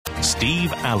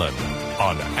Steve Allen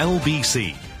on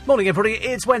LBC. Morning, everybody.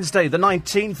 It's Wednesday, the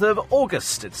 19th of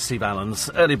August. It's Steve Allen's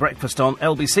early breakfast on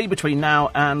LBC between now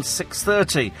and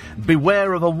 6:30.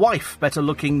 Beware of a wife better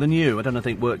looking than you. I don't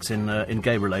think it works in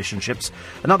gay relationships.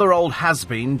 Another old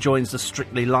has-been joins the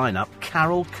Strictly lineup.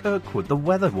 Carol Kirkwood, the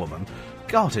weather woman.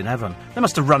 God in heaven. They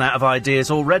must have run out of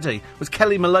ideas already. Was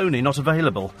Kelly Maloney not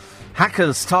available?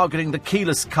 Hackers targeting the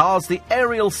keyless cars. The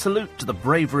aerial salute to the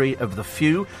bravery of the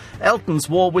few. Elton's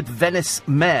war with Venice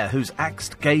mayor who's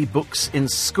axed gay books in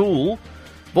school.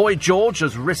 Boy George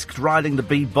has risked riding the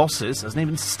bee bosses. Hasn't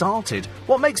even started.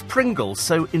 What makes Pringles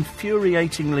so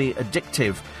infuriatingly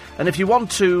addictive? And if you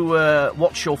want to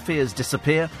watch your fears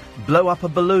disappear, blow up a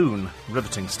balloon.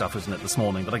 Riveting stuff, isn't it, this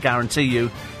morning? But I guarantee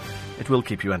you, it will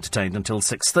keep you entertained until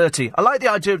 6:30. I like the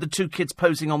idea of the two kids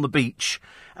posing on the beach,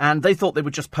 and they thought they were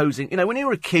just posing. You know, when you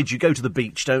were a kid, you go to the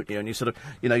beach, don't you? And you sort of,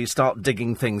 you start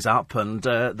digging things up, and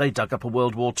they dug up a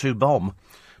World War II bomb.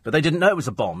 But they didn't know it was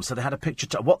a bomb, so they had a picture.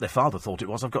 What their father thought it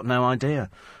was, I've got no idea.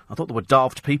 I thought there were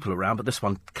daft people around, but this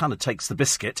one kind of takes the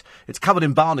biscuit. It's covered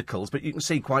in barnacles, but you can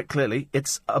see quite clearly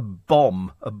it's a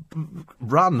bomb.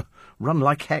 Run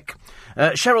like heck.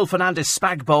 Cheryl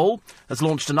Spagbol has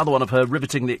launched another one of her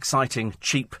rivetingly exciting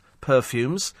cheap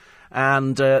perfumes.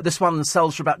 And this one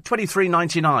sells for about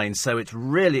 $23.99, so it's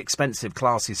really expensive,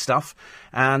 classy stuff.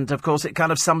 And, of course, it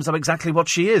kind of sums up exactly what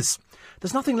she is.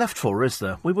 There's nothing left for her, is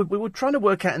there? We were trying to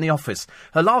work out in the office.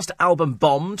 Her last album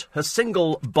bombed. Her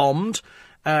single bombed.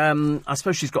 I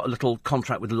suppose she's got a little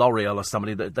contract with L'Oreal or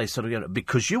somebody that they sort of,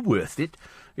 because you're worth it,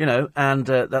 and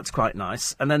that's quite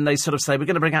nice. And then they sort of say, we're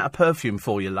going to bring out a perfume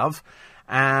for you, love.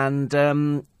 And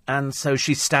so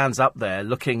she stands up there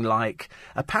looking like,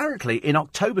 apparently in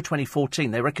October 2014,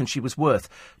 they reckon she was worth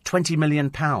 £20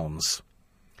 million.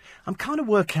 I'm kind of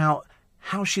work out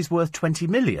how she's worth 20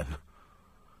 million.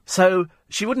 So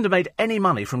she wouldn't have made any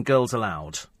money from Girls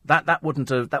Aloud. That wouldn't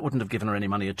have given her any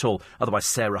money at all. Otherwise,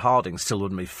 Sarah Harding still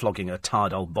wouldn't be flogging her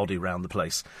tired old body round the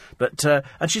place. But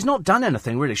and she's not done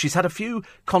anything really. She's had a few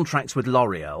contracts with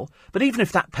L'Oreal, but even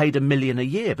if that paid $1 million a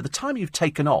year, by the time you've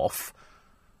taken off,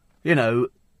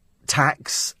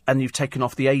 tax and you've taken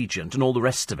off the agent and all the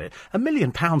rest of it, £1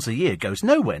 million a year goes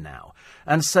nowhere now.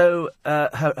 And so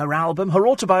her album, her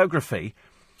autobiography,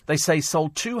 they say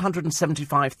sold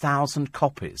 275,000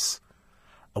 copies.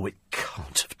 Oh, it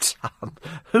can't have done.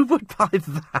 Who would buy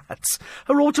that?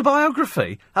 Her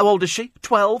autobiography. How old is she?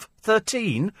 12?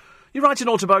 13? You write an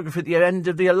autobiography at the end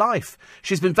of your life.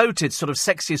 She's been voted sort of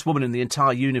sexiest woman in the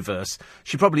entire universe.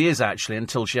 She probably is, actually,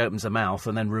 until she opens her mouth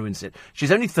and then ruins it.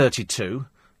 She's only 32.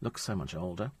 Looks so much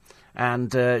older.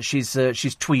 And she's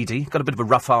tweedy. Got a bit of a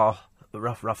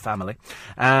rough family.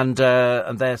 And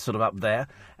they're sort of up there.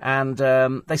 And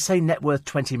they say net worth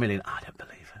 20 million. I don't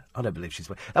believe it. I don't believe she's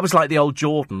worth... That was like the old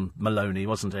Jordan Maloney,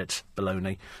 wasn't it?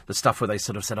 Baloney. The stuff where they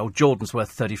sort of said, Jordan's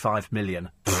worth 35 million.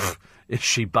 Is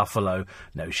she Buffalo?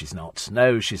 No, she's not.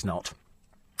 No, she's not.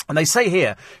 And they say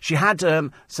here, she had,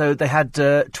 so they had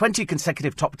 20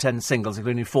 consecutive top 10 singles,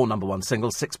 including 4 number 1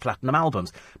 singles, 6 platinum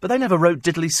albums. But they never wrote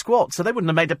diddly squat, so they wouldn't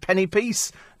have made a penny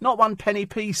piece. Not one penny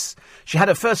piece. She had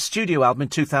her first studio album in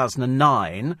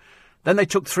 2009. Then they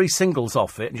took 3 singles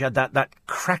off it, and she had that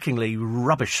crackingly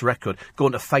rubbish record,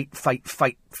 going to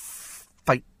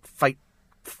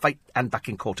Fate, and back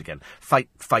in court again. Fate,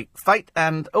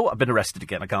 and, I've been arrested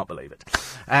again, I can't believe it.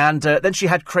 And then she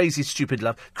had Crazy Stupid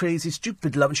Love,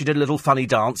 and she did a little funny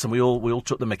dance, and we all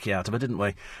took the mickey out of her, didn't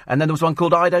we? And then there was one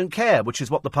called I Don't Care, which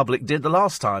is what the public did the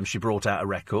last time she brought out a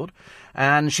record.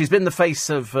 And she's been the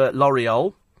face of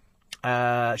L'Oreal.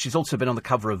 She's also been on the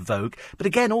cover of Vogue. But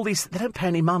again, all these, they don't pay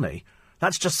any money.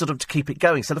 That's just sort of to keep it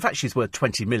going. So the fact she's worth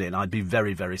 20 million, I'd be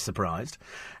very, very surprised.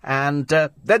 And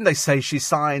then they say she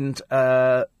signed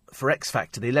for X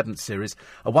Factor, the 11th series,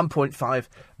 a £1.5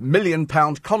 million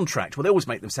contract. Well, they always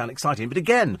make them sound exciting. But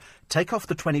again, take off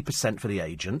the 20% for the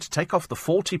agent, take off the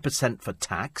 40% for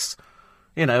tax,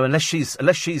 unless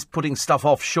she's putting stuff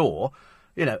offshore,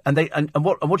 and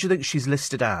what do you think she's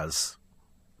listed as?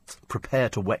 Prepare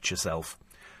to wet yourself.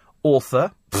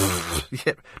 Author.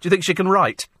 Yeah. Do you think she can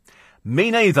write?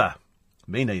 Me neither.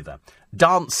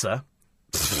 Dancer.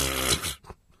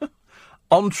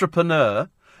 Entrepreneur.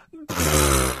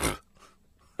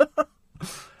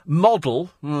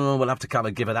 Model. We'll have to kind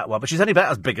of give her that one. But she's only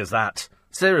about as big as that.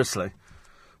 Seriously.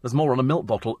 There's more on a milk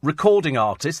bottle. Recording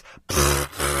artist.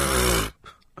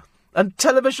 And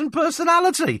television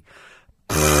personality.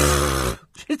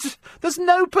 There's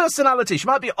no personality. She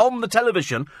might be on the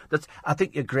television. I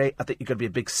think you're great. I think you're going to be a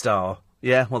big star.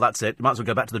 Yeah, well, that's it. You might as well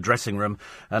go back to the dressing room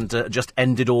and just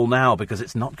end it all now, because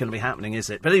it's not going to be happening,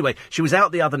 is it? But anyway, she was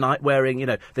out the other night wearing,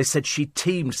 they said she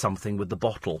teamed something with the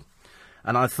bottle.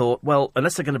 And I thought, well,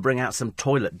 unless they're going to bring out some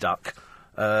toilet duck,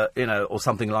 or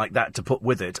something like that to put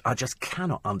with it, I just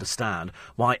cannot understand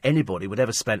why anybody would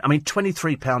ever spend... I mean,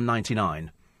 £23.99.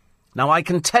 Now, I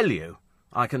can tell you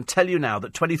now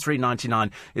that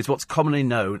 £23.99 is what's commonly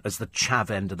known as the chav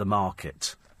end of the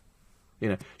market.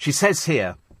 She says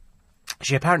here...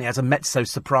 She apparently has a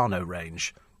mezzo-soprano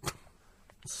range.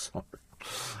 Sorry.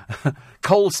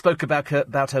 Cole spoke about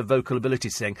her vocal ability,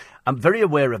 saying, "I'm very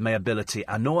aware of my ability.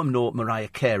 I know I'm not Mariah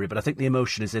Carey, but I think the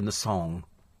emotion is in the song."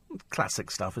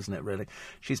 Classic stuff, isn't it, really?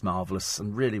 She's marvellous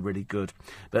and really, really good.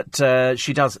 But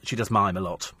she does mime a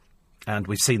lot. And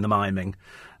we've seen the miming.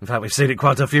 In fact, we've seen it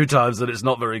quite a few times, and it's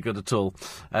not very good at all.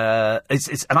 An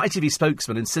ITV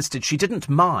spokesman insisted she didn't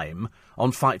mime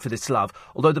on Fight for This Love,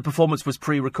 although the performance was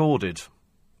pre-recorded.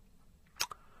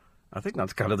 I think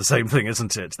that's kind of the same thing,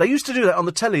 isn't it? They used to do that on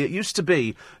the telly. It used to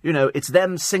be, it's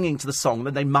them singing to the song,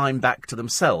 then they mime back to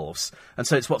themselves. And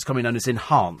so it's what's commonly known as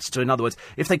enhanced. So in other words,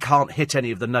 if they can't hit any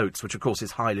of the notes, which of course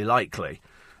is highly likely...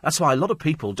 That's why a lot of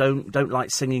people don't like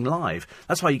singing live.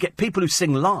 That's why you get people who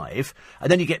sing live,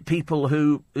 and then you get people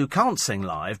who can't sing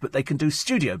live, but they can do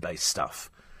studio-based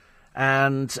stuff.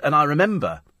 And I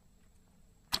remember,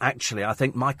 actually, I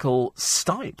think Michael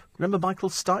Stipe. Remember Michael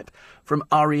Stipe from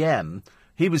R.E.M.?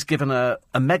 He was given a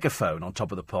megaphone on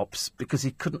Top of the Pops because he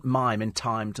couldn't mime in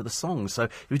time to the song. So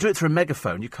if you do it through a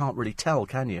megaphone, you can't really tell,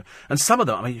 can you? And some of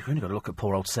them, I mean, you've only got to look at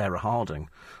poor old Sarah Harding.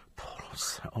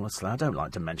 Honestly, I don't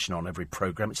like to mention her on every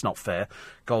programme. It's not fair.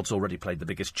 God's already played the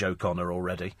biggest joke on her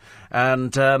already.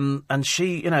 And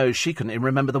she, she couldn't even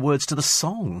remember the words to the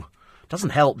song.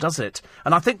 Doesn't help, does it?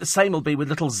 And I think the same will be with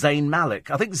little Zayn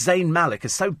Malik. I think Zayn Malik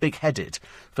is so big-headed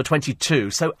for 22,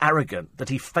 so arrogant, that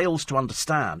he fails to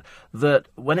understand that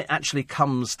when it actually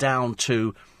comes down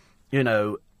to,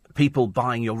 people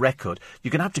buying your record,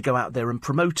 you're going to have to go out there and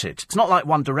promote it. It's not like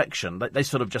One Direction. They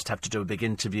sort of just have to do a big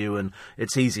interview and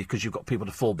it's easy because you've got people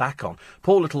to fall back on.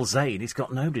 Poor little Zayn, he's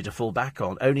got nobody to fall back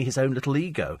on, only his own little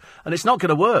ego. And it's not going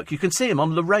to work. You can see him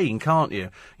on Lorraine, can't you?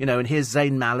 And here's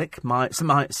Zayn Malik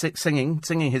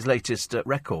singing his latest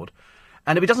record.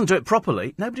 And if he doesn't do it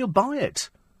properly, nobody will buy it.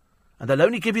 And they'll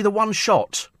only give you the one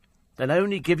shot. They'll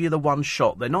only give you the one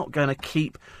shot. They're not going to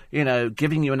keep,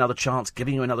 giving you another chance.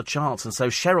 And so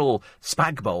Cheryl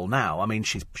Spagbol now, I mean,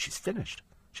 she's finished.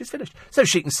 She's finished. So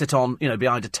she can sit on,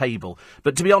 behind a table.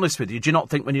 But to be honest with you, do you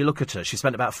not think when you look at her, she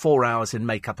spent about 4 hours in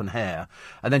makeup and hair,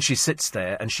 and then she sits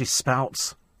there and she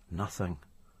spouts nothing.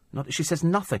 She says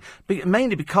nothing.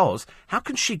 Mainly because, how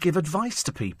can she give advice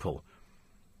to people?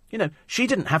 She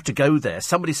didn't have to go there.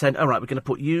 Somebody said, all right, we're going to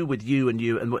put you with you and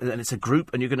you, and it's a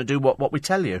group, and you're going to do what we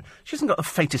tell you. She hasn't got the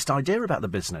faintest idea about the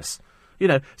business.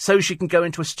 So she can go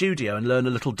into a studio and learn a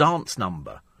little dance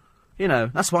number.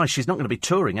 That's why she's not going to be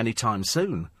touring any time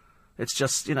soon. It's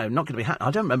just, not going to be happening.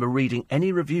 I don't remember reading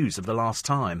any reviews of the last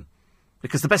time.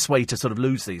 Because the best way to sort of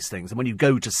lose these things, and when you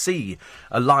go to see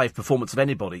a live performance of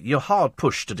anybody, you're hard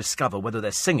pushed to discover whether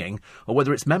they're singing or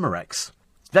whether it's Memorex.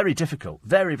 Very difficult.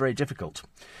 Very, very difficult.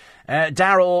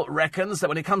 Darryl reckons that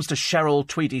when it comes to Cheryl,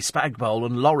 Tweedy, Spagbol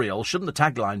and L'Oreal, shouldn't the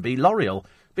tagline be L'Oreal,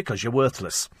 because you're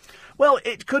worthless? Well,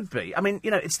 it could be. I mean,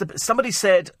 somebody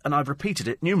said, and I've repeated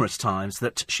it numerous times,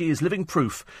 that she is living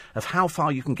proof of how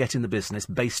far you can get in the business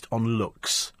based on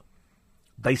looks.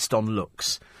 Based on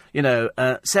looks.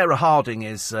 Sarah Harding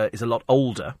is a lot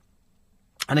older.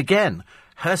 And again,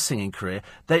 her singing career,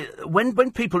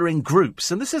 when people are in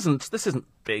groups, and this isn't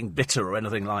being bitter or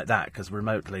anything like that, because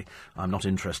remotely I'm not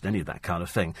interested in any of that kind of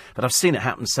thing, but I've seen it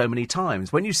happen so many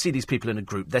times. When you see these people in a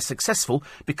group, they're successful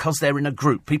because they're in a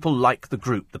group. People like the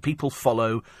group. The people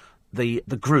follow the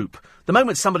group. The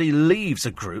moment somebody leaves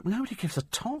a group, nobody gives a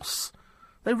toss.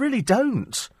 They really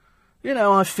don't.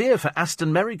 I fear for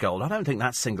Aston Marigold. I don't think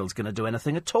that single's going to do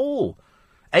anything at all.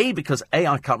 Because I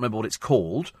can't remember what it's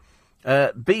called.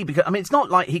 B, because, it's not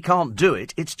like he can't do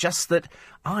it. It's just that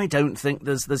I don't think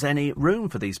there's any room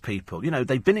for these people.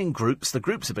 They've been in groups. The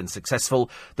groups have been successful.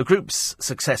 The group's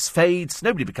success fades.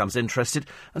 Nobody becomes interested.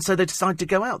 And so they decide to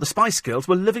go out. The Spice Girls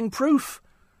were living proof.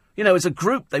 As a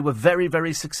group, they were very,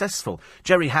 very successful.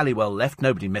 Jerry Halliwell left.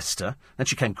 Nobody missed her. Then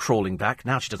she came crawling back.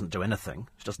 Now she doesn't do anything.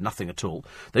 She does nothing at all.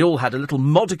 They all had a little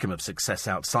modicum of success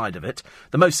outside of it.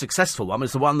 The most successful one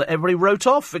was the one that everybody wrote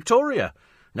off, Victoria.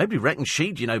 Nobody reckoned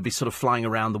she'd, be sort of flying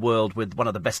around the world with one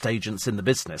of the best agents in the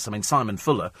business. I mean, Simon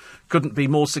Fuller couldn't be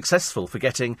more successful for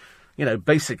getting,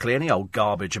 basically any old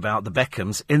garbage about the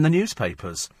Beckhams in the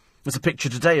newspapers. There's a picture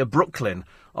today of Brooklyn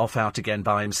off out again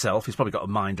by himself. He's probably got a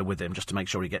minder with him just to make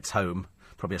sure he gets home.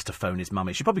 Probably has to phone his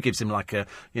mummy. She probably gives him like a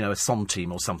son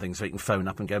team or something so he can phone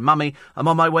up and go, Mummy, I'm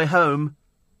on my way home.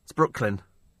 It's Brooklyn.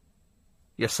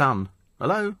 Your son.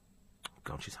 Hello? Oh,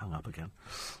 God, she's hung up again.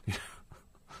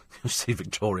 You see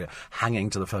Victoria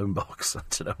hanging to the phone box. I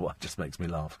don't know why, it just makes me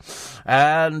laugh.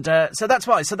 And so that's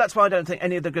why I don't think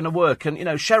any of them are going to work. And,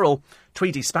 Cheryl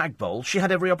Tweedy Spagbol, she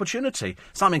had every opportunity.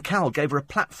 Simon Cowell gave her a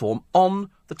platform on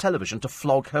the television to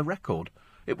flog her record.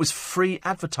 It was free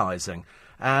advertising.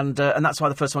 And that's why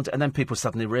the first one... And then people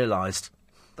suddenly realised,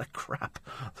 they're crap.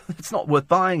 It's not worth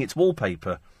buying. It's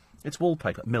wallpaper. It's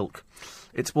wallpaper. Milk.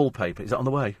 It's wallpaper. Is it on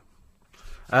the way?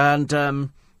 And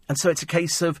so it's a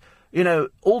case of...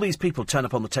 all these people turn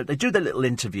up on the tape, they do their little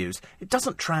interviews. It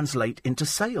doesn't translate into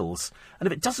sales. And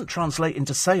if it doesn't translate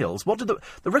into sales, what do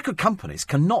the record companies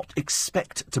cannot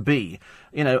expect to be,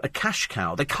 a cash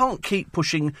cow. They can't keep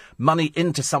pushing money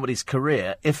into somebody's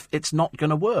career if it's not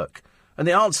going to work. And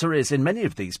the answer is, in many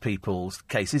of these people's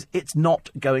cases, it's not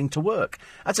going to work.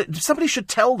 Somebody should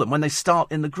tell them when they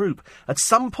start in the group. At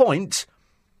some point...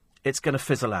 it's going to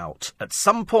fizzle out. At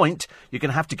some point, you're going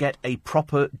to have to get a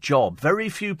proper job. Very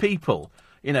few people,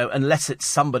 unless it's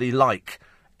somebody like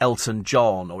Elton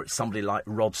John or it's somebody like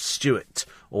Rod Stewart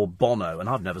or Bono. And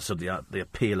I've never saw the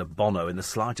appeal of Bono in the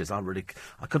slightest. I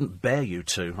couldn't bear you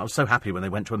two. I was so happy when they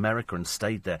went to America and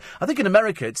stayed there. I think in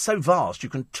America it's so vast you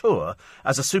can tour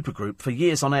as a supergroup for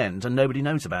years on end and nobody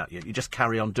knows about you. You just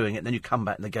carry on doing it and then you come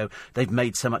back and they go, they've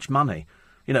made so much money.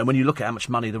 When you look at how much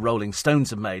money the Rolling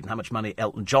Stones have made and how much money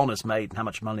Elton John has made and how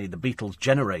much money the Beatles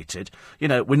generated,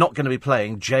 we're not going to be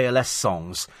playing JLS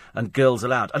songs and Girls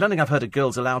Aloud. I don't think I've heard a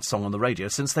Girls Aloud song on the radio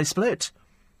since they split.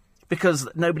 Because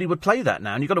nobody would play that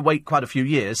now, and you've got to wait quite a few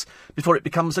years before it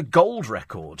becomes a gold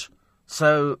record.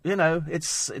 So,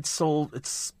 it's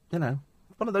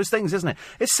one of those things, isn't it?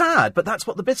 It's sad, but that's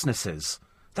what the business is.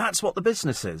 That's what the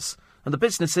business is. And the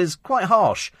business is quite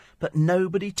harsh, but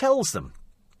nobody tells them.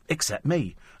 Except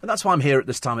me. And that's why I'm here at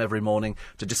this time every morning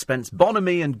to dispense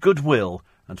bonhomie and goodwill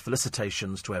and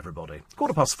felicitations to everybody.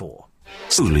 4:15.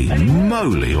 Holy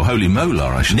moly, or holy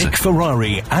molar, I should say. Nick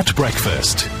Ferrari at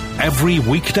breakfast. Every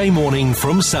weekday morning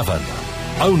from 7.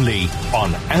 Only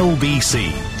on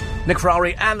LBC. Nick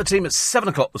Ferrari and the team at 7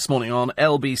 o'clock this morning on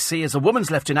LBC. As a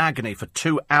woman's left in agony for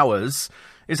 2 hours...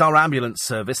 is our ambulance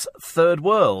service third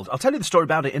world. I'll tell you the story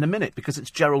about it in a minute because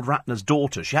it's Gerald Ratner's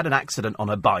daughter. She had an accident on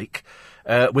her bike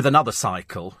with another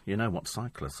cycle. You know what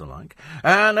cyclists are like.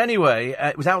 And anyway,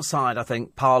 it was outside, I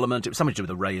think, Parliament. It was something to do with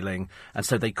the railing. And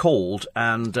so they called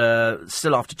and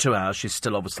still after 2 hours, she's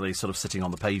still obviously sort of sitting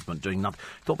on the pavement doing nothing.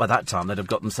 Thought by that time they'd have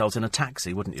got themselves in a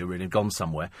taxi, wouldn't you, really, have gone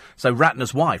somewhere. So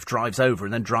Ratner's wife drives over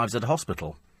and then drives her to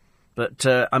hospital. But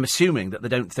I'm assuming that they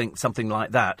don't think something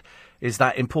like that is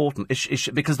that important.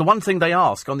 Because the one thing they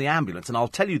ask on the ambulance, and I'll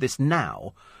tell you this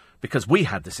now, because we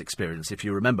had this experience, if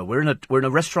you remember, we're in a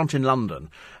restaurant in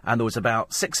London, and there was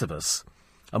about 6 of us,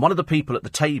 and one of the people at the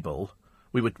table,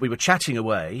 we were chatting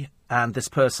away, and this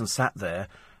person sat there,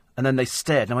 and then they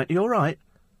stared, and I went, "Are you all right?"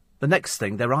 The next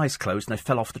thing, their eyes closed, and they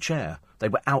fell off the chair. They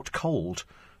were out cold.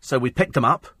 So we picked them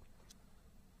up,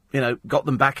 got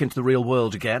them back into the real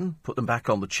world again, put them back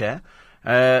on the chair.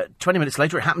 20 minutes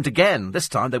later, it happened again. This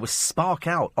time, they were spark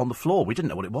out on the floor. We didn't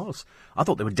know what it was. I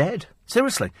thought they were dead.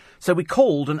 Seriously. So we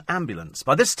called an ambulance.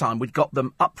 By this time, we'd got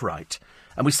them upright.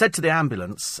 And we said to the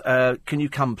ambulance, can you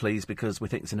come, please, because we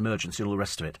think it's an emergency and all the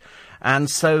rest of it. And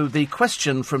so the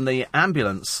question from the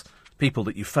ambulance people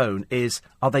that you phone is,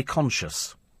 are they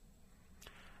conscious?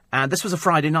 And this was a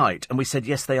Friday night, and we said,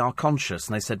 yes, they are conscious.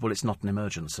 And they said, well, it's not an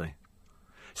emergency.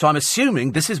 So I'm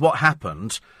assuming this is what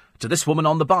happened to this woman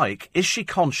on the bike. Is she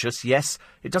conscious? Yes.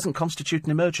 It doesn't constitute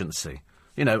an emergency.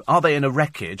 Are they in a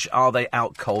wreckage? Are they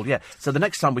out cold? Yeah. So the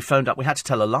next time we phoned up, we had to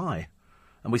tell a lie.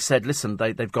 And we said, listen,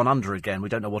 they've gone under again. We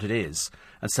don't know what it is.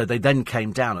 And so they then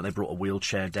came down and they brought a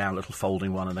wheelchair down, a little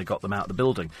folding one, and they got them out of the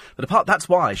building. But that's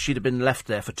why she'd have been left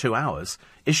there for 2 hours.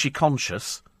 Is she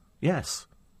conscious? Yes.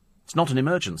 It's not an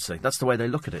emergency. That's the way they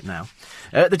look at it now.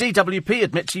 The DWP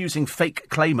admit to using fake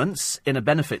claimants in a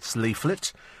benefits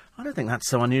leaflet. I don't think that's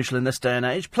so unusual in this day and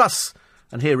age. Plus,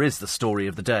 and here is the story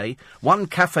of the day, one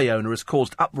cafe owner has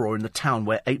caused uproar in the town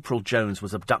where April Jones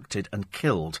was abducted and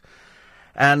killed.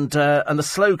 And the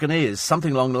slogan is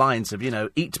something along the lines of,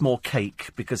 eat more cake,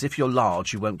 because if you're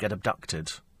large, you won't get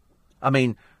abducted. I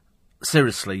mean,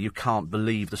 seriously, you can't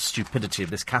believe the stupidity of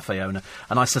this cafe owner.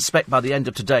 And I suspect by the end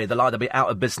of today, they'll either be out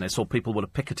of business or people will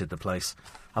have picketed the place.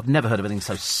 I've never heard of anything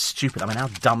so stupid. I mean, how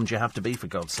dumb do you have to be, for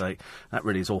God's sake? That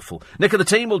really is awful. Nick and the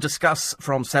team will discuss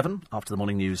from 7 after the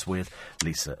morning news with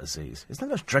Lisa Aziz. Isn't that a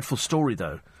most dreadful story,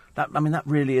 though? That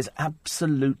really is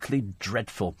absolutely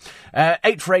dreadful.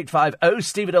 84850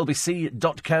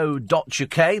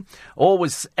 steve@lbc.co.uk.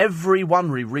 Always,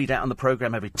 everyone we read out on the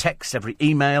programme, every text, every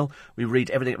email. We read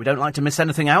everything. We don't like to miss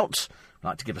anything out. We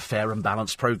like to give a fair and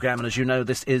balanced programme. And as you know,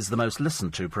 this is the most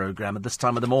listened to programme at this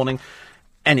time of the morning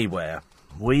anywhere.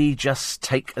 We just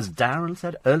take, as Darren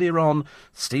said earlier on,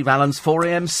 Steve Allen's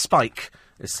 4am spike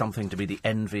is something to be the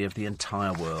envy of the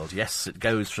entire world. Yes, it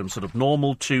goes from sort of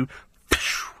normal to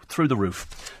through the roof.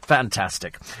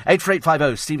 Fantastic.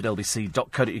 84850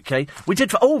 steve@lbc.co.uk. We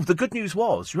did... the good news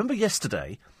was, remember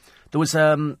yesterday, there was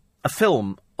a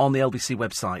film on the LBC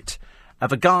website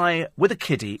of a guy with a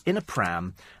kiddie in a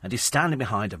pram, and he's standing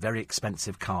behind a very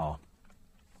expensive car.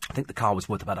 I think the car was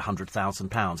worth about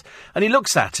 £100,000. And he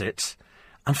looks at it.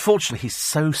 Unfortunately, he's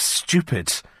so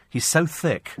stupid. He's so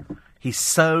thick. He's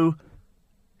so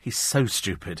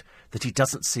stupid that he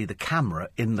doesn't see the camera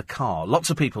in the car. Lots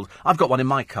of people... I've got one in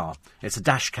my car. It's a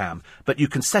dash cam. But you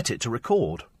can set it to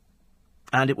record.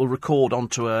 And it will record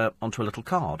onto a little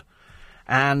card.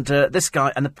 And this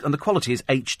guy... And the quality is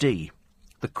HD.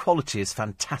 The quality is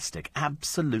fantastic.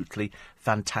 Absolutely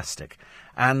fantastic.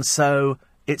 And so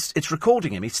it's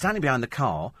recording him. He's standing behind the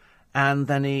car... And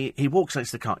then he walks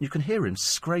next to the car. You can hear him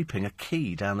scraping a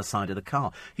key down the side of the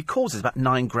car. He causes about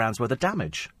 £9,000 worth of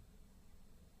damage.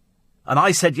 And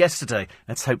I said yesterday,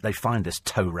 let's hope they find this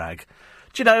tow rag.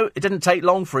 Do you know, it didn't take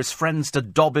long for his friends to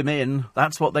dob him in.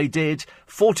 That's what they did.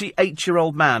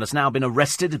 48-year-old man has now been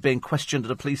arrested and being questioned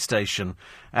at a police station.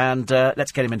 And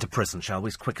let's get him into prison, shall we,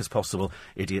 as quick as possible.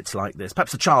 Idiots like this.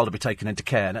 Perhaps the child will be taken into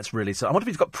care, and that's really... So I wonder if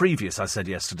he's got previous, I said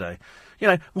yesterday. You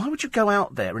know, why would you go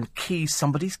out there and key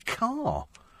somebody's car?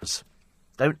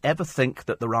 Don't ever think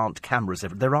that there aren't cameras.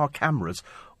 There are cameras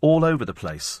all over the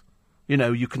place. You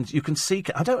know, you can see...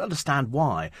 I don't understand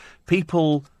why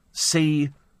people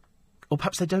see... Or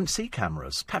perhaps they don't see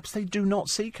cameras. Perhaps they do not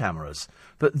see cameras.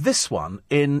 But this one,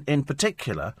 in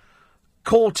particular,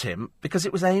 caught him because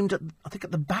it was aimed at, I think,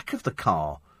 at the back of the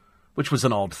car, which was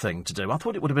an odd thing to do. I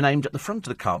thought it would have been aimed at the front of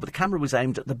the car, but the camera was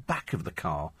aimed at the back of the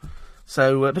car.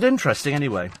 So, but interesting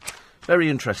anyway. Very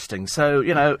interesting. So,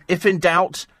 you know, if in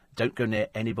doubt, don't go near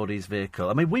anybody's vehicle.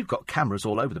 I mean, we've got cameras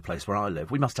all over the place where I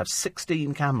live. We must have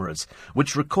 16 cameras,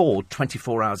 which record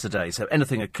 24 hours a day. So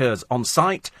anything occurs on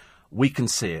site... we can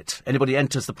see it. Anybody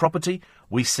enters the property,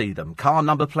 we see them. Car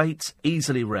number plates,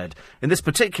 easily read. In this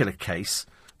particular case,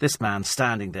 this man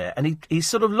standing there, and he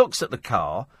sort of looks at the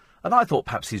car, and I thought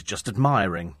perhaps he's just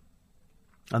admiring.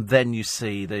 And then you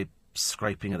see the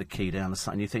scraping of the key down the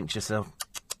side, and you think to yourself,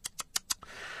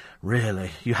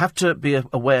 really? You have to be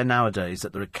aware nowadays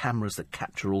that there are cameras that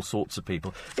capture all sorts of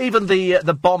people. Even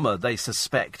the bomber they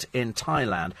suspect in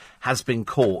Thailand has been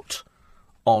caught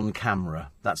on camera.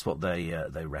 That's what they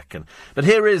reckon. But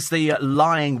here is the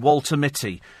lying Walter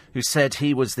Mitty, who said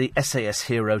he was the SAS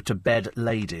hero to bed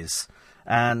ladies.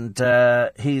 And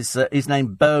he's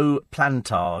named Beau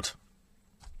Plantard.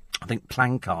 I think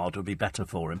Plancard would be better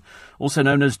for him. Also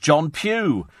known as John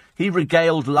Pugh. He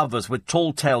regaled lovers with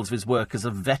tall tales of his work as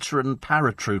a veteran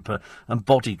paratrooper and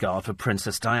bodyguard for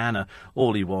Princess Diana.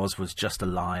 All he was just a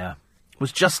liar.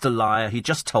 Was just a liar. He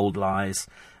just told lies.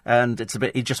 And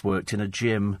he just worked in a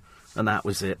gym, and that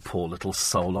was it. Poor little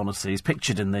soul, honestly. He's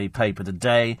pictured in the paper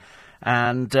today,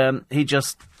 and he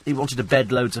wanted to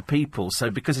bed loads of people, so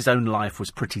because his own life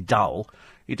was pretty dull,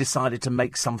 he decided to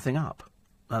make something up.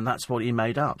 And that's what he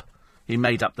made up. He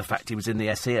made up the fact he was in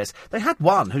the SAS. They had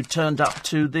one who turned up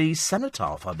to the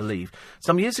cenotaph, I believe,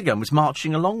 some years ago and was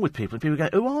marching along with people, and people go,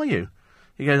 "Who are you?"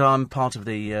 He goes, "I'm part of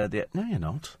the... No, you're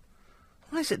not.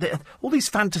 Why is it that all these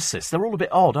fantasists, they're all a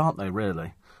bit odd, aren't they, really?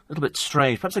 A little bit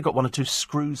strange. Perhaps they've got one or two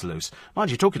screws loose. Mind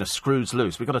you, talking of screws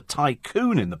loose, we've got a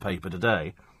tycoon in the paper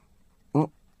today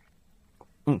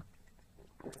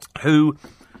who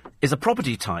is a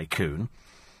property tycoon,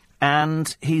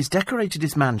 and he's decorated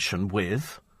his mansion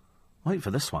with, wait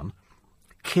for this one,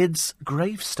 kids'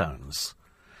 gravestones.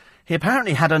 He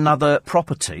apparently had another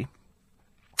property.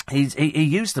 He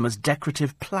used them as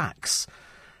decorative plaques.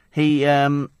 To be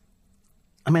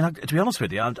honest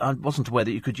with you, I wasn't aware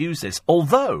that you could use this,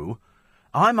 although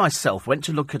I myself went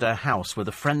to look at a house with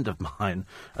a friend of mine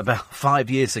about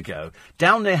 5 years ago,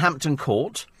 down near Hampton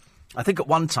Court. I think at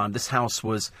one time this house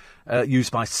was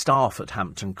used by staff at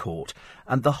Hampton Court,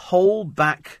 and the whole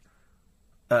back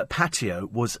patio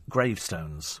was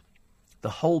gravestones. The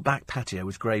whole back patio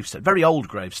was gravestones. Very old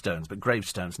gravestones, but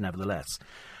gravestones nevertheless.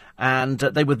 And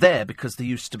they were there because there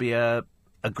used to be a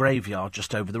graveyard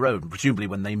just over the road. And presumably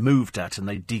when they moved it and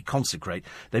they deconsecrate,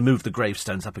 they moved the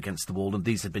gravestones up against the wall, and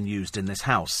these had been used in this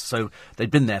house. So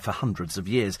they'd been there for hundreds of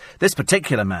years. This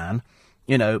particular man,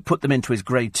 you know, put them into his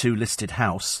Grade 2 listed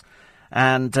house,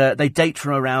 And they date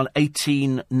from around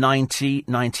 1890,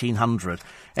 1900.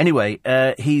 Anyway,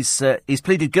 he's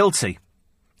pleaded guilty.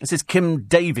 This is Kim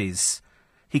Davies.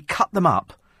 He cut them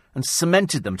up and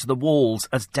cemented them to the walls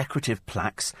as decorative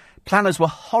plaques. Planners were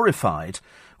horrified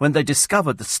when they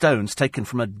discovered the stones taken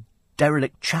from a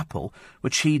derelict chapel,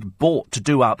 which he'd bought to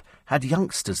do up, had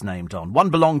youngsters named on. One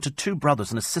belonged to 2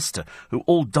 brothers and a sister, who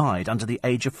all died under the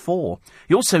age of 4.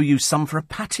 He also used some for a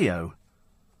patio.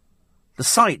 The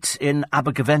site in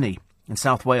Abergavenny in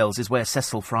South Wales is where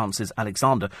Cecil Francis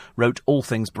Alexander wrote All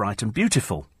Things Bright and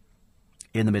Beautiful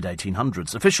in the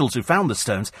mid-1800s. Officials who found the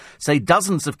stones say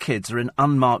dozens of kids are in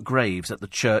unmarked graves at the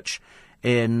church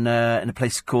in a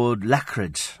place called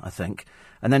Lachrid, I think,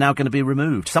 and they're now going to be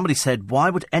removed. Somebody said, why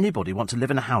would anybody want to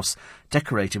live in a house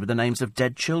decorated with the names of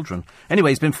dead children?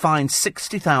 Anyway, he's been fined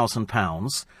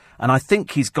 £60,000, and I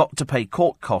think he's got to pay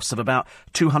court costs of about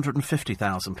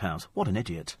 £250,000. What an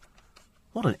idiot.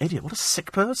 What an idiot. What a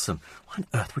sick person. Why on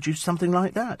earth would you do something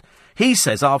like that? He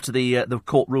says after the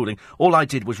court ruling, all I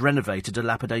did was renovate a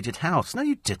dilapidated house. No,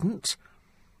 you didn't.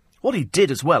 What he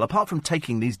did as well, apart from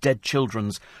taking these dead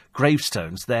children's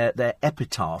gravestones, their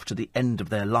epitaph to the end of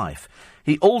their life,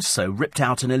 he also ripped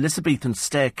out an Elizabethan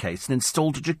staircase and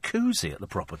installed a jacuzzi at the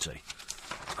property.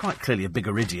 Quite clearly a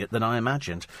bigger idiot than I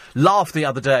imagined. Laugh the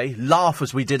other day, laugh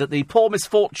as we did at the poor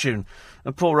misfortune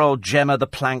of poor old Gemma the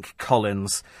Plank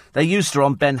Collins. They used her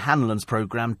on Ben Hanlon's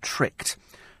programme Tricked.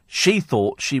 She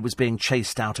thought she was being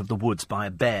chased out of the woods by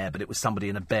a bear, but it was somebody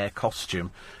in a bear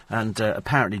costume. And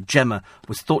apparently Gemma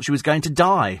thought she was going to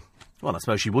die. Well, I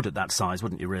suppose she would at that size,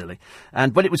 wouldn't you, really?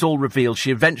 And when it was all revealed,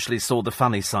 she eventually saw the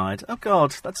funny side. Oh,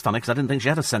 God, that's funny, because I didn't think she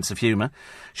had a sense of humour.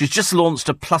 She's just launched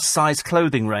a plus-size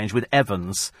clothing range with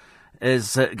Evans.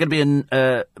 Is going to be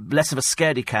less of a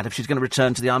scaredy cat if she's going to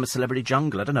return to the I'm a Celebrity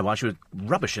jungle. I don't know why she was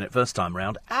rubbish in it first time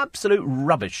round. Absolute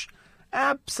rubbish.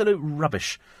 Absolute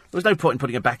rubbish. There was no point in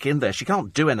putting her back in there. She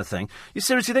can't do anything. You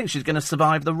seriously think she's going to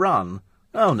survive the run?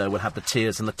 Oh, no, we'll have the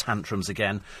tears and the tantrums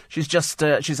again. She's just,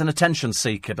 she's an attention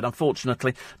seeker, but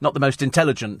unfortunately not the most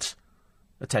intelligent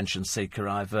attention seeker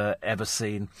I've ever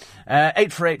seen.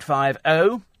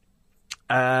 84850.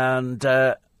 And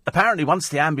apparently once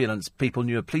the ambulance people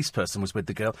knew a police person was with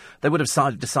the girl, they would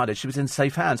have decided she was in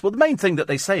safe hands. Well, the main thing that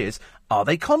they say is, are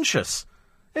they conscious?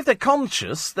 If they're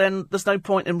conscious, then there's no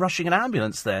point in rushing an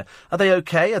ambulance there. Are they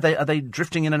okay? Are they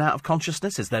drifting in and out of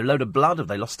consciousness? Is there a load of blood? Have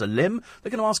they lost a limb?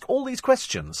 They're going to ask all these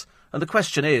questions. And the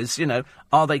question is,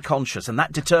 are they conscious? And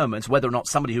that determines whether or not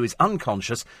somebody who is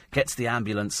unconscious gets the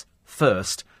ambulance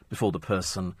first before the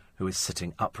person who is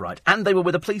sitting upright. And they were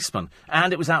with a policeman.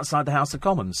 And it was outside the House of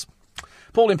Commons.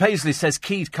 Paul in Paisley says,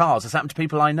 keyed cars has happened to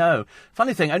people I know.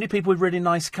 Funny thing, only people with really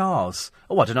nice cars.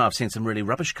 Oh, I don't know, I've seen some really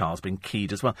rubbish cars being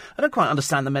keyed as well. I don't quite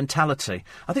understand the mentality.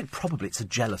 I think probably it's a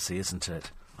jealousy, isn't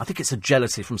it? I think it's a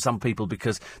jealousy from some people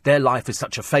because their life is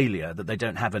such a failure that they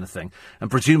don't have anything.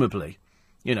 And presumably,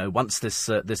 once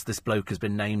this bloke has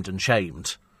been named and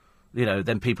shamed,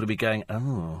 then people will be going,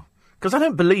 oh. Because I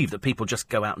don't believe that people just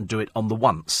go out and do it on the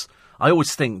once. I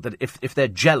always think that if they're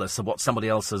jealous of what somebody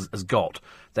else has got,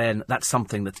 then that's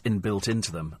something that's inbuilt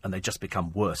into them, and they just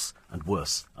become worse and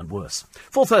worse and worse.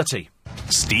 4:30.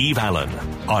 Steve Allen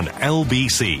on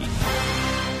LBC.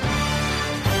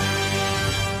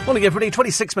 Morning, everybody.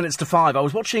 26 minutes to 5. I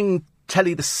was watching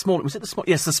telly this morning. Was it this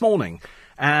morning? Yes, this morning.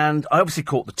 And I obviously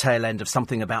caught the tail end of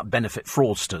something about benefit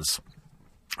fraudsters.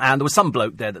 And there was some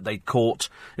bloke there that they caught.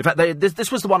 In fact,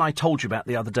 this was the one I told you about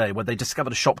the other day, where they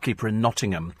discovered a shopkeeper in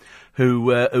Nottingham who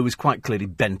was quite clearly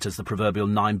bent as the proverbial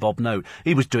 9-bob note.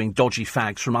 He was doing dodgy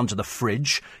fags from under the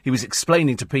fridge. He was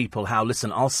explaining to people how,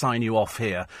 listen, I'll sign you off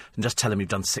here and just tell them you've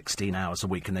done 16 hours a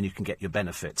week and then you can get your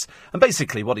benefits. And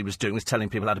basically what he was doing was telling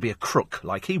people how to be a crook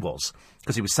like he was,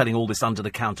 because he was selling all this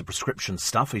under-the-counter prescription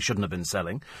stuff he shouldn't have been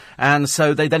selling. And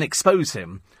so they then expose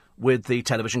him with the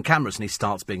television cameras, and he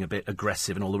starts being a bit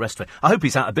aggressive and all the rest of it. I hope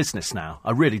he's out of business now. I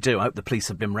really do. I hope the police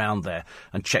have been round there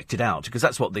and checked it out, because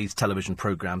that's what these television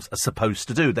programmes are supposed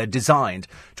to do. They're designed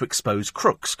to expose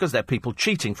crooks, because they're people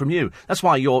cheating from you. That's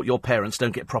why your parents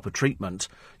don't get proper treatment,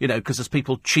 because there's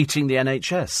people cheating the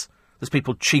NHS. There's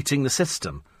people cheating the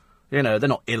system. They're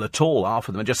not ill at all, half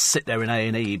of them, and just sit there in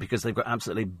A&E because they've got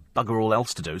absolutely bugger all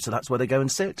else to do, so that's where they go and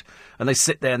sit. And they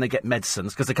sit there and they get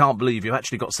medicines because they can't believe you've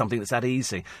actually got something that's that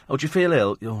easy. Oh, do you feel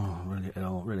ill? Oh, really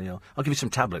ill, really ill. I'll give you some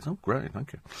tablets. Oh, great,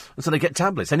 thank you. And so they get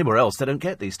tablets. Anywhere else, they don't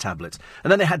get these tablets.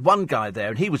 And then they had one guy there,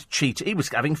 and he was cheating. He was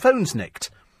having phones nicked.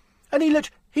 And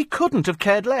he couldn't have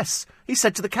cared less. He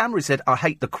said to the camera, he said, I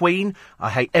hate the Queen, I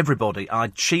hate everybody, I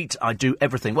cheat, I do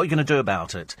everything. What are you going to do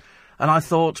about it? And I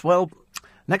thought, well,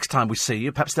 next time we see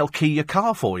you, perhaps they'll key your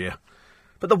car for you.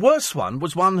 But the worst one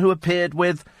was one who appeared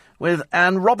with with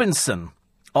Anne Robinson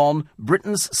on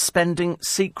Britain's spending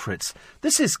secrets.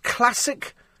 This is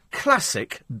classic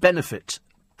benefit,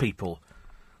 people.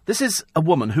 This is a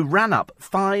woman who ran up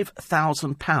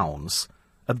 £5,000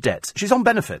 of debts. She's on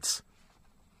benefits.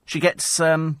 She gets,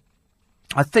 I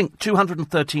think,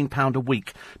 £213 a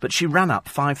week, but she ran up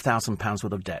 £5,000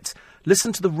 worth of debts.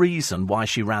 Listen to the reason why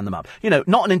she ran them up. You know,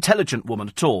 not an intelligent woman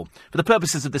at all. For the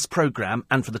purposes of this programme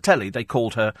and for the telly, they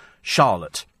called her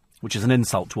Charlotte, which is an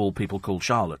insult to all people called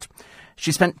Charlotte.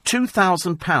 She spent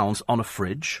 £2,000 on a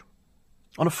fridge.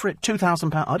 On a fridge,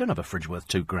 £2,000. I don't have a fridge worth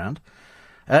 £2,000.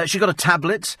 She got a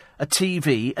tablet, a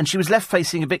TV, and she was left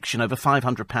facing eviction over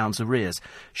 £500 arrears.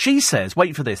 She says,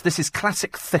 wait for this is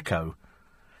classic thicko.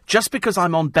 Just because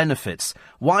I'm on benefits,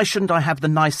 why shouldn't I have the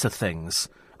nicer things?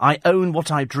 I own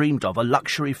what I dreamed of, a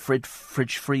luxury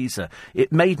fridge freezer.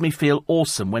 It made me feel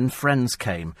awesome when friends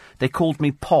came. They called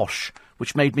me posh,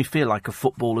 which made me feel like a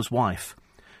footballer's wife.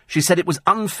 She said it was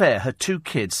unfair her 2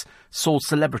 kids saw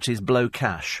celebrities blow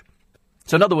cash.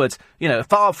 So in other words, you know,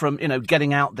 far from, you know,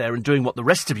 getting out there and doing what the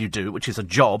rest of you do, which is a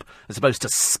job, as opposed to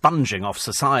sponging off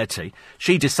society,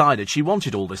 she decided she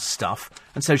wanted all this stuff,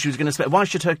 and so she was going to spend... Why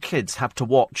should her kids have to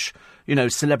watch, you know,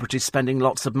 celebrities spending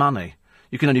lots of money?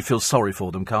 You can only feel sorry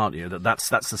for them, can't you? That's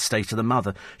the state of the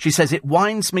mother. She says, it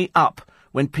winds me up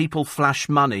when people flash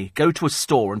money, go to a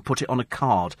store and put it on a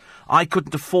card. I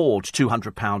couldn't afford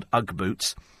 £200 Ugg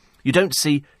boots. You don't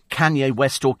see Kanye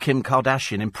West or Kim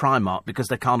Kardashian in Primark because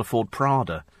they can't afford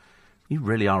Prada. You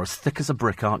really are as thick as a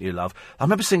brick, aren't you, love? I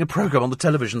remember seeing a programme on the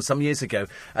television some years ago,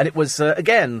 and it was,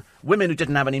 again, women who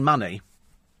didn't have any money,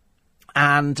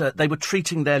 and they were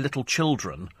treating their little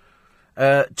children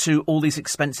to all these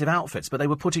expensive outfits, but they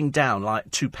were putting down, like,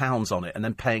 £2 on it and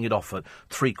then paying it off at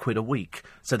 £3 a week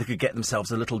so they could get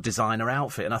themselves a little designer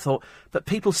outfit. And I thought, but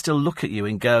people still look at you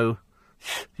and go,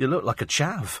 you look like a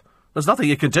chav. There's nothing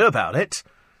you can do about it.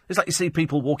 It's like you see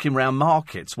people walking around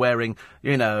markets wearing,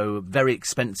 you know, very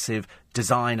expensive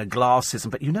designer glasses,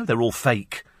 but you know they're all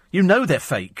fake. You know they're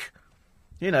fake.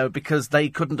 You know, because they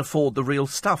couldn't afford the real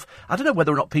stuff. I don't know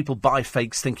whether or not people buy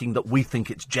fakes thinking that we think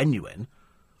it's genuine.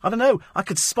 I don't know. I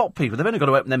could spot people. They've only got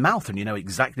to open their mouth and you know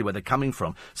exactly where they're coming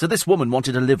from. So this woman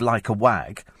wanted to live like a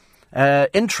wag.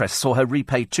 Interest saw her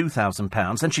repay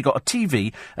 £2,000. Then she got a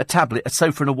TV, a tablet, a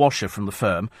sofa and a washer from the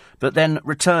firm, but then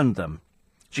returned them.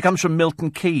 She comes from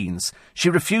Milton Keynes. She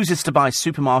refuses to buy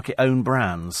supermarket-owned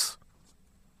brands.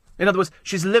 In other words,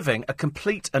 she's living a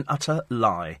complete and utter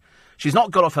lie. She's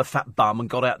not got off her fat bum and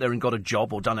got out there and got a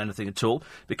job or done anything at all,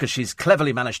 because she's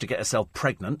cleverly managed to get herself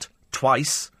pregnant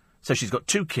twice. So she's got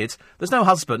 2 kids. There's no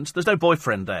husband. There's no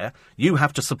boyfriend there. You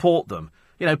have to support them.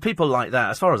 You know, people like that,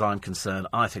 as far as I'm concerned,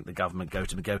 I think the government go to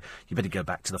them and go, you better go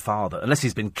back to the father. Unless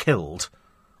he's been killed,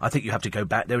 I think you have to go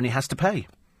back there and he has to pay.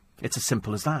 It's as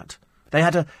simple as that. They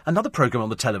had another programme on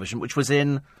the television, which was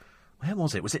in... Where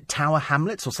was it? Was it Tower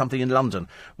Hamlets or something in London?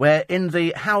 Where in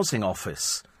the housing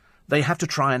office, they have to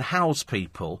try and house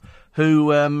people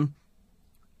who... I mean,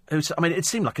 it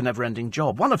seemed like a never-ending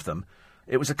job. One of them,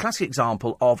 it was a classic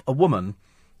example of a woman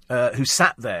who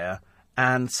sat there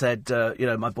and said, you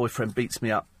know, my boyfriend beats me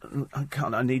up.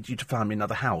 I need you to find me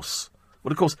another house.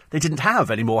 Well, of course, they didn't have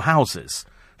any more houses.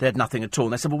 They had nothing at all.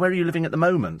 And they said, well, where are you living at the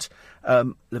moment?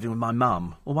 Living with my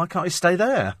mum. Well, why can't you stay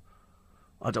there?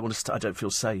 I don't want to I don't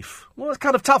feel safe. Well, it's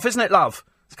kind of tough, isn't it, love?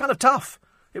 It's kind of tough.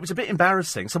 It was a bit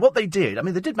embarrassing. So what they did, I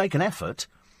mean, they did make an effort.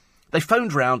 They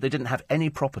phoned round. They didn't have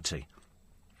any property.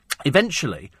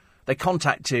 Eventually, they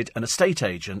contacted an estate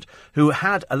agent who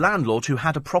had a landlord who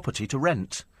had a property to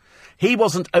rent. He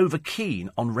wasn't over keen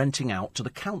on renting out to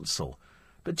the council.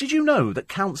 But did you know that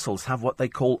councils have what they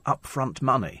call upfront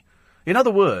money? In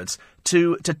other words,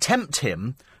 to tempt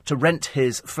him to rent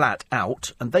his flat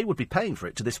out, and they would be paying for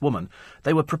it to this woman,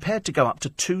 they were prepared to go up to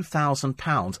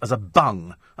 £2,000 as a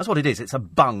bung. That's what it is. It's a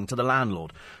bung to the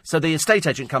landlord. So the estate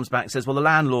agent comes back and says, well, the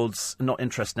landlord's not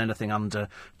interested in anything under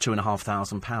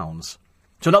 £2,500.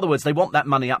 So in other words, they want that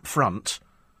money up front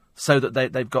so that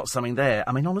they've got something there.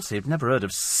 I mean, honestly, I've never heard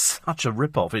of such a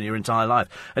rip-off in your entire life.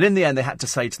 And in the end, they had to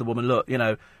say to the woman, look, you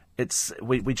know,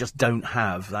 we just don't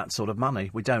have that sort of money.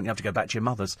 We don't. You have to go back to your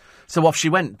mother's. So off she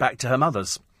went, back to her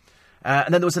mother's.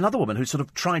 And then there was another woman who sort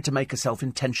of tried to make herself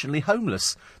intentionally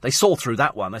homeless. They saw through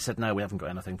that one. They said, no, we haven't got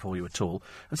anything for you at all.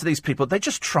 And so these people, they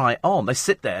just try on. They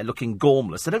sit there looking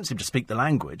gormless. They don't seem to speak the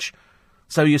language.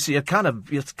 So you see, you're kind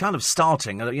of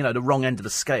starting, you know, the wrong end of the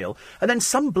scale. And then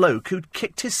some bloke who'd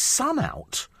kicked his son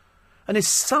out. And his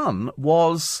son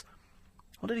was...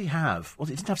 What did he have? Well,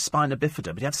 he didn't have spina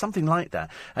bifida, but he had something like that.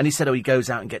 And he said, he goes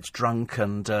out and gets drunk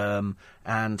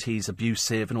and he's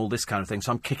abusive and all this kind of thing,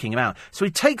 so I'm kicking him out. So he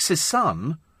takes his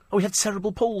son Oh, he had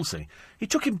cerebral palsy. He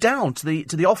took him down to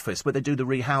the office where they do the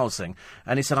rehousing,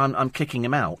 and he said, I'm kicking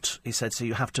him out. He said, so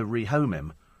you have to rehome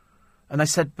him. And they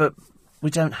said, but we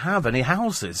don't have any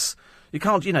houses. You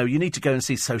can't, you need to go and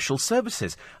see social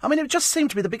services. I mean, it just seemed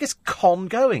to be the biggest con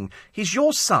going. He's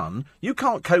your son, you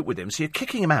can't cope with him, so you're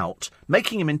kicking him out,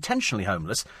 making him intentionally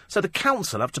homeless, so the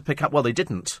council have to pick up... Well, they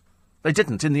didn't. They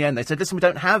didn't. In the end, they said, listen, we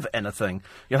don't have anything.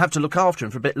 You'll have to look after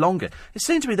him for a bit longer. It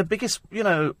seemed to be the biggest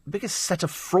set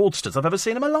of fraudsters I've ever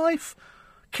seen in my life.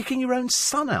 Kicking your own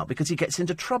son out because he gets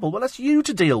into trouble. Well, that's you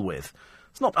to deal with.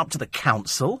 It's not up to the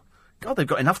council. God, they've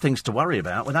got enough things to worry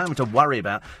about without having to worry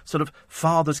about sort of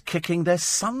fathers kicking their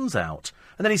sons out.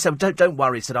 And then he said, don't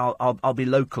worry, he said, I'll be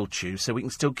local to you so we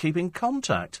can still keep in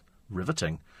contact.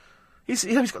 Riveting. He's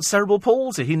got cerebral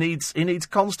palsy. He needs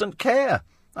constant care.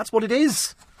 That's what it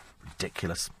is.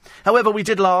 Ridiculous. However, we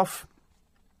did laugh.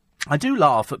 I do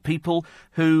laugh at people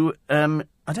who,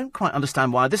 I don't quite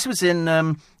understand why. This was in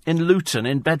Luton,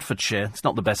 in Bedfordshire. It's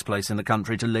not the best place in the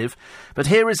country to live. But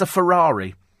here is a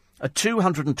Ferrari. A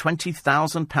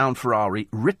 £220,000 Ferrari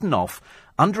written off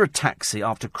under a taxi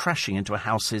after crashing into a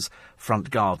house's front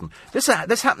garden. This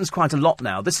happens quite a lot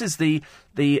now. This is the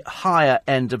higher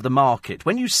end of the market.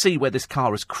 When you see where this car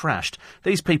has crashed,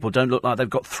 these people don't look like they've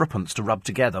got threepence to rub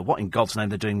together. What in God's name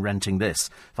they're doing renting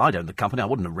this? If I'd owned the company, I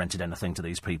wouldn't have rented anything to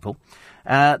these people.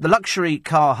 The luxury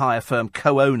car hire firm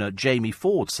co-owner Jamie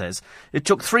Ford says it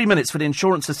took 3 minutes for the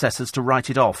insurance assessors to write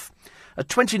it off. A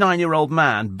 29-year-old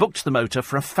man booked the motor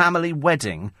for a family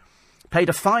wedding, paid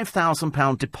a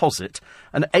 £5,000 deposit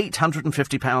and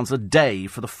 £850 a day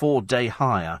for the 4-day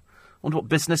hire. Wonder what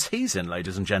business he's in,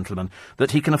 ladies and gentlemen,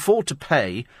 that he can afford to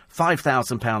pay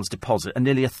 £5,000 deposit and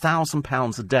nearly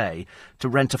 £1,000 a day to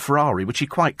rent a Ferrari, which he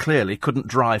quite clearly couldn't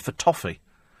drive for toffee.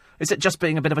 Is it just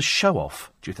being a bit of a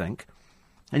show-off, do you think?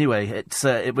 Anyway,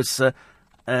 it was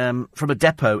from a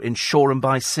depot in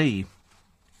Shoreham-by-Sea.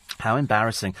 How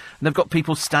embarrassing. And they've got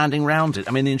people standing round it.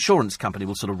 I mean, the insurance company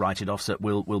will sort of write it off so it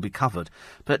will be covered.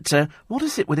 But what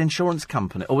is it with insurance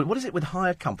company, or what is it with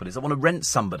hire companies that want to rent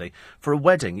somebody for a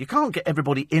wedding? You can't get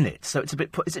everybody in it, so it's a bit...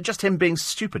 Is it just him being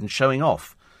stupid and showing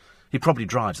off? He probably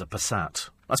drives a Passat.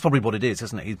 That's probably what it is,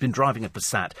 isn't it? He's been driving a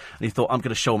Passat, and he thought, I'm going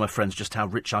to show my friends just how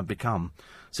rich I've become.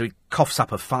 So he coughs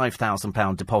up a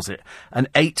 £5,000 deposit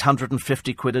and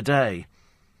 £850 a day.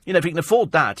 You know, if he can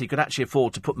afford that, he could actually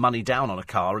afford to put money down on a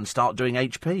car and start doing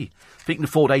HP. If he can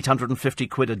afford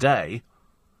 £850 a day,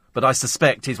 but I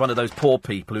suspect he's one of those poor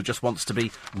people who just wants to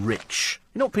be rich.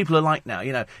 You know what people are like now?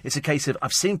 You know, it's a case of,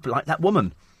 I've seen like that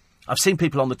woman. I've seen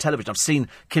people on the television. I've seen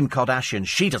Kim Kardashian.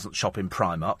 She doesn't shop in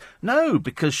Primark. No,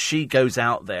 because she goes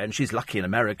out there, and she's lucky in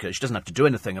America. She doesn't have to do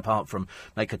anything apart from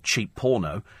make a cheap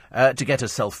porno to get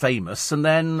herself famous.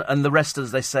 And the rest,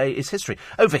 as they say, is history.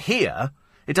 Over here...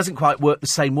 It doesn't quite work the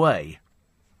same way.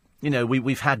 You know,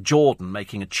 we've had Jordan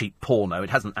making a cheap porno. It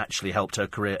hasn't actually helped her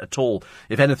career at all.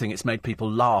 If anything, it's made people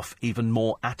laugh even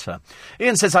more at her.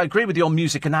 Ian says, I agree with your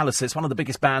music analysis. One of the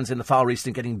biggest bands in the Far East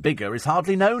and getting bigger is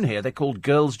hardly known here. They're called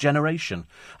Girls' Generation.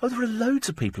 Oh, there are loads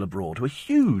of people abroad who are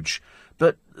huge,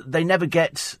 but they never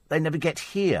get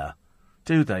here,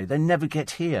 do they? They never get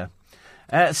here.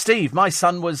 Steve, my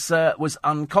son was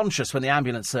unconscious when the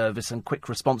ambulance service and quick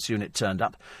response unit turned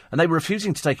up, and they were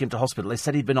refusing to take him to hospital. They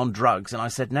said he'd been on drugs, and I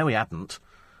said, no, he hadn't.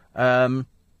 And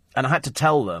I had to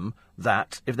tell them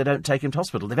that if they don't take him to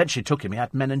hospital. They eventually took him. He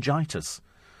had meningitis.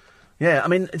 Yeah, I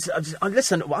mean,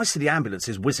 listen, I see the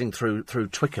ambulances whizzing through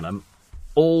Twickenham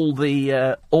all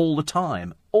the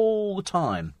time.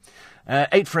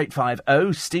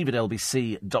 84850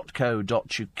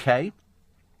 steve@lbc.co.uk.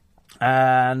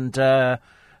 And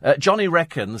Johnny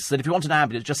reckons that if you want an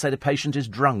ambulance, just say the patient is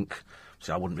drunk.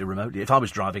 See, I wouldn't be remotely... If I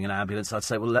was driving an ambulance, I'd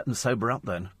say, well, let them sober up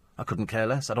then. I couldn't care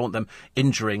less. I don't want them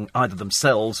injuring either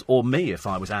themselves or me if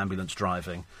I was ambulance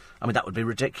driving. I mean, that would be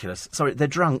ridiculous. Sorry, they're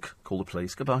drunk. Call the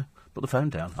police. Goodbye. Put the phone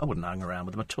down. I wouldn't hang around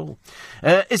with them at all.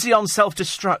 Is he on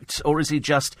self-destruct, or is he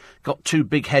just got too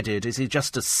big-headed? Is he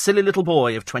just a silly little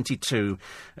boy of 22?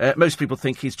 Most people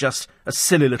think he's just a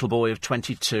silly little boy of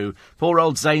 22. Poor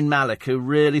old Zayn Malik, who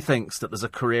really thinks that there's a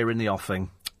career in the offing.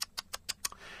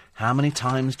 How many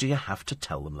times do you have to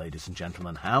tell them, ladies and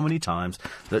gentlemen? How many times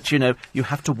that, you know, you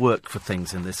have to work for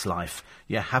things in this life?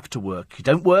 You have to work. You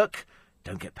don't work,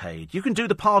 don't get paid. You can do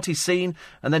the party scene,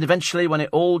 and then eventually, when it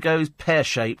all goes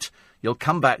pear-shaped, you'll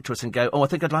come back to us and go, oh, I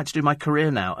think I'd like to do my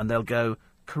career now. And they'll go,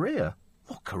 career?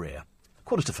 What career?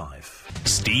 4:45.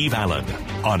 Steve Allen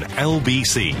on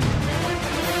LBC.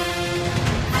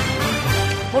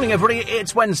 Morning, everybody.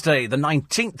 It's Wednesday, the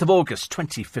 19th of August,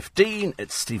 2015.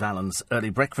 It's Steve Allen's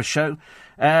Early Breakfast Show.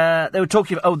 They were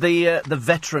talking about, the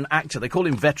veteran actor. They call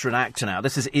him veteran actor now.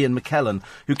 This is Ian McKellen,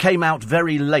 who came out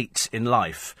very late in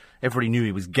life. Everybody knew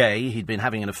he was gay. He'd been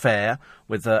having an affair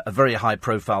with a very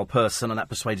high-profile person, and that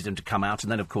persuaded him to come out.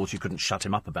 And then, of course, you couldn't shut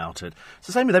him up about it. It's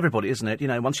the same with everybody, isn't it? You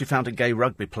know, once you found a gay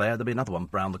rugby player, there'll be another one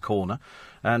round the corner.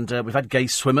 And we've had gay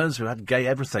swimmers, we've had gay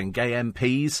everything, gay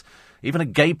MPs, even a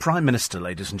gay Prime Minister,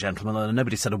 ladies and gentlemen, and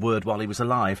nobody said a word while he was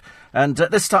alive. And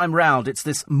this time round, it's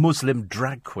this Muslim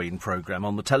drag queen programme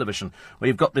on the television, where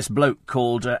you've got this bloke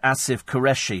called Asif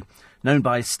Qureshi, known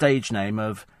by his stage name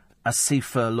of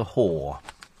Asifa Lahore.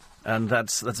 And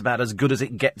that's about as good as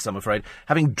it gets, I'm afraid.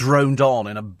 Having droned on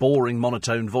in a boring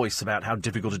monotone voice about how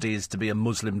difficult it is to be a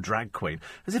Muslim drag queen.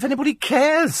 As if anybody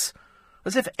cares!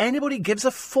 As if anybody gives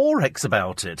a forex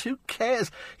about it. Who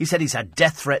cares? He said he's had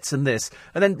death threats and this.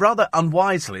 And then, rather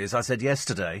unwisely, as I said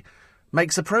yesterday,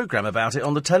 makes a programme about it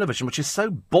on the television, which is so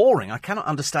boring. I cannot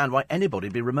understand why anybody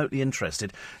would be remotely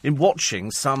interested in watching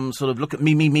some sort of look at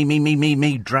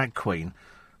me drag queen,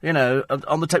 you know,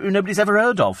 on the television who nobody's ever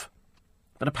heard of.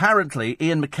 But apparently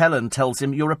Ian McKellen tells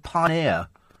him, you're a pioneer.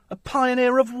 A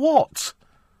pioneer of what?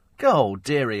 Oh,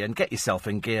 dear Ian, get yourself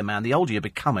in gear, man. The older you're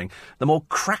becoming, the more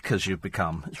crackers you've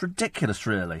become. It's ridiculous,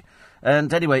 really.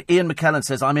 And anyway, Ian McKellen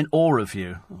says, I'm in awe of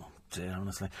you. Oh, dear,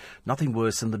 honestly. Nothing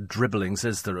worse than the dribblings,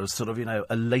 is there, of sort of, you know,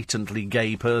 a latently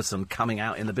gay person coming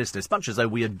out in the business. Much as though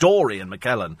we adore Ian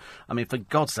McKellen. I mean, for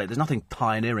God's sake, there's nothing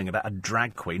pioneering about a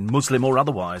drag queen, Muslim or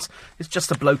otherwise. It's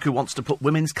just a bloke who wants to put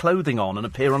women's clothing on and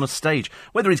appear on a stage.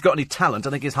 Whether he's got any talent,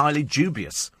 I think is highly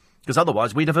dubious. Because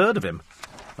otherwise we'd have heard of him.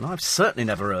 And I've certainly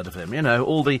never heard of him. You know,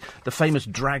 all the famous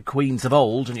drag queens of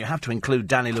old, and you have to include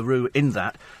Danny LaRue in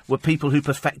that, were people who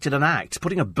perfected an act.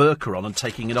 Putting a burqa on and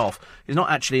taking it off is not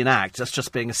actually an act, that's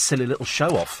just being a silly little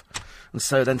show-off. And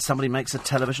so then somebody makes a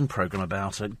television programme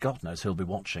about it. God knows who'll be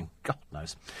watching. God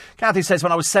knows. Kathy says,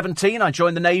 when I was 17, I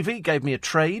joined the Navy, gave me a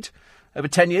trade. Over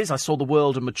 10 years, I saw the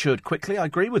world and matured quickly. I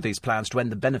agree with these plans to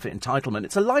end the benefit entitlement.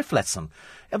 It's a life lesson.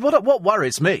 And what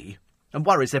worries me, and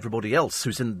worries everybody else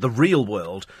who's in the real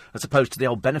world, as opposed to the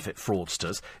old benefit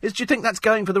fraudsters, is do you think that's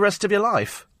going for the rest of your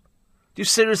life? Do you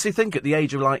seriously think at the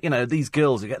age of, like, you know, these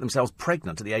girls who get themselves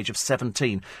pregnant at the age of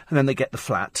 17, and then they get the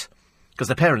flat, because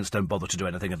their parents don't bother to do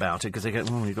anything about it, because they go,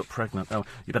 oh, you got pregnant, oh,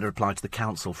 you better apply to the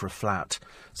council for a flat.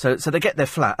 So they get their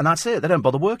flat, and that's it, they don't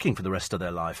bother working for the rest of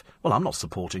their life. Well, I'm not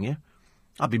supporting you.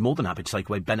 I'd be more than happy to take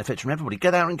away benefits from everybody.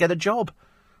 Get out and get a job.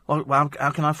 Well,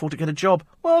 how can I afford to get a job?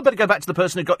 Well, I better go back to the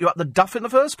person who got you up the duff in the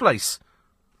first place.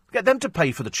 Get them to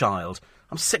pay for the child.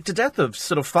 I'm sick to death of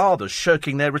sort of fathers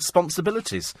shirking their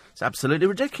responsibilities. It's absolutely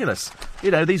ridiculous.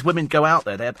 You know, these women go out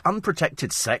there, they have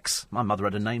unprotected sex. My mother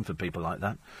had a name for people like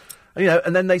that. You know,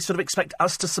 and then they sort of expect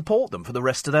us to support them for the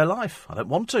rest of their life. I don't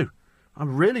want to. I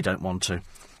really don't want to.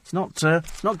 It's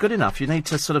not good enough. You need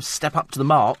to sort of step up to the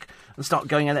mark and start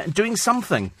going out there and doing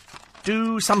something.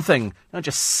 Do something. Don't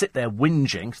just sit there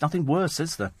whinging. There's nothing worse,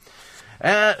 is there?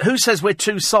 Who says we're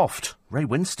too soft? Ray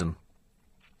Winston.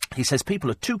 He says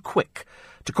people are too quick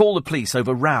to call the police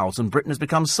over rows and Britain has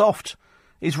become soft.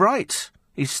 He's right.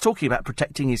 He's talking about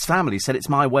protecting his family. He said, it's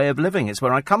my way of living. It's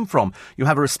where I come from. You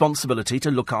have a responsibility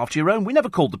to look after your own. We never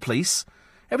called the police.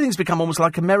 Everything's become almost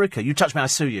like America. You touch me, I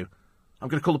sue you. I'm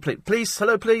going to call the police. Police?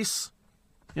 Hello, police?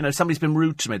 You know, somebody's been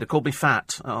rude to me. They called me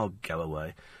fat. Oh, go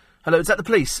away. Hello, is that the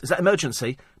police? Is that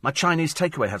emergency? My Chinese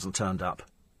takeaway hasn't turned up.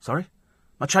 Sorry?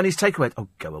 My Chinese takeaway... Oh,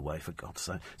 go away, for God's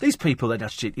sake. These people, you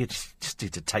just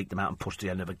need to take them out and push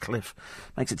the end of a cliff.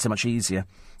 Makes it so much easier.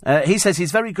 He says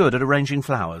he's very good at arranging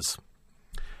flowers.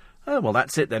 Oh, well,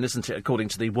 that's it then, isn't it? According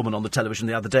to the woman on the television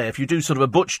the other day. If you do sort of a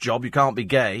butch job, you can't be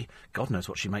gay. God knows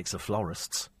what she makes of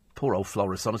florists. Poor old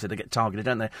florists, honestly, they get targeted,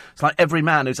 don't they? It's like every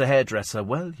man who's a hairdresser.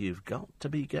 Well, you've got to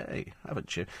be gay,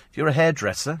 haven't you? If you're a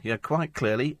hairdresser, you're quite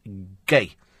clearly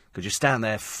gay. Because you stand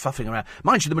there fuffing around.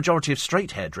 Mind you, the majority of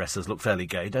straight hairdressers look fairly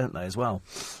gay, don't they, as well?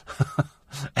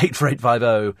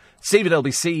 84850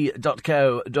 steve@lbc.co.uk,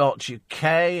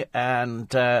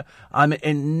 and I'm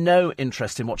in no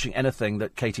interest in watching anything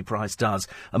that Katie Price does.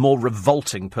 A more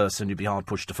revolting person you'd be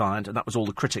hard-pushed to find, and that was all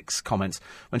the critics' comments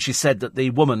when she said that the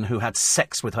woman who had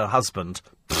sex with her husband,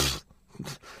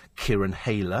 Kieran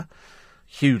Hayler,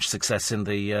 huge success in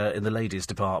the ladies'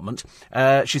 department,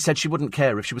 she said she wouldn't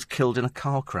care if she was killed in a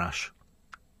car crash.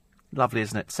 Lovely,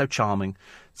 isn't it? So charming.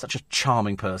 Such a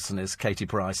charming person is Katie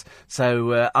Price.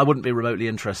 So I wouldn't be remotely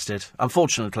interested.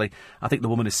 Unfortunately, I think the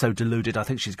woman is so deluded. I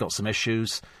think she's got some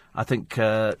issues. I think,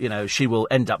 she will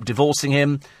end up divorcing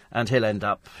him and he'll end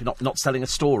up not selling a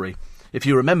story. If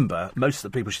you remember, most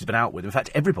of the people she's been out with, in fact,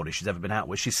 everybody she's ever been out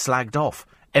with, she's slagged off.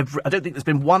 I don't think there's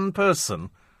been one person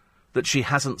that she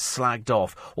hasn't slagged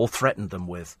off or threatened them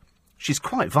with. She's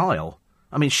quite vile.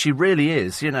 I mean, she really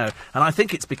is, you know. And I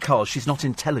think it's because she's not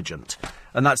intelligent.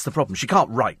 And that's the problem. She can't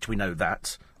write, we know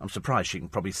that. I'm surprised she can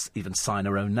probably even sign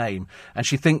her own name. And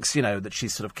she thinks, you know, that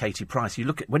she's sort of Katie Price. You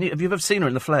look at... have you ever seen her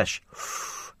in the flesh?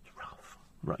 Rough.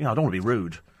 You know, I don't want to be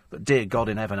rude, but dear God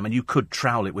in heaven, I mean, you could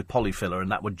trowel it with polyfiller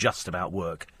and that would just about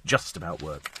work. Just about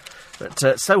work.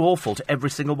 But so awful to every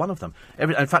single one of them.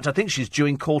 In fact, I think she's due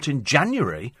in court in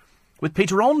January with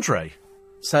Peter Andre.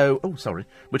 So,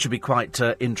 which would be quite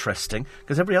interesting,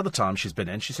 because every other time she's been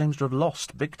in, she seems to have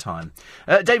lost big time.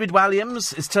 David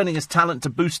Walliams is turning his talent to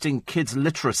boosting kids'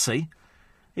 literacy.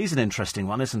 He's an interesting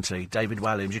one, isn't he, David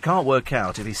Walliams? You can't work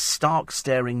out if he's stark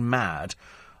staring mad,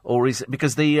 or is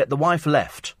because the wife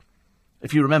left,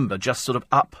 if you remember, just sort of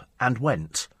up and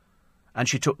went, and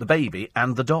she took the baby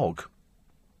and the dog.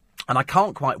 And I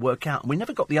can't quite work out, and we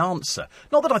never got the answer.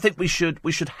 Not that I think we should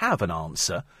have an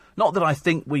answer. Not that I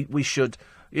think we should,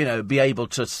 you know, be able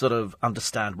to sort of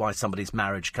understand why somebody's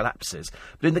marriage collapses.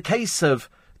 But in the case of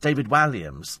David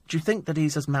Walliams, do you think that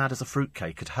he's as mad as a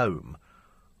fruitcake at home?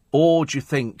 Or do you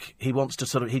think he wants to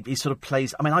sort of, he sort of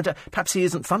plays, I mean, perhaps he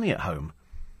isn't funny at home.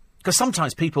 Because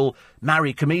sometimes people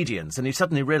marry comedians and you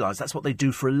suddenly realise that's what they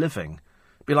do for a living.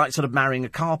 It'd be like sort of marrying a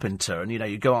carpenter and, you know,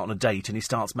 you go out on a date and he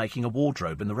starts making a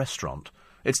wardrobe in the restaurant.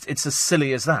 It's as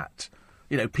silly as that.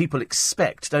 You know, people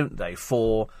expect, don't they,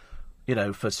 for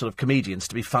sort of comedians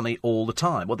to be funny all the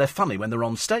time. Well, they're funny when they're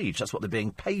on stage. That's what they're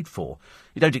being paid for.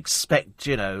 You don't expect,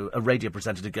 you know, a radio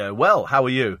presenter to go, well, how are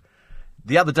you?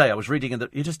 The other day I was reading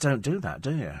that you just don't do that,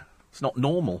 do you? It's not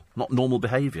normal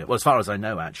behaviour. Well, as far as I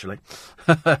know, actually.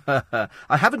 I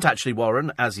haven't actually,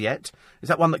 Warren, as yet. Is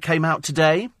that one that came out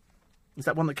today?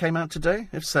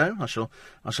 If so, I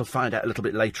shall find out a little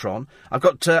bit later on. I've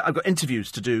got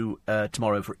interviews to do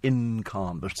tomorrow for In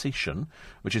Conversation,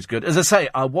 which is good. As I say,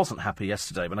 I wasn't happy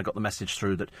yesterday when I got the message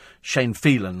through that Shane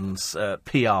Phelan's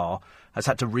PR has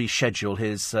had to reschedule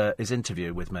his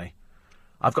interview with me.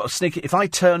 I've got a sneaky... If I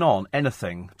turn on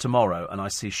anything tomorrow and I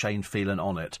see Shane Phelan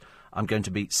on it, I'm going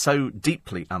to be so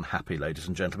deeply unhappy, ladies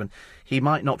and gentlemen, he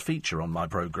might not feature on my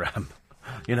programme.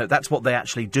 You know, that's what they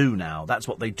actually do now. That's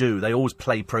what they do. They always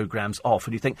play programmes off.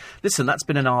 And you think, listen, that's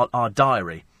been in our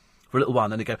diary for a little while.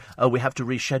 And then they go, oh, we have to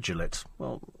reschedule it.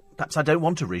 Well, perhaps I don't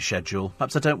want to reschedule.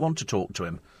 Perhaps I don't want to talk to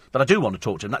him. But I do want to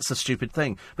talk to him. That's the stupid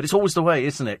thing. But it's always the way,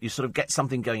 isn't it? You sort of get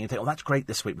something going and think, oh, that's great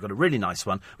this week. We've got a really nice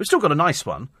one. We've still got a nice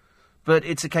one. But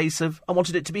it's a case of, I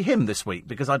wanted it to be him this week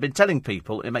because I've been telling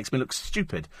people it makes me look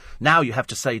stupid. Now you have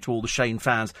to say to all the Shane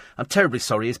fans, I'm terribly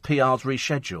sorry, his PR's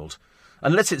rescheduled.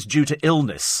 Unless it's due to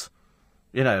illness,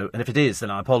 you know, and if it is,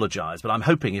 then I apologise. But I'm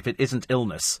hoping if it isn't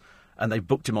illness and they've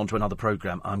booked him onto another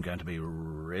programme, I'm going to be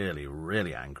really,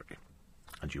 really angry.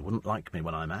 And you wouldn't like me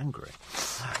when I'm angry.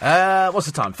 What's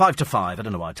the time? 5 to 5. I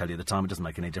don't know why I tell you the time. It doesn't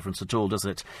make any difference at all, does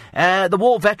it? The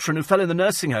war veteran who fell in the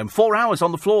nursing home, 4 hours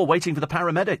on the floor waiting for the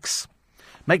paramedics.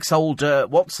 Makes old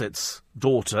What's-Its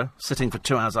daughter, sitting for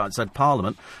 2 hours outside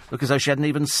Parliament, look as though she hadn't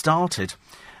even started.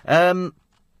 What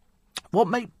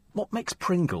makes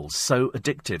Pringles so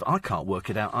addictive? I can't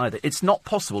work it out either. It's not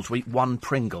possible to eat one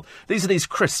Pringle. These are these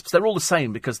crisps. They're all the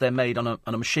same because they're made on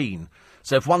a machine.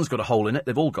 So if one's got a hole in it,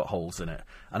 they've all got holes in it.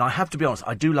 And I have to be honest,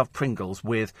 I do love Pringles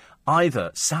with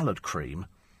either salad cream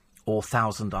or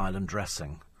Thousand Island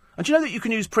dressing. And do you know that you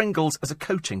can use Pringles as a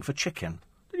coating for chicken?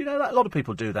 Did you know that? A lot of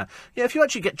people do that. Yeah, if you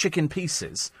actually get chicken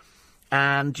pieces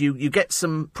and you get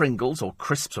some Pringles or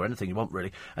crisps or anything you want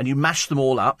really, and you mash them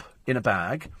all up in a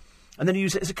bag, and then you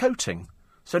use it as a coating.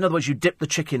 So in other words, you dip the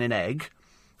chicken in egg,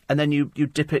 and then you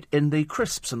dip it in the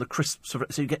crisps, and the crisps,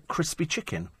 so you get crispy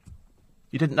chicken.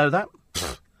 You didn't know that?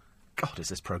 God, is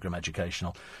this programme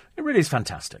educational? It really is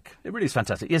fantastic. It really is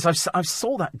fantastic. Yes, I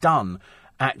saw that done,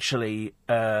 actually,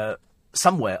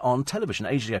 somewhere on television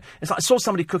ages ago. It's like I saw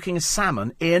somebody cooking a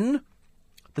salmon in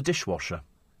the dishwasher.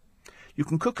 You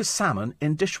can cook a salmon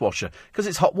in dishwasher, because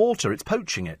it's hot water, it's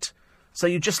poaching it. So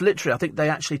you just literally, I think they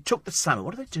actually took the salmon.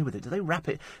 What do they do with it? Do they wrap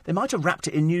it? They might have wrapped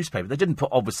it in newspaper. They didn't put,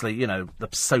 obviously, you know, the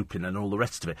soap in and all the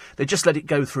rest of it. They just let it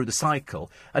go through the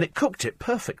cycle, and it cooked it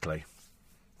perfectly.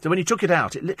 So when you took it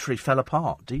out, it literally fell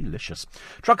apart. Delicious.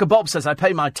 Trucker Bob says, I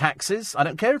pay my taxes. I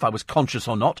don't care if I was conscious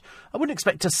or not. I wouldn't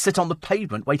expect to sit on the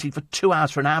pavement waiting for 2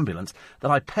 hours for an ambulance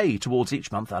that I pay towards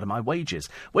each month out of my wages.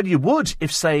 Well, you would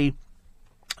if, say,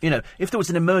 you know, if there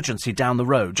was an emergency down the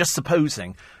road, just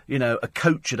supposing, you know, a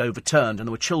coach had overturned and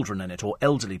there were children in it or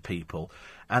elderly people,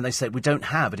 and they said, we don't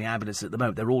have any ambulances at the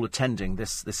moment, they're all attending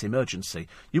this emergency,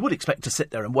 you would expect to sit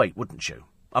there and wait, wouldn't you?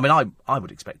 I mean, I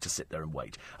would expect to sit there and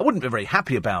wait. I wouldn't be very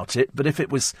happy about it, but if it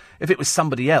was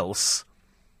somebody else,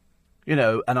 you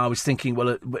know, and I was thinking,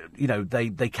 well, you know, they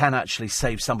can actually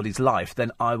save somebody's life,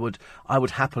 then I would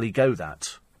happily go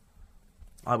that.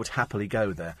 I would happily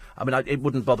go there. I mean, it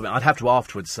wouldn't bother me. I'd have to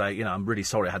afterwards say, you know, I'm really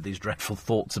sorry I had these dreadful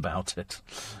thoughts about it.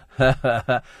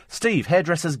 Steve,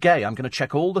 hairdressers gay. I'm going to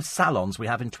check all the salons we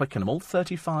have in Twickenham, all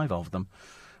 35 of them.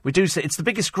 We do see, it's the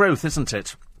biggest growth, isn't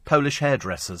it? Polish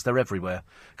hairdressers, they're everywhere.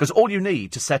 Because all you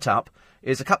need to set up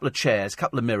is a couple of chairs, a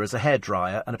couple of mirrors, a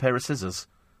hairdryer and a pair of scissors.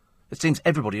 It seems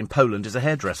everybody in Poland is a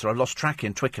hairdresser. I've lost track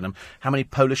in Twickenham how many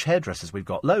Polish hairdressers we've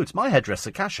got. Loads. My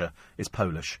hairdresser, Kasia, is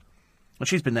Polish. And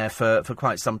she's been there for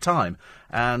quite some time.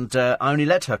 And I only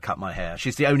let her cut my hair.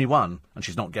 She's the only one. And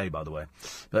she's not gay, by the way.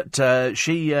 But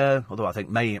she, although I think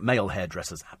male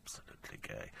hairdressers, absolutely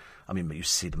gay. I mean, you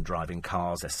see them driving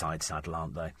cars. They're side saddle,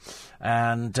 aren't they?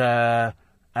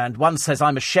 And one says,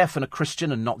 I'm a chef and a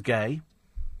Christian and not gay.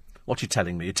 What are you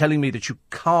telling me? You're telling me that you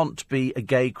can't be a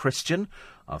gay Christian?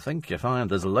 I think you find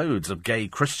there's loads of gay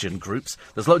Christian groups.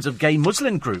 There's loads of gay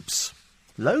Muslim groups.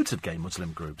 Loads of gay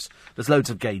Muslim groups. There's loads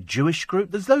of gay Jewish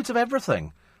groups. There's loads of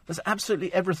everything. There's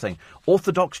absolutely everything.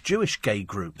 Orthodox Jewish gay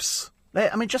groups.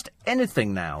 I mean, just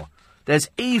anything now. There's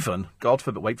even, God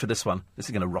forbid, wait for this one. This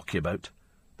is going to rock your boat.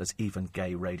 There's even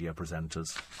gay radio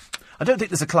presenters. I don't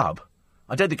think there's a club.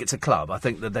 I don't think it's a club. I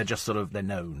think that they're just sort of, they're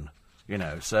known. You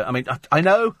know, so, I mean, I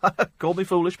know, call me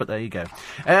foolish, but there you go.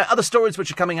 Other stories which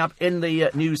are coming up in the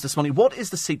news this morning. What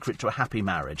is the secret to a happy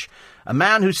marriage? A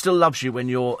man who still loves you when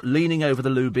you're leaning over the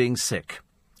loo being sick.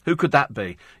 Who could that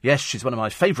be? Yes, she's one of my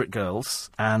favourite girls,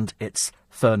 and it's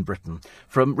Fern Britton.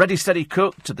 From Ready Steady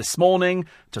Cook to This Morning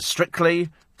to Strictly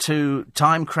to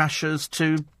Time Crashers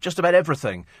to just about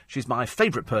everything. She's my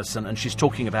favourite person, and she's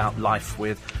talking about life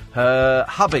with her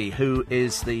hubby, who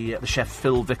is the chef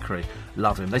Phil Vickery.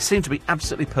 Love him. They seem to be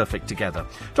absolutely perfect together.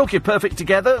 Talking of perfect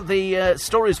together, the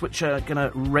stories which are going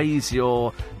to raise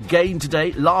your game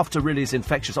today. Laughter really is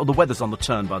infectious. Oh, the weather's on the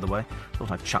turn, by the way. Thought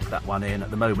I'd chuck that one in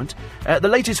at the moment. The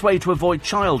latest way to avoid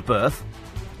childbirth,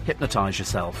 hypnotise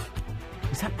yourself.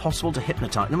 Is that possible to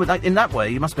hypnotise? In that way,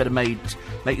 you must better make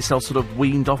yourself sort of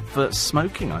weaned off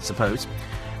smoking, I suppose.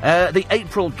 The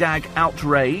April gag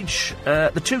outrage.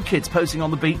 The two kids posing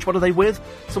on the beach. What are they with?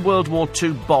 It's a World War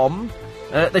II bomb.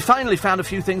 They finally found a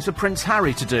few things for Prince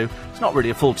Harry to do. It's not really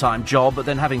a full-time job, but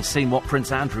then having seen what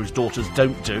Prince Andrew's daughters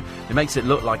don't do, it makes it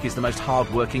look like he's the most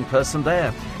hard-working person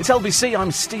there. It's LBC,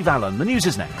 I'm Steve Allen. The news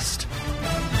is next.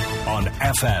 On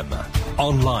FM,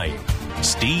 online,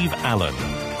 Steve Allen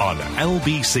on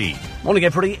LBC. Morning,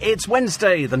 everybody. It's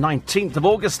Wednesday, the 19th of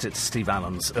August. It's Steve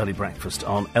Allen's Early Breakfast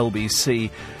on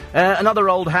LBC. Another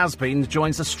old has-been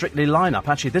joins the Strictly lineup.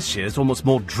 Actually, this year's almost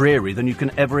more dreary than you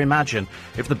can ever imagine.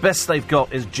 If the best they've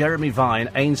got is Jeremy Vine,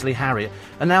 Ainsley Harriott,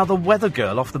 and now the weather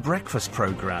girl off the breakfast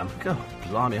programme. God,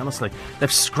 blimey, honestly.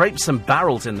 They've scraped some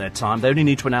barrels in their time. They only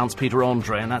need to announce Peter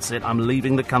Andre, and that's it. I'm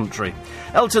leaving the country.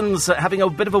 Elton's having a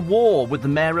bit of a war with the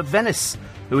Mayor of Venice,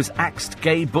 who has axed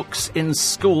gay books in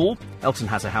school. Elton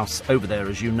has a house over there,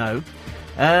 as you know.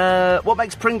 What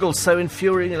makes Pringles so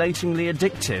infuriatingly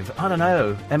addictive? I don't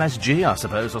know. MSG, I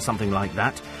suppose, or something like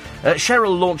that.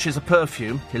 Cheryl launches a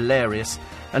perfume. Hilarious.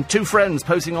 And two friends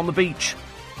posing on the beach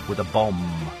with a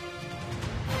bomb.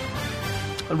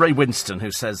 And Ray Winston,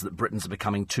 who says that Britons are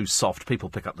becoming too soft. People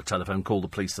pick up the telephone, call the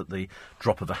police at the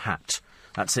drop of a hat.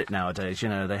 That's it nowadays, you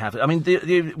know, they have... I mean,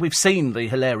 we've seen the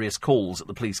hilarious calls that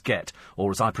the police get, or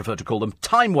as I prefer to call them,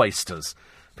 time wasters.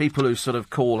 People who sort of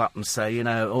call up and say, you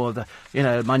know,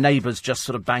 my neighbour's just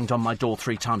sort of banged on my door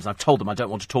 3 times and I've told them I don't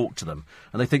want to talk to them.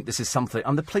 And they think this is something...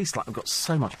 And the police, like, have got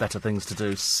so much better things to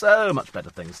do. So much better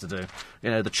things to do.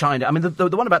 You know, the China... I mean, the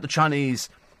one about the Chinese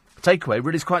takeaway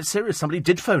really is quite serious. Somebody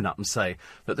did phone up and say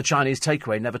that the Chinese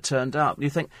takeaway never turned up. And you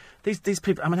think, these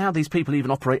people... I mean, how these people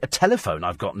even operate a telephone,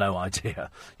 I've got no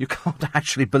idea. You can't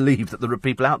actually believe that there are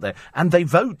people out there. And they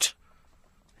vote.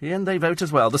 Yeah, and they vote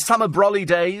as well. The summer brolly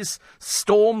days,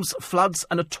 storms, floods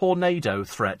and a tornado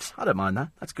threat. I don't mind that.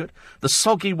 That's good. The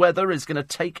soggy weather is going to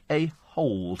take a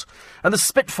hold. And the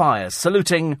Spitfires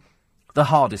saluting the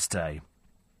hardest day.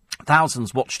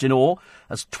 Thousands watched in awe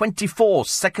as 24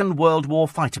 Second World War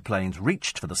fighter planes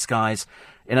reached for the skies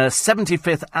in a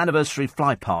 75th anniversary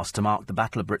flypast to mark the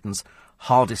Battle of Britain's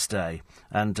hardest day.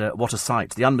 And what a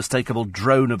sight. The unmistakable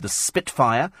drone of the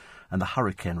Spitfire and the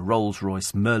Hurricane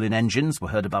Rolls-Royce Merlin engines were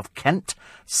heard above Kent,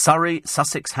 Surrey,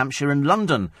 Sussex, Hampshire and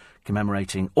London,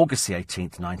 commemorating August the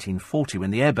 18th, 1940,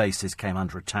 when the air bases came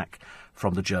under attack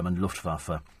from the German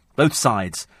Luftwaffe. Both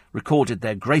sides recorded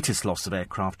their greatest loss of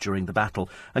aircraft during the battle.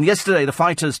 And yesterday the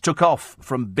fighters took off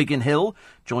from Biggin Hill,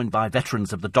 joined by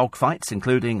veterans of the dogfights,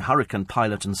 including Hurricane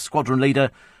pilot and squadron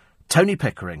leader Tony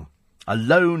Pickering. A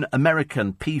lone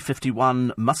American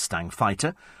P-51 Mustang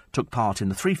fighter took part in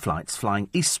the 3 flights flying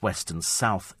east, west and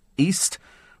south east,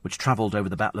 which travelled over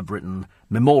the Battle of Britain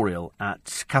Memorial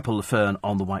at Capel-le-Fern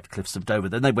on the White Cliffs of Dover.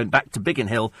 Then they went back to Biggin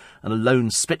Hill, and a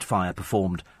lone Spitfire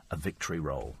performed a victory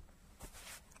roll.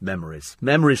 Memories.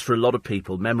 Memories for a lot of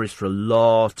people. Memories for a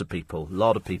lot of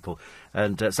people.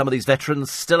 And some of these veterans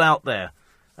still out there.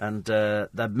 And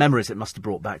the memories it must have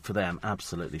brought back for them,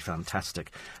 absolutely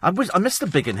fantastic. I missed the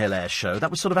Biggin Hill Air Show. That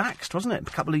was sort of axed, wasn't it,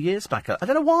 a couple of years back? I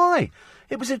don't know why.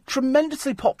 It was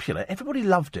tremendously popular. Everybody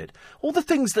loved it. All the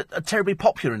things that are terribly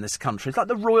popular in this country, it's like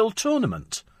the Royal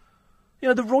Tournament. You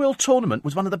know, the Royal Tournament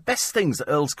was one of the best things that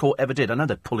Earl's Court ever did. I know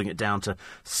they're pulling it down to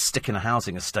stick in a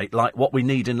housing estate, like what we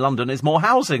need in London is more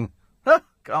housing.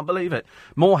 Can't believe it.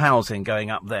 More housing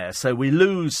going up there. So we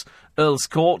lose Earl's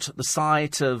Court, the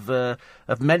site of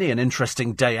many an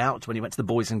interesting day out when he went to the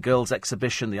Boys and Girls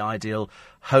exhibition, the Ideal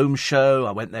Home Show.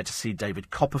 I went there to see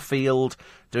David Copperfield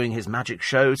doing his magic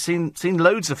show. Seen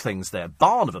loads of things there.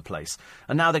 Barn of a place.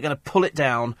 And now they're going to pull it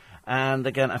down, and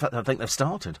again, in fact, I think they've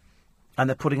started. And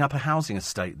they're putting up a housing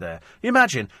estate there. You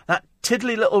imagine that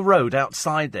tiddly little road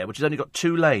outside there, which has only got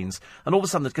 2 lanes, and all of a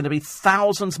sudden there's going to be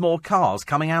thousands more cars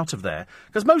coming out of there.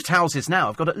 Because most houses now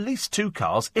have got at least 2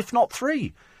 cars, if not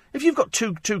 3. If you've got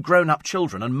two grown-up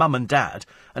children and mum and dad,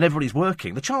 and everybody's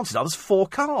working, the chances are there's 4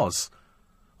 cars.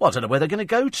 Well, I don't know where they're going to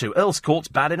go to. Earl's Court's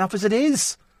bad enough as it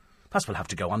is. Perhaps we'll have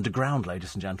to go underground,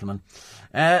 ladies and gentlemen.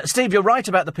 Steve, you're right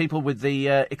about the people with the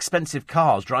expensive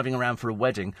cars driving around for a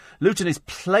wedding. Luton is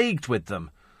plagued with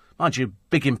them. Mind you,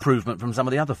 big improvement from some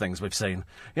of the other things we've seen.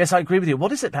 Yes, I agree with you.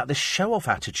 What is it about this show-off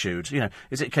attitude? You know,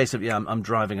 is it a case of, I'm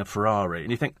driving a Ferrari?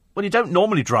 And you think, well, you don't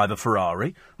normally drive a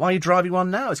Ferrari. Why are you driving one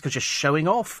now? It's because you're showing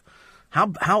off.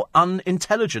 How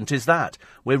unintelligent is that?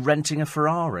 We're renting a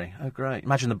Ferrari. Oh, great.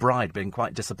 Imagine the bride being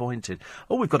quite disappointed.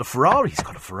 Oh, we've got a Ferrari. He's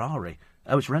got a Ferrari.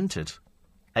 Oh, it's rented.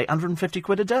 850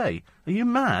 quid a day. Are you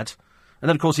mad? And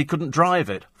then, of course, he couldn't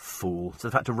drive it. Fool. So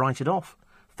they've had to write it off.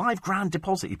 £5,000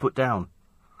 deposit he put down.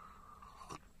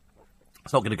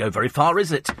 It's not going to go very far,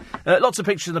 is it? Lots of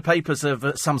pictures in the papers of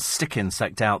some stick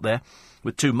insect out there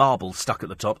with 2 marbles stuck at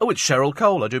the top. Oh, it's Cheryl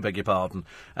Cole, I do beg your pardon.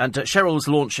 And Cheryl's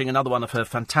launching another one of her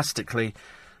fantastically,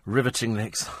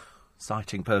 rivetingly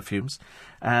exciting perfumes.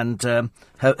 And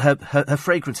her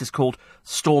fragrance is called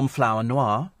Stormflower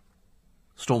Noir.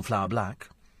 Stormflower Black.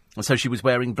 And so she was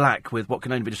wearing black with what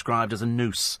can only be described as a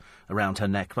noose around her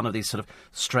neck, one of these sort of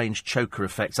strange choker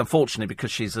effects. Unfortunately,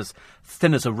 because she's as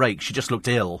thin as a rake, she just looked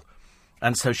ill.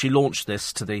 And so she launched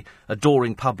this to the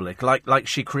adoring public, like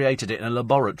she created it in a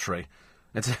laboratory.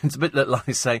 It's a bit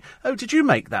like saying, oh, did you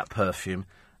make that perfume?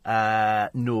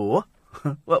 No.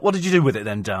 What did you do with it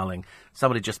then, darling?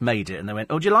 Somebody just made it, and they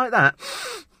went, oh, do you like that?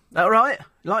 All right?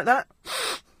 You like that?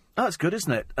 Oh, that's good,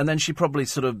 isn't it? And then she probably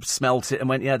sort of smelt it and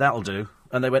went, yeah, that'll do.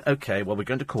 And they went, OK, well, we're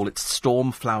going to call it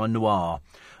Stormflower Noir.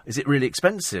 Is it really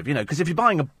expensive? You know, because if you're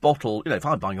buying a bottle, if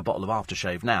I'm buying a bottle of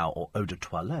aftershave now, or eau de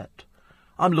toilette,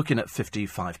 I'm looking at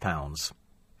 £55.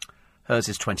 Hers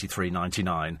is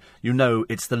 $23.99. You know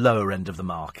it's the lower end of the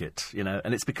market,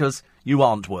 and it's because you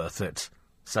aren't worth it.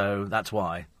 So that's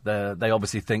why. They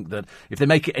obviously think that if they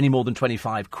make it any more than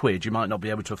 25 quid, you might not be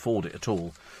able to afford it at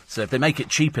all. So if they make it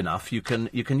cheap enough, you can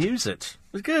use it.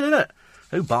 It's good, isn't it?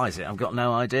 Who buys it? I've got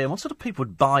no idea. What sort of people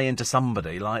would buy into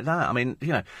somebody like that? I mean,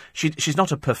 she's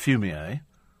not a perfumier. Is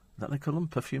that what they call them?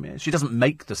 Perfumier? She doesn't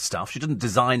make the stuff. She doesn't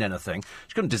design anything.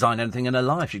 She couldn't design anything in her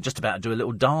life. She's just about to do a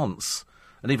little dance.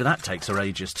 And even that takes her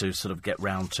ages to sort of get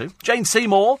round to. Jane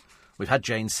Seymour. We've had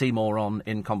Jane Seymour on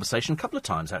in conversation a couple of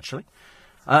times, actually.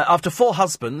 After 4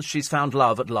 husbands, she's found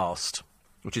love at last,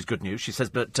 which is good news. She says,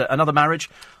 but another marriage?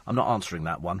 I'm not answering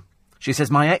that one. She says,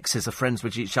 my exes are friends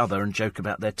with each other and joke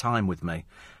about their time with me.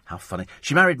 How funny.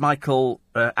 She married Michael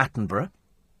Attenborough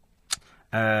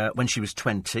when she was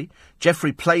 20.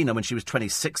 Geoffrey Planer when she was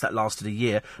 26. That lasted a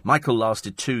year. Michael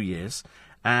lasted 2 years.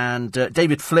 And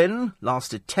David Flynn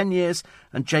lasted 10 years.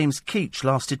 And James Keach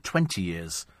lasted 20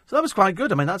 years. So that was quite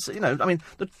good. I mean, that's,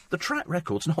 the track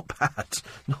record's not bad.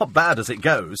 Not bad as it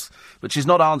goes. But she's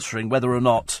not answering whether or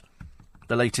not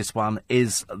the latest one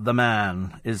is the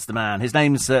man. His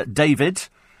name's David.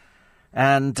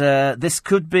 And this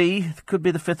could be the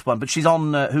 5th one. But she's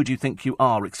on Who Do You Think You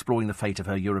Are, exploring the fate of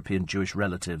her European Jewish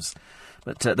relatives.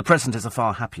 But the present is a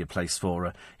far happier place for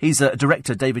her. He's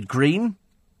director David Green.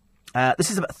 This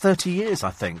is about 30 years,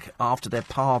 I think, after their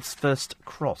paths first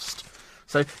crossed.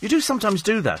 So you do sometimes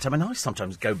do that. I mean, I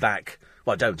sometimes go back.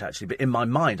 Well, I don't actually, but in my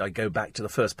mind, I go back to the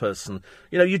first person.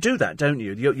 You do that, don't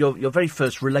you? Your very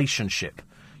first relationship.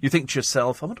 You think to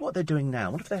yourself, I wonder what they're doing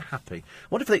now. What if they're happy?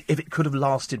 What if it could have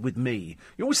lasted with me?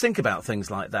 You always think about things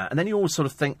like that, and then you always sort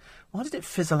of think, why did it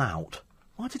fizzle out?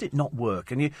 why did it not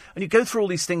work? And you go through all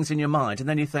these things in your mind, and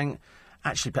then you think,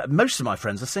 actually, most of my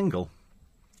friends are single.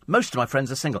 Most of my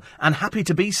friends are single, and happy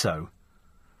to be so.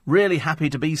 Really happy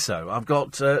to be so. I've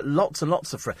got lots and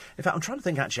lots of friends. In fact, I'm trying to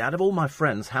think, actually, out of all my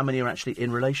friends, how many are actually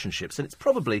in relationships? And it's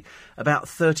probably about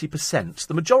 30%.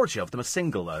 The majority of them are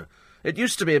single, though. It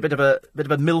used to be a bit of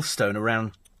a millstone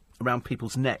around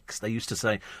people's necks. They used to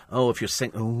say, oh, if you're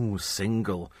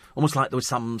single. Almost like there was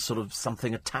some sort of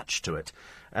something attached to it.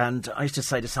 And I used to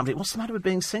say to somebody, what's the matter with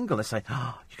being single? They say,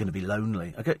 oh, you're going to be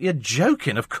lonely. I go, you're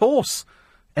joking, of course.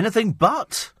 Anything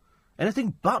but.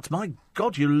 Anything but. My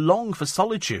God, you long for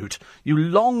solitude. You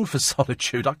long for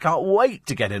solitude. I can't wait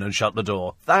to get in and shut the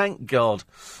door. Thank God.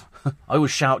 I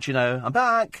always shout, I'm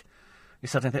back. You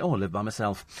suddenly think, I live by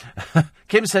myself.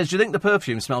 Kim says, do you think the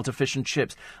perfume smelled of fish and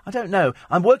chips? I don't know.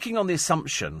 I'm working on the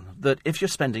assumption that if you're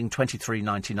spending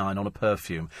 $23.99 on a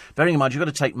perfume, bearing in mind you've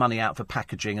got to take money out for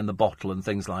packaging and the bottle and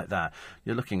things like that,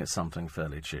 you're looking at something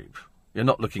fairly cheap. You're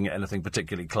not looking at anything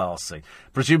particularly classy.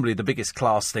 Presumably the biggest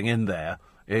class thing in there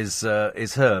is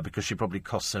her, because she probably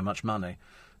costs so much money.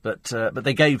 But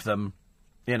they gave them,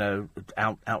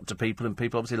 out to people, and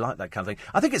people obviously like that kind of thing.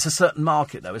 I think it's a certain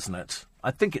market, though, isn't it?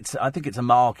 I think it's a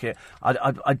market.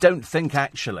 I don't think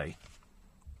actually,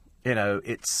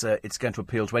 it's going to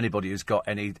appeal to anybody who's got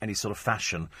any sort of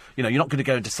fashion. You're not going to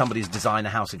go into somebody's designer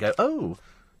house and go, oh,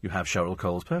 you have Cheryl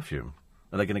Cole's perfume,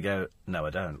 and they're going to go, no,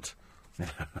 I don't.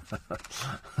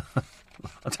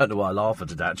 I don't know why I laugh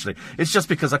at it, actually. It's just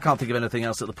because I can't think of anything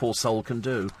else that the poor soul can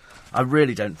do. I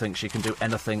really don't think she can do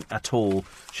anything at all.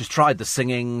 She's tried the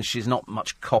singing. She's not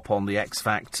much cop on the X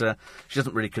Factor. She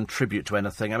doesn't really contribute to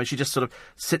anything. I mean, she just sort of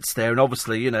sits there and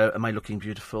obviously, am I looking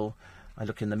beautiful? I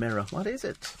look in the mirror. What is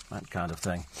it? That kind of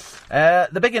thing.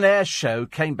 The Big in Air show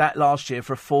came back last year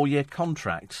for a 4-year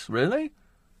contract. Really?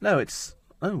 No, it's...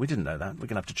 Oh, we didn't know that. We're going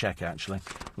to have to check, actually.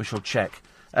 We shall check.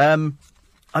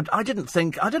 I didn't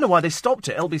think... I don't know why they stopped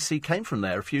it. LBC came from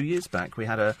there a few years back. We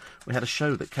had a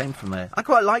show that came from there. I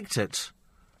quite liked it.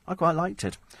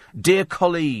 Dear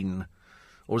Colleen,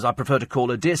 or as I prefer to call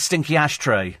her, Dear Stinky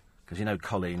Ashtray, because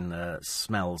Colleen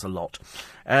smells a lot.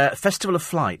 Festival of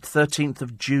Flight, 13th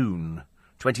of June,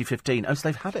 2015. Oh, so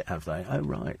they've had it, have they? Oh,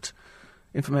 right.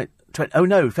 Festival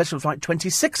of Flight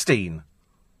 2016.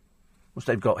 What's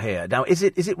they've got here? Now, is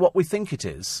it what we think it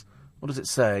is? What does it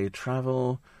say?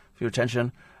 Travel... For your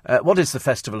attention. What is the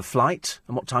Festival of Flight,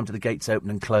 and what time do the gates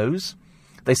open and close?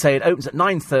 They say it opens at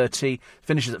 9:30,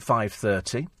 finishes at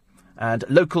 5:30, and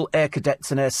local air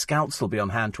cadets and air scouts will be on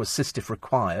hand to assist if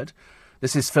required.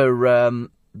 This is for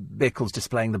vehicles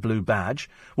displaying the blue badge.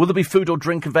 Will there be food or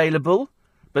drink available?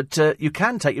 But you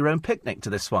can take your own picnic to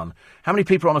this one. How many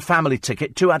people are on a family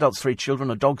ticket? 2 adults, 3 children,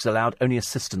 no dogs allowed, only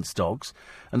assistance dogs.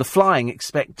 And the flying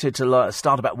expected to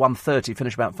start about 1:30,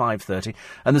 finish about 5:30.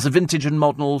 And there's a vintage and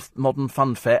modern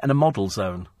fun fair and a model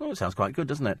zone. Oh, it sounds quite good,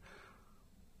 doesn't it?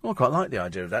 Oh, I quite like the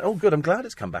idea of that. Oh, good, I'm glad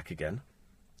it's come back again.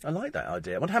 I like that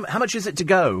idea. How much is it to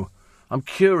go? I'm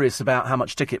curious about how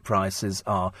much ticket prices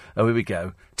are. Oh, here we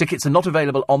go. Tickets are not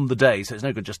available on the day, so it's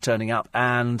no good just turning up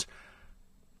and...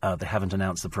 they haven't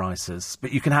announced the prices.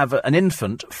 But you can have an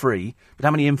infant free. But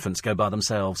how many infants go by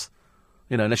themselves?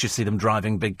 Unless you see them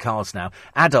driving big cars now.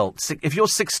 Adults, if you're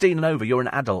 16 and over, you're an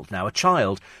adult now. A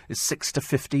child is 6 to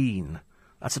 15.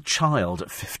 That's a child at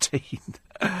 15.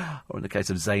 Or in the case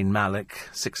of Zayn Malik,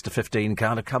 6 to 15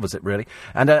 kind of covers it, really.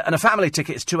 And a family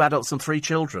ticket is 2 adults and 3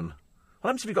 children. What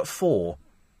happens if you've got 4?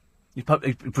 You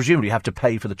presumably have to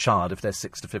pay for the child if they're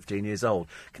 6 to 15 years old.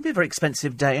 It can be a very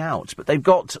expensive day out. But they've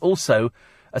got also...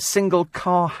 a single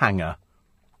car hanger,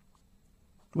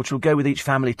 which will go with each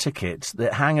family ticket.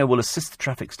 The hanger will assist the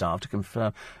traffic staff to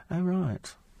confirm... Oh,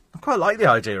 right. I quite like the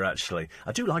idea, actually.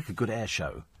 I do like a good air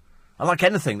show. I like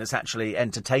anything that's actually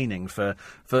entertaining for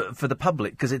the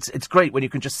public, because it's great when you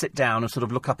can just sit down and sort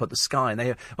of look up at the sky.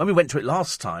 And when we went to it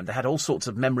last time, they had all sorts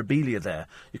of memorabilia there.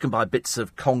 You can buy bits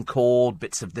of Concorde,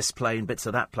 bits of this plane, bits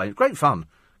of that plane. Great fun.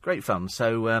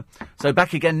 So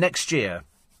back again next year.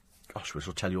 Gosh, we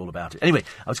shall tell you all about it. Anyway,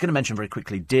 I was going to mention very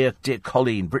quickly, Dear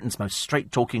Colleen, Britain's most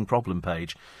straight-talking problem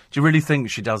page. Do you really think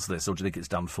she does this, or do you think it's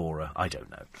done for her? I don't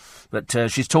know. But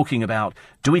she's talking about,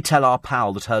 do we tell our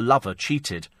pal that her lover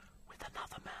cheated with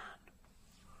another man?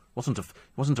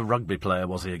 Wasn't a rugby player,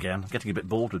 was he, again? Getting a bit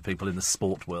bored with people in the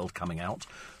sport world coming out.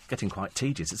 Getting quite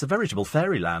tedious. It's a veritable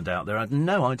fairyland out there. I had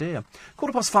no idea.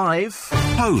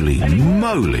 5:15. Holy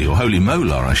moly, or holy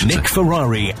molar, I should Nick say.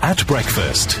 Ferrari at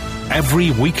breakfast.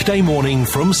 Every weekday morning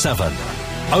from 7.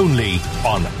 Only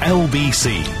on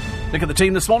LBC. Look at the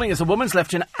team this morning as a woman's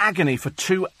left in agony for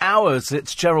 2 hours.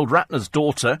 It's Gerald Ratner's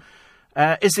daughter.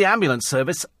 Is the ambulance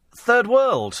service third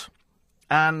world?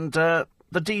 And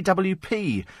the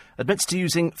DWP admits to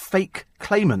using fake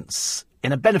claimants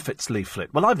in a benefits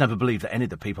leaflet. Well, I've never believed that any of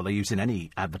the people they use in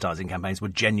any advertising campaigns were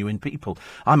genuine people.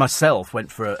 I myself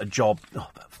went for a job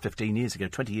about 15 years ago,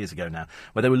 20 years ago now,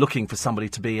 where they were looking for somebody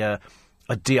to be a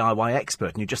DIY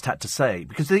expert, and you just had to say,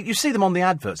 because you see them on the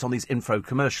adverts, on these info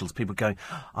commercials, people going,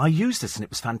 I used this and it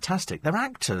was fantastic. They're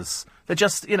actors. They're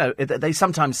just, they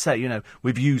sometimes say,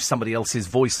 we've used somebody else's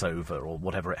voiceover or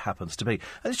whatever it happens to be.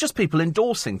 And it's just people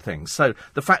endorsing things. So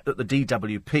the fact that the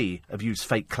DWP have used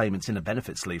fake claimants in a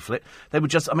benefits leaflet, they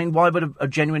would just, why would a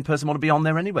genuine person want to be on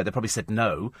there anyway? They probably said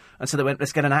no. And so they went,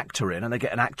 let's get an actor in, and they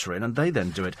get an actor in, and they then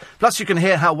do it. Plus you can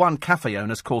hear how one cafe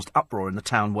owner's caused uproar in the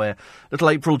town where little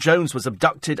April Jones was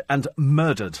abducted and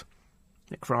murdered.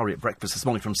 Nick Ferrari at breakfast this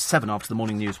morning from 7 after the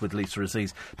morning news with Lisa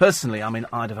Aziz. Personally,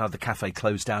 I'd have had the cafe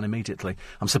closed down immediately.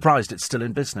 I'm surprised it's still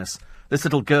in business. This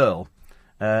little girl,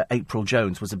 April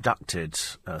Jones, was abducted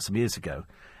some years ago,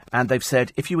 and they've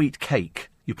said, if you eat cake,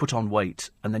 you put on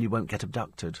weight, and then you won't get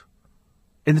abducted.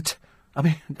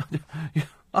 I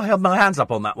have my hands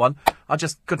up on that one. I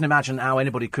just couldn't imagine how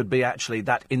anybody could be actually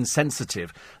that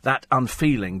insensitive, that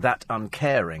unfeeling, that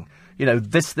uncaring.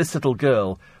 This little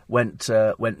girl went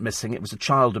missing. It was a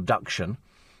child abduction,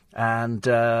 and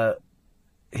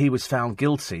he was found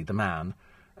guilty, the man,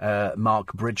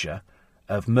 Mark Bridger,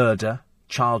 of murder,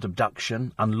 child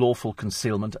abduction, unlawful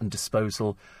concealment and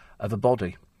disposal of a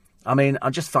body. I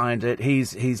just find it,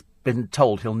 he's been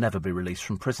told he'll never be released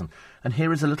from prison. And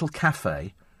here is a little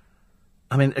cafe.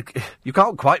 You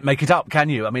can't quite make it up, can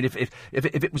you? If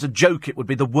it was a joke, it would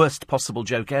be the worst possible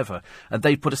joke ever. And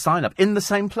they've put a sign up in the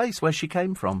same place where she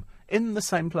came from, in the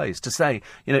same place, to say,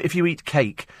 if you eat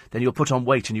cake, then you'll put on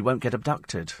weight and you won't get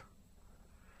abducted.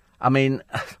 Oh,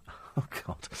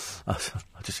 God.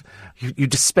 You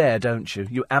despair, don't you?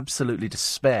 You absolutely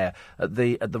despair at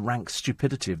the rank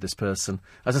stupidity of this person.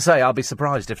 As I say, I'll be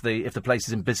surprised if the place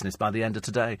is in business by the end of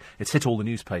today. It's hit all the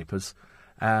newspapers.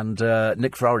 And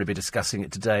Nick Ferrari will be discussing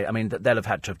it today. They'll have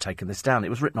had to have taken this down. It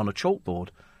was written on a chalkboard.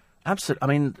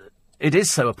 Absolutely. It is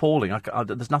so appalling.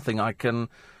 There's nothing I can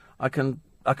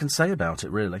say about it,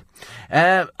 really.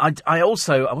 I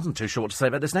wasn't too sure what to say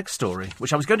about this next story,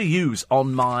 which I was going to use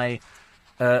on my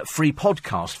free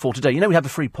podcast for today. We have a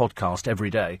free podcast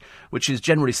every day, which is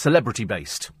generally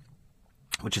celebrity-based,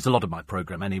 which is a lot of my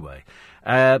programme anyway.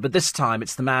 But this time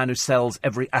it's the man who sells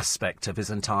every aspect of his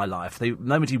entire life. The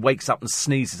moment he wakes up and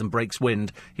sneezes and breaks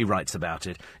wind, he writes about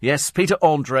it. Yes, Peter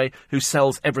Andre, who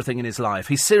sells everything in his life.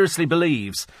 He seriously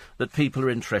believes that people are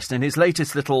interested. In his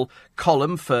latest little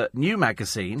column for New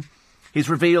Magazine, he's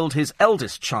revealed his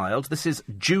eldest child, this is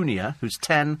Junior, who's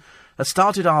 10, has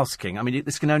started asking,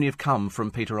 this can only have come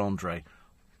from Peter Andre,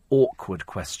 awkward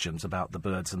questions about the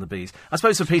birds and the bees. I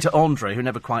suppose for Peter Andre, who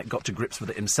never quite got to grips with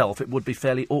it himself, it would be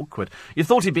fairly awkward. You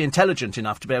thought he'd be intelligent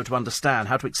enough to be able to understand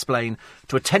how to explain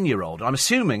to a 10-year-old. I'm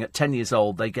assuming at 10 years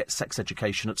old they get sex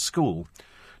education at school.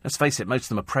 Let's face it, most of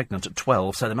them are pregnant at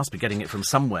 12, so they must be getting it from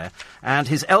somewhere. And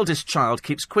his eldest child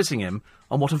keeps quizzing him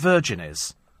on what a virgin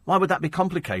is. Why would that be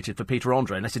complicated for Peter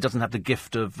Andre unless he doesn't have the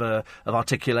gift of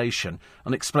articulation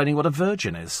and explaining what a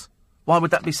virgin is? Why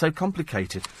would that be so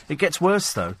complicated? It gets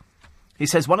worse, though. He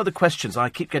says, one of the questions I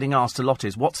keep getting asked a lot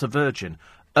is, what's a virgin?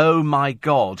 Oh, my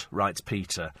God, writes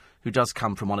Peter, who does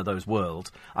come from one of those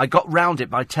worlds. I got round it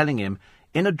by telling him,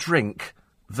 in a drink,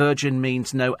 virgin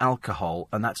means no alcohol,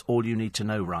 and that's all you need to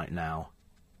know right now.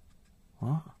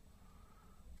 What?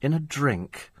 In a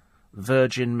drink,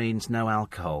 virgin means no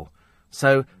alcohol.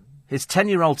 So his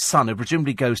 10-year-old son, who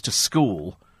presumably goes to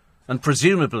school, and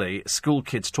presumably school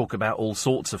kids talk about all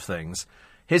sorts of things,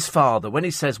 his father, when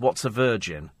he says, what's a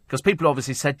virgin, because people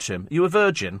obviously said to him, are you a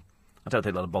virgin? I don't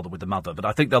think they'll bother with the mother, but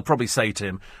I think they'll probably say to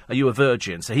him, are you a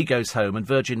virgin? So he goes home, and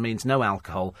virgin means no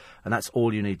alcohol, and that's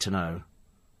all you need to know.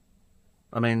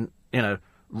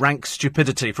 Rank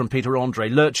stupidity from Peter Andre,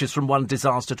 lurches from one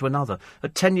disaster to another.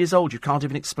 At 10 years old, you can't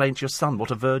even explain to your son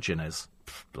what a virgin is.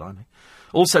 Pff, blimey.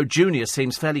 Also, Junior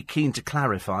seems fairly keen to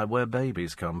clarify where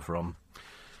babies come from.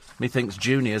 Methinks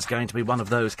Junior's going to be one of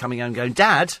those coming home going,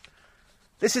 Dad,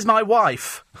 this is my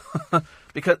wife.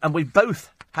 And we both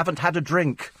haven't had a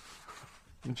drink.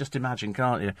 You can just imagine,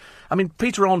 can't you?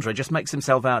 Peter Andre just makes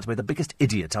himself out to be the biggest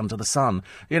idiot under the sun.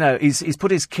 He's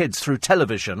put his kids through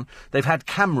television. They've had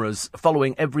cameras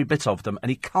following every bit of them, and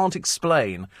he can't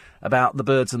explain about the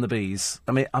birds and the bees.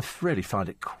 I really find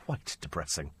it quite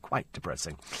depressing.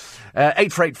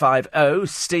 84850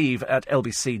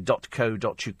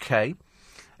 steve@lbc.co.uk.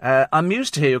 I'm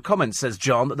amused to hear your comments, says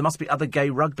John, that there must be other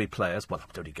gay rugby players. Well, I'm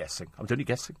only guessing.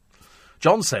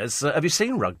 John says, have you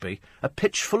seen rugby? A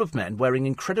pitch full of men wearing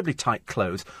incredibly tight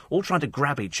clothes, all trying to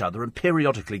grab each other and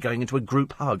periodically going into a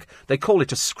group hug. They call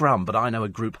it a scrum, but I know a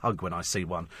group hug when I see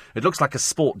one. It looks like a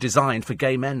sport designed for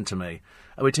gay men to me.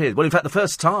 Oh, it is. Well, in fact, the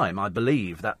first time, I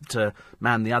believe, that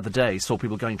man the other day saw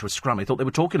people going to a scrum, he thought they were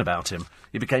talking about him.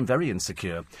 He became very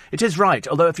insecure. It is right,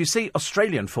 although if you see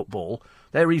Australian football,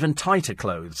 they're even tighter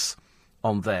clothes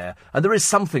on there. And there is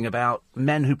something about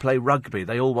men who play rugby.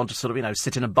 They all want to sort of,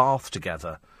 sit in a bath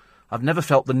together. I've never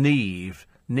felt the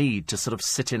need to sort of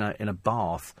sit in a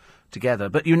bath together.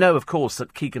 But you know, of course,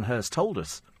 that Keegan Hurst told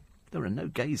us there are no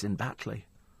gays in Batley.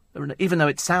 Even though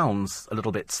it sounds a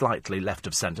little bit slightly left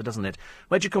of centre, doesn't it?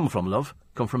 Where'd you come from, love?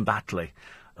 Come from Batley.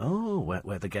 Oh,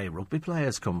 where the gay rugby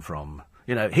players come from.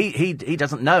 He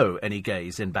doesn't know any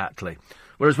gays in Batley.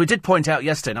 Whereas we did point out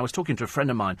yesterday, and I was talking to a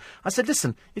friend of mine, I said,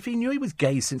 listen, if he knew he was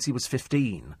gay since he was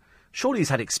 15, surely he's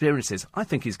had experiences. I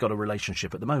think he's got a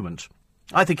relationship at the moment.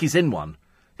 I think he's in one.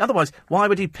 Otherwise, why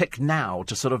would he pick now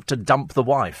to dump the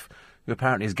wife, who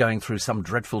apparently is going through some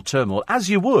dreadful turmoil, as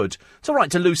you would? It's all right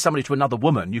to lose somebody to another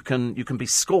woman. You can be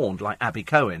scorned like Abby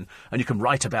Cohen, and you can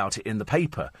write about it in the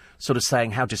paper, sort of saying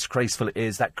how disgraceful it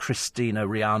is that Christina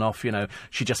Rianoff,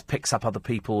 she just picks up other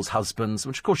people's husbands,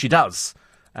 which of course she does.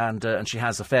 And she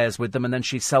has affairs with them, and then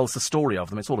she sells the story of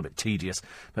them. It's all a bit tedious.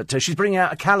 But she's bringing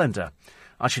out a calendar.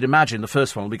 I should imagine the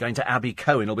first one will be going to Abby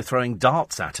Cohen. He'll be throwing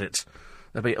darts at it.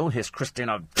 They'll be, here's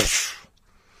Christina.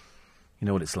 You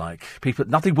know what it's like.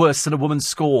 Nothing worse than a woman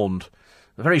scorned.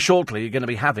 Very shortly, you're going to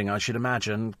be having, I should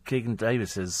imagine, Keegan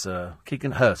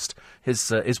Hurst,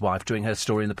 his wife, doing her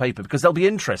story in the paper, because they'll be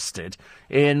interested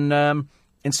in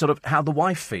sort of how the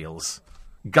wife feels.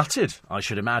 Gutted, I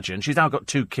should imagine. She's now got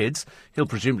 2 kids. He'll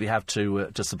presumably have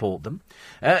to support them.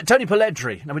 Tony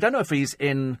Pelledri. Now, we don't know if he's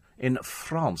in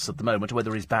France at the moment or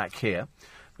whether he's back here.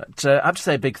 But I have to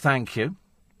say a big thank you.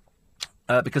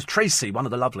 Because Tracy, one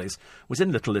of the lovelies, was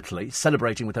in Little Italy,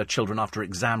 celebrating with her children after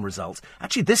exam results.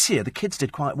 Actually, this year, the kids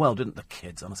did quite well, didn't the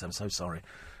kids? Honestly, I'm so sorry.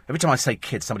 Every time I say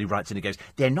kids, somebody writes in and goes,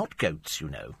 they're not goats, you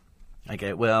know. I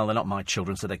go, well, they're not my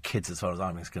children, so they're kids as far as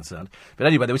I'm concerned. But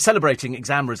anyway, they were celebrating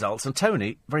exam results, and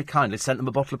Tony very kindly sent them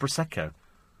a bottle of Prosecco.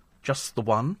 Just the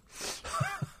one.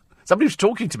 Somebody was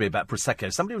talking to me about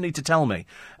Prosecco. Somebody will need to tell me.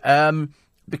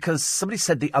 Because somebody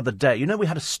said the other day, we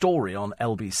had a story on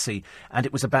LBC, and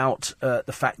it was about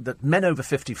the fact that men over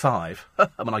 55,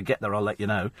 when I get there I'll let you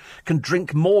know, can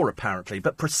drink more apparently,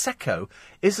 but Prosecco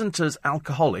isn't as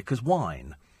alcoholic as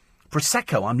wine.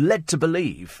 Prosecco, I'm led to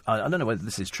believe, I don't know whether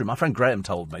this is true, my friend Graham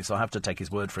told me, so I have to take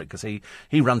his word for it, because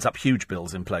he runs up huge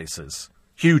bills in places.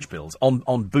 Huge bills,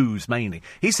 on booze mainly.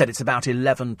 He said it's about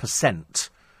 11%.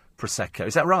 Prosecco.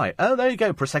 Is that right? Oh, there you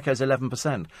go. Prosecco's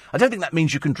 11%. I don't think that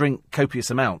means you can drink copious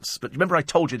amounts. But remember I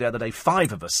told you the other day,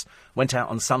 5 of us went out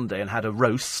on Sunday and had a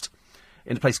roast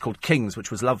in a place called King's, which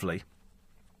was lovely,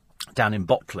 down in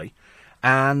Botley.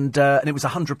 And it was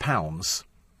 £100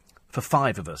 for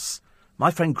 5 of us.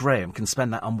 My friend Graham can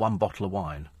spend that on 1 bottle of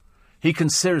wine. He can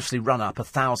seriously run up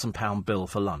 £1,000 bill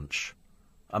for lunch.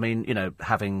 I mean,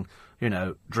 having,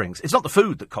 drinks. It's not the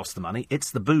food that costs the money,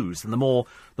 it's the booze. And the more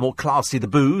classy the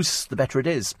booze, the better it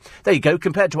is. There you go.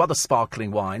 Compared to other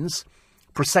sparkling wines,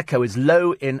 Prosecco is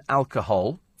low in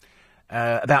alcohol,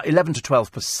 about 11 to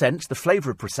 12%. The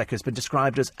flavour of Prosecco has been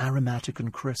described as aromatic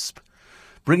and crisp,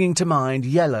 bringing to mind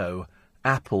yellow,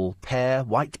 apple, pear,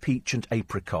 white peach and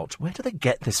apricot. Where do they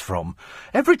get this from?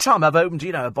 Every time I've opened,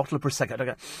 a bottle of Prosecco, I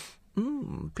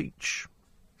go, peach.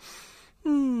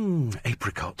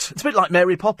 Apricot. It's a bit like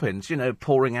Mary Poppins,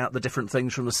 pouring out the different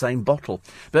things from the same bottle.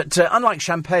 But unlike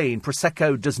champagne,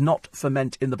 Prosecco does not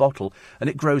ferment in the bottle,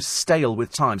 and it grows stale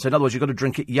with time. So in other words, you've got to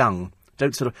drink it young.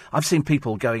 I've seen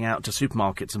people going out to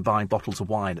supermarkets and buying bottles of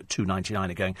wine at $2.99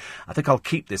 and going, I think I'll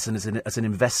keep this as an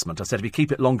investment. I said, if you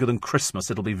keep it longer than Christmas,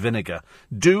 it'll be vinegar.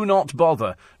 Do not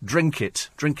bother. Drink it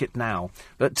now.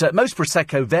 But most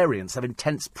Prosecco variants have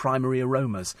intense primary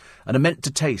aromas and are meant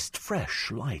to taste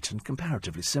fresh, light and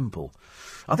comparatively simple.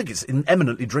 I think it's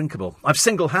eminently drinkable. I've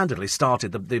single-handedly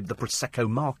started the Prosecco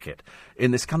market in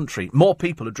this country. More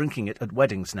people are drinking it at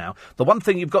weddings now. The one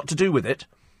thing you've got to do with it,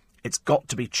 it's got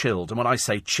to be chilled. And when I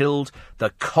say chilled, the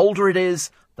colder it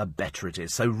is, the better it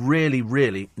is. So really,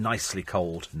 really nicely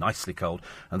cold. And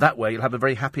that way you'll have a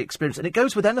very happy experience. And it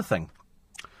goes with anything.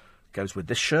 Goes with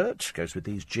this shirt, goes with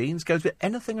these jeans, goes with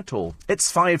anything at all.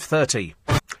 It's 5:30.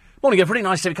 Morning, everybody.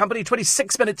 Nice to have your company.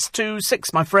 26 minutes to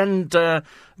 6. My friend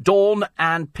Dawn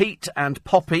and Pete and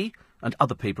Poppy and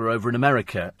other people are over in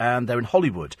America, and they're in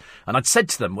Hollywood. And I'd said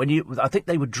to them, I think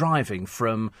they were driving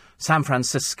from San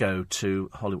Francisco to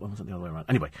Hollywood. Wasn't the other way around?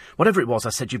 Anyway, whatever it was, I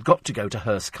said, you've got to go to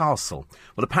Hearst Castle.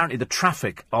 Well, apparently the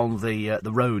traffic on the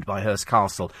road by Hearst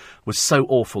Castle was so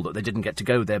awful that they didn't get to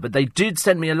go there. But they did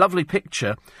send me a lovely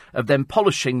picture of them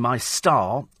polishing my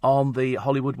star on the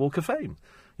Hollywood Walk of Fame.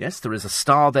 Yes, there is a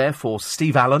star there for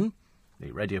Steve Allen,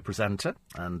 the radio presenter,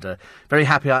 and very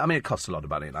happy. I mean, it cost a lot of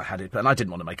money, and I had it, and I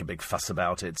didn't want to make a big fuss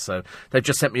about it, so they've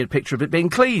just sent me a picture of it being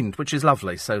cleaned, which is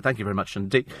lovely, so thank you very much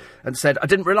indeed, and said, I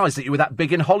didn't realise that you were that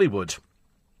big in Hollywood.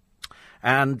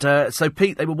 And so,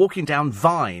 Pete, they were walking down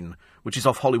Vine, which is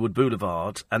off Hollywood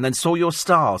Boulevard, and then saw your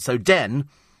star, so Den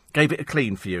gave it a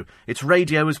clean for you. It's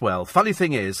radio as well. Funny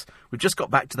thing is, we've just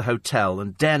got back to the hotel,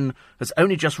 and Den has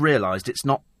only just realised it's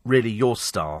not really your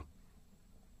star.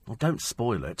 Well, don't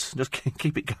spoil it. Just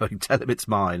keep it going. Tell him it's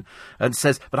mine. And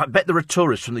says, but I bet there are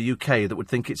tourists from the UK that would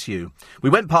think it's you.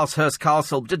 We went past Hearst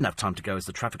Castle, didn't have time to go as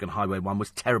the traffic on Highway 1 was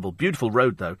terrible. Beautiful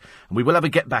road, though. And we will have a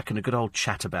get back and a good old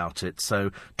chat about it. So,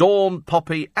 Dawn,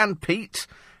 Poppy and Pete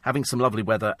having some lovely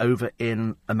weather over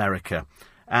in America.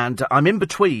 And I'm in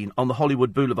between on the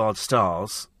Hollywood Boulevard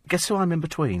stars. Guess who I'm in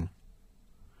between?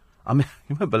 You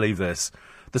won't believe this.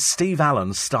 The Steve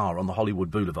Allen star on the Hollywood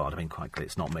Boulevard. I mean, quite clear,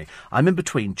 it's not me. I'm in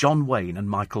between John Wayne and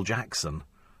Michael Jackson.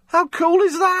 How cool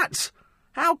is that?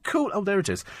 How cool... Oh, there it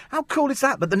is. How cool is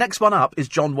that? But the next one up is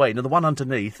John Wayne, and the one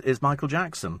underneath is Michael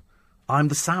Jackson. I'm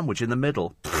the sandwich in the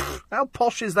middle. Pfft, how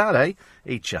posh is that, eh?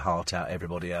 Eat your heart out,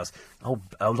 everybody else.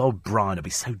 Old Brian will be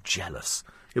so jealous.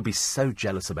 He'll be so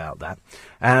jealous about that.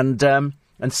 And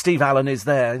Steve Allen is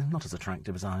there. Not as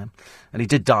attractive as I am. And he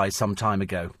did die some time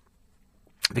ago.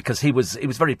 Because he was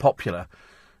very popular.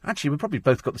 Actually, we probably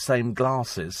both got the same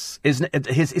glasses. His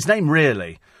name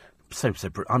really...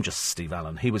 I'm just Steve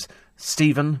Allen. He was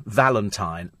Stephen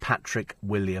Valentine Patrick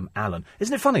William Allen.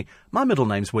 Isn't it funny? My middle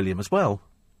name's William as well.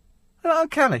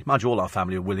 Uncanny. Mind you, all our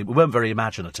family are William. We weren't very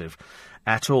imaginative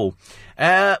at all.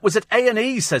 Was at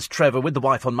A&E, says Trevor, with the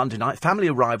wife on Monday night. Family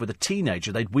arrived with a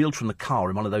teenager. They'd wheeled from the car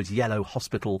in one of those yellow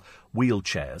hospital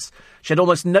wheelchairs. She had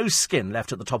almost no skin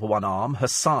left at the top of one arm, her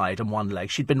side and one leg.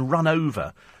 She'd been run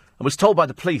over and was told by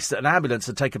the police that an ambulance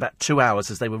would take about 2 hours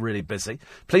as they were really busy.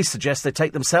 Police suggest they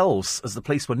take themselves, as the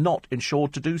police were not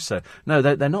insured to do so. No,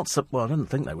 they're not... Well, I didn't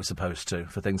think they were supposed to,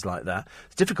 for things like that.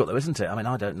 It's difficult, though, isn't it? I mean,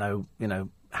 I don't know,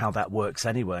 how that works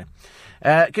anyway.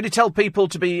 Can you tell people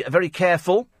to be very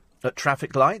careful at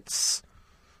traffic lights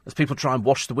as people try and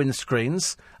wash the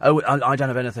windscreens? Oh, I don't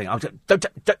have anything. Don't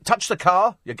touch the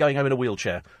car. You're going home in a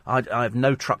wheelchair. I have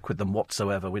no truck with them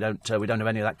whatsoever. We don't have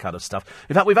any of that kind of stuff.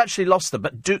 In fact, we've actually lost them.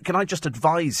 But can I just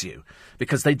advise you,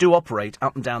 because they do operate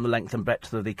up and down the length and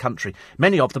breadth of the country.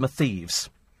 Many of them are thieves.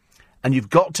 And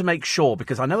you've got to make sure,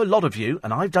 because I know a lot of you,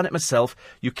 and I've done it myself,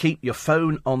 you keep your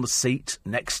phone on the seat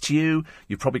next to you.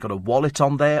 You've probably got a wallet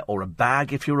on there, or a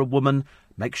bag if you're a woman.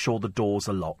 Make sure the doors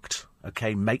are locked,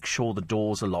 OK? Make sure the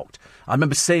doors are locked. I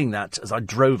remember seeing that as I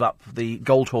drove up the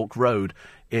Goldhawk Road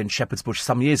in Shepherd's Bush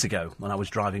some years ago when I was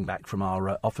driving back from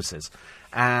our offices.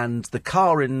 And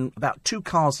about 2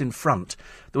 cars in front,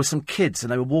 there were some kids,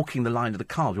 and they were walking the line of the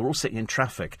car. They were all sitting in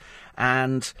traffic.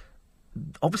 And...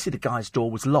 obviously the guy's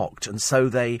door was locked, and so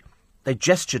they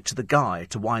gestured to the guy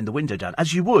to wind the window down,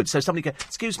 as you would. So somebody go,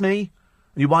 excuse me,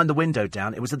 and you wind the window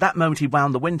down. It was at that moment he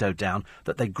wound the window down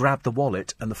that they grabbed the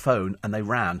wallet and the phone and they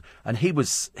ran. And he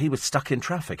was stuck in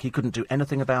traffic. He couldn't do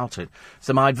anything about it.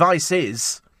 So my advice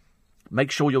is,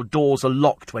 make sure your doors are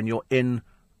locked when you're in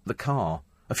the car.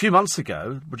 A few months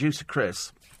ago, producer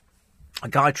Chris, a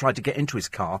guy tried to get into his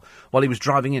car while he was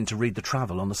driving in to read the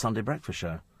Travel on the Sunday Breakfast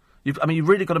Show. You've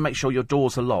really got to make sure your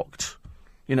doors are locked,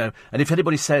 And if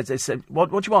anybody says, what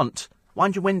do you want?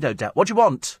 Wind your window down. What do you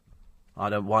want?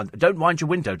 Don't wind your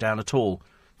window down at all.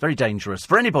 Very dangerous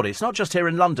for anybody. It's not just here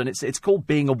in London. It's called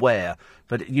being aware,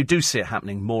 but you do see it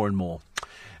happening more and more.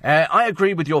 I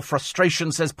agree with your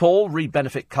frustration, says Paul. Read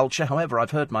benefit culture. However,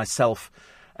 I've heard myself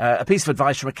a piece of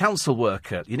advice from a council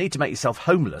worker. You need to make yourself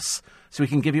homeless so we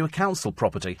can give you a council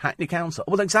property. Hackney Council.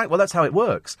 Well, exactly. Well, that's how it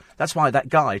works. That's why that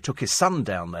guy took his son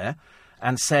down there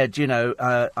and said,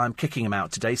 I'm kicking him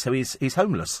out today, so he's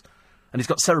homeless. And he's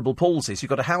got cerebral palsy, so you've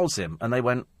got to house him. And they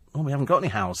went, oh, we haven't got any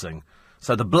housing.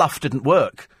 So the bluff didn't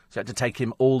work. So you had to take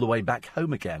him all the way back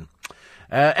home again.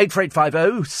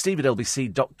 84850,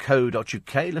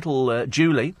 steve@lbc.co.uk. Little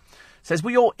Julie says,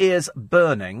 were your ears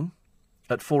burning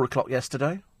at 4 o'clock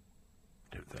yesterday?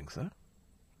 Don't think so.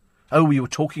 Oh, you were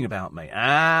talking about me.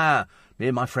 Me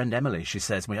and my friend Emily, she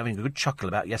says. We're having a good chuckle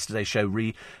about yesterday's show,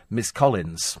 Miss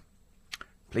Collins.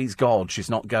 Please God, she's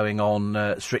not going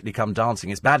on Strictly Come Dancing.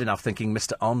 It's bad enough thinking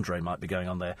Mr. Andre might be going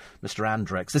on there, Mr.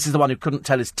 Andrex. This is the one who couldn't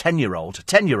tell his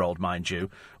 10-year-old, mind you,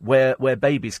 where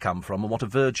babies come from and what a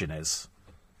virgin is.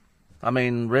 I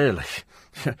mean, really.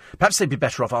 Perhaps they'd be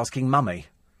better off asking Mummy.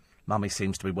 Mummy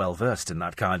seems to be well versed in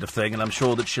that kind of thing, and I'm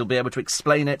sure that she'll be able to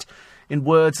explain it in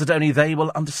words that only they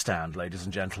will understand, ladies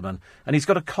and gentlemen. And he's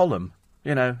got a column,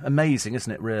 amazing,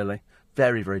 isn't it, really?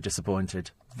 Very, very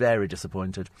disappointed. Very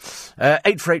disappointed.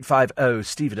 84850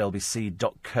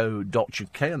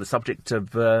 steve@lbc.co.uk on the subject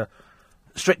of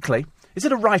Strictly. Is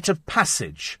it a rite of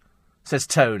passage, says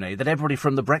Tony, that everybody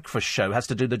from The Breakfast Show has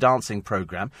to do the dancing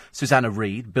programme? Susanna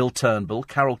Reid, Bill Turnbull,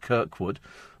 Carol Kirkwood.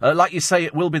 Like you say,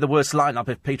 it will be the worst lineup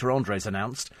if Peter Andre's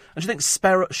announced. And do you think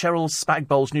Cheryl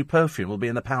Spagbol's new perfume will be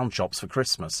in the pound shops for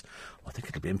Christmas? Well, I think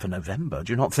it'll be in for November.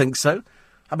 Do you not think so?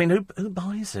 I mean, who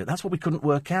buys it? That's what we couldn't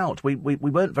work out. We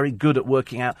weren't very good at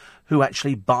working out who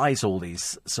actually buys all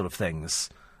these sort of things.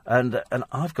 And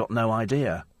I've got no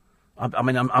idea.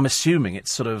 I'm assuming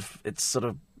it's sort of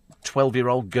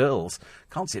 12-year-old girls.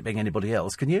 Can't see it being anybody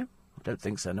else, can you? I don't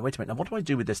think so. No, wait a minute. Now, what do I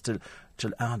do with this to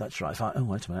that's right.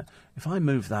 Wait a minute. If I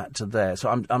move that to there, so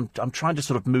I'm trying to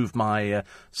sort of move my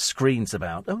screens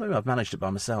about. Oh, no, I've managed it by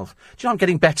myself. Do you know, I'm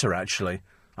getting better, actually.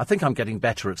 I think I'm getting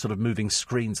better at sort of moving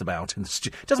screens about in the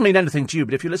studio. It doesn't mean anything to you,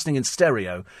 but if you're listening in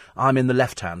stereo, I'm in the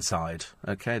left-hand side.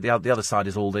 Okay, the other side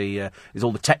is all the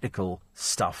technical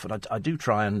stuff, and I do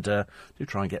try and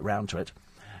get round to it.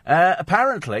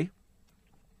 Apparently,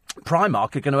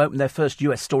 Primark are going to open their first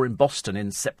US store in Boston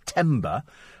in September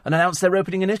and announce they're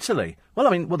opening in Italy.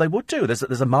 Well, they would do.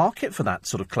 There's a market for that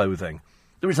sort of clothing.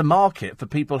 There is a market for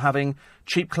people having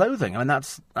cheap clothing. I mean,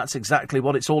 that's exactly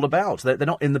what it's all about. They're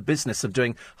not in the business of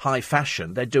doing high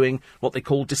fashion. They're doing what they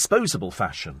call disposable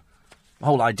fashion. The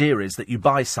whole idea is that you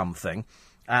buy something,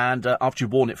 and after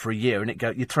you've worn it for a year, and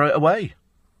you throw it away.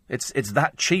 It's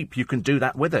that cheap. You can do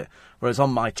that with it. Whereas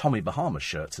on my Tommy Bahama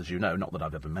shirts, as you know, not that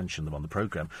I've ever mentioned them on the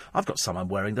programme, I've got some I'm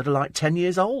wearing that are like 10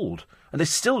 years old. And they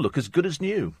still look as good as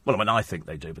new. Well, I think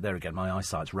they do, but there again, my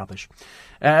eyesight's rubbish.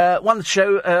 One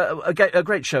show, a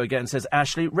great show again, says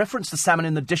Ashley, reference the salmon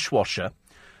in the dishwasher.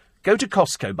 Go to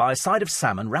Costco, buy a side of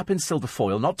salmon, wrap in silver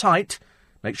foil, not tight.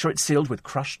 Make sure it's sealed with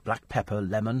crushed black pepper,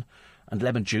 lemon and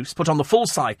lemon juice. Put on the full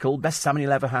cycle, best salmon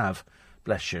you'll ever have.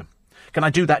 Bless you. Can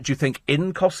I do that, do you think,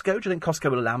 in Costco? Do you think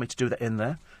Costco will allow me to do that in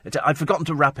there? I'd forgotten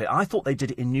to wrap it. I thought they did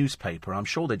it in newspaper. I'm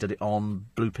sure they did it on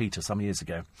Blue Peter some years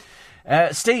ago.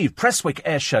 Steve, Prestwick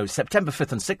Air Show, September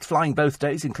 5th and 6th. Flying both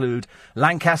days include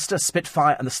Lancaster,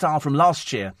 Spitfire and the star from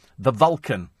last year, the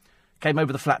Vulcan. Came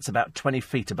over the flats about 20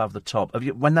 feet above the top.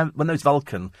 When those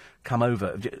Vulcan come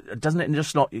over, doesn't it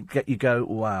just not get you go,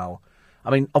 wow? I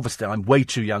mean, obviously, I'm way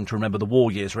too young to remember the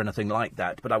war years or anything like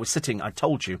that, but I was sitting, I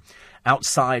told you,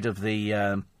 outside of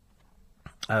the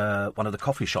one of the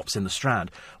coffee shops in the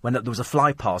Strand when there was a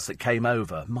fly pass that came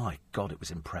over. My God, it was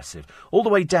impressive. All the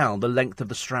way down the length of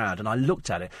the Strand, and I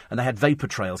looked at it, and they had vapour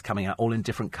trails coming out, all in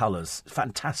different colours.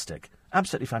 Fantastic.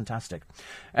 Absolutely fantastic.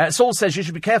 Saul says you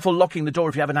should be careful locking the door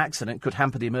if you have an accident. It could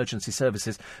hamper the emergency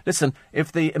services. Listen,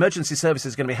 if the emergency service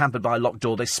is going to be hampered by a locked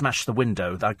door, they smash the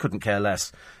window. I couldn't care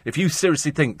less. If you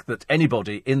seriously think that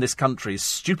anybody in this country is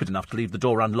stupid enough to leave the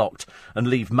door unlocked and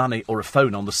leave money or a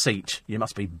phone on the seat, you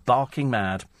must be barking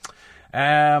mad.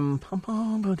 Try and put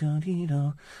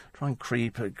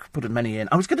as many in.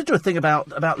 I was going to do a thing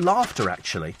about laughter,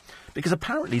 actually, because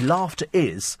apparently laughter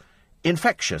is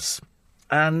infectious.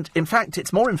 And, in fact,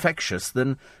 it's more infectious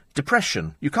than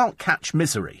depression. You can't catch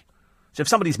misery. So if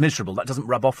somebody's miserable, that doesn't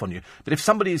rub off on you. But if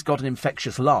somebody's got an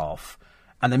infectious laugh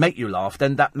and they make you laugh,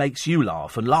 then that makes you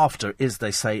laugh. And laughter is,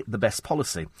 they say, the best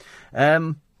policy.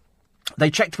 They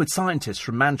checked with scientists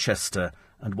from Manchester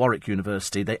and Warwick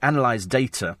University. They analysed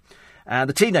data. And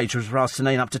the teenagers were asked to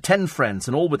name up to 10 friends,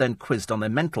 and all were then quizzed on their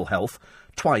mental health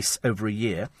twice over a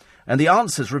year. And the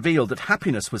answers revealed that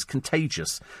happiness was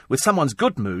contagious, with someone's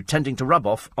good mood tending to rub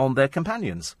off on their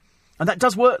companions. And that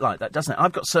does work like that, doesn't it?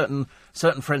 I've got certain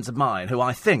friends of mine who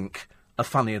I think are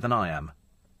funnier than I am.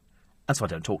 And so I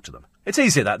don't talk to them. It's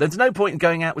easier that. There's no point in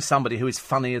going out with somebody who is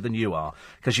funnier than you are,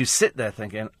 because you sit there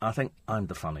thinking, I think I'm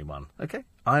the funny one, OK?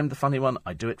 I'm the funny one.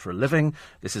 I do it for a living.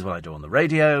 This is what I do on the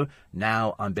radio.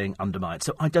 Now I'm being undermined.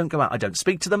 So I don't go out. I don't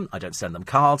speak to them. I don't send them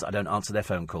cards. I don't answer their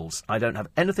phone calls. I don't have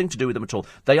anything to do with them at all.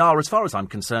 They are, as far as I'm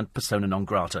concerned, persona non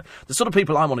grata. The sort of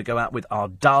people I want to go out with are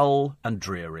dull and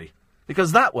dreary,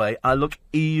 because that way I look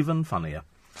even funnier.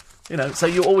 You know, so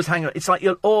you always hang... It's like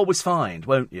you'll always find,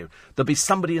 won't you? There'll be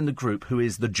somebody in the group who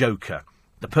is the joker.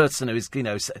 The person who is, you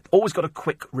know, always got a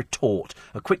quick retort,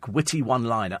 a quick witty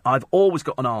one-liner. I've always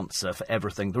got an answer for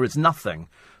everything. There is nothing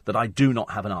that I do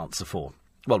not have an answer for.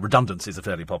 Well, redundancies are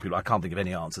fairly popular. I can't think of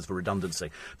any answers for redundancy.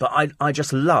 But I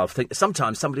just love...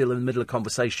 sometimes somebody will in the middle of a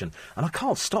conversation, and I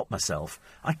can't stop myself.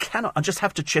 I cannot... I just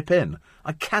have to chip in.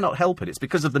 I cannot help it. It's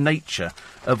because of the nature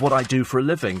of what I do for a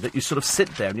living that you sort of sit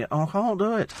there and you... Oh, I can't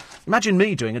do it. Imagine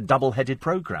me doing a double-headed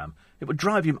programme. It would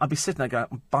drive you... I'd be sitting there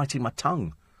going, biting my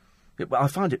tongue. I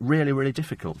find it really, really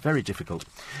difficult. Very difficult.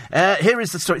 Here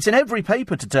is the story. It's in every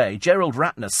paper today. Gerald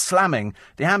Ratner slamming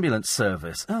the ambulance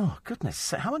service. Oh,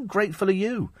 goodness. How ungrateful are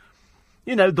you?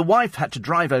 You know, the wife had to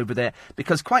drive over there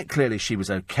because quite clearly she was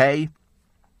okay.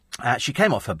 She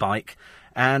came off her bike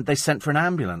and they sent for an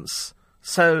ambulance.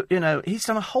 So, you know, he's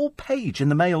done a whole page in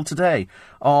the Mail today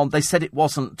on... They said it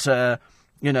wasn't,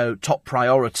 top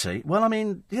priority. Well, I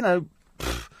mean,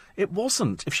 it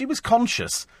wasn't. If she was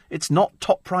conscious, it's not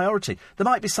top priority. There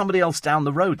might be somebody else down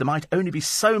the road. There might only be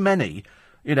so many,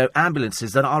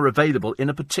 ambulances that are available in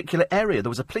a particular area. There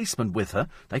was a policeman with her.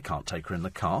 They can't take her in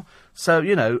the car. So,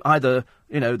 either,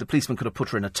 the policeman could have put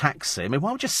her in a taxi. I mean,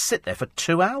 why would you sit there for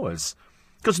 2 hours?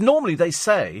 Because normally they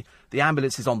say the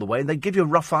ambulance is on the way and they give you a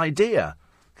rough idea.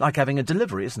 Like having a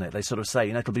delivery, isn't it? They sort of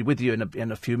say, it'll be with you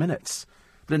in a few minutes.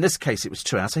 But in this case, it was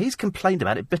 2 hours, so he's complained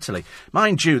about it bitterly.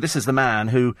 Mind you, this is the man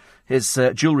who his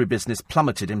jewellery business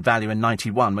plummeted in value in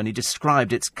 91 when he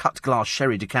described its cut-glass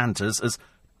sherry decanters as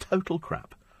total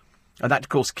crap. And that, of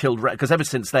course, killed... Because ever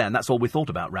since then, that's all we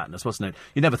thought about Ratner's, wasn't it?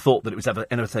 You never thought that it was ever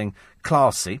anything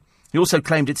classy. He also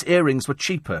claimed its earrings were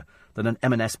cheaper than an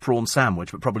M&S prawn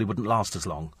sandwich, but probably wouldn't last as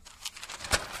long.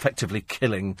 Effectively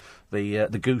killing the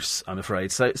goose, I'm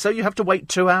afraid. So you have to wait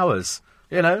 2 hours...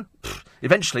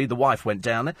 Eventually the wife went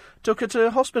down there, took her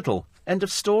to hospital. End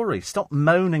of story. Stop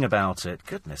moaning about it.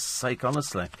 Goodness sake,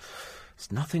 honestly.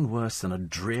 It's nothing worse than a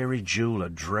dreary jeweller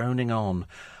droning on.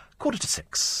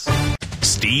 5:45.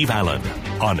 Steve Allen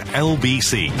on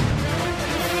LBC.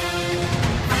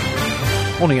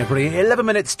 Morning, everybody. 11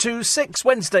 minutes to 6,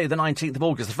 Wednesday, the 19th of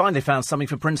August. They finally found something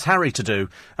for Prince Harry to do.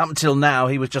 Up until now,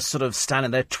 he was just sort of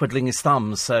standing there twiddling his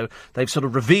thumbs. So they've sort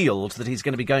of revealed that he's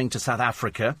going to be going to South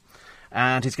Africa.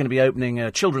 And he's going to be opening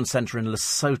a children's centre in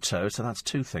Lesotho, so that's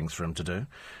 2 things for him to do.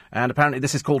 And apparently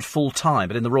this is called full-time,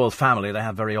 but in the royal family they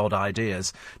have very odd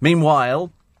ideas.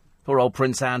 Meanwhile, poor old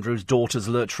Prince Andrew's daughters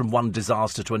lurch from one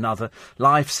disaster to another.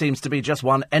 Life seems to be just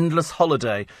one endless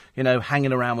holiday,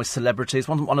 hanging around with celebrities.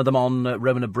 One of them on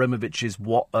Roman Abramovich's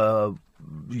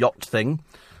yacht thing.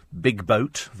 Big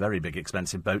boat, very big,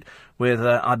 expensive boat, with,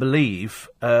 I believe,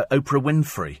 Oprah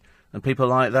Winfrey. And people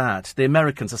like that. The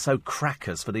Americans are so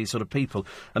crackers for these sort of people.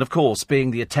 And, of course,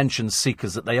 being the attention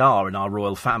seekers that they are in our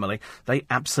royal family, they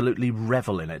absolutely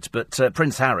revel in it. But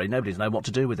Prince Harry, nobody's known what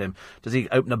to do with him. Does he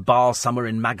open a bar somewhere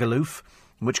in Magaluf?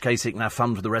 In which case he can have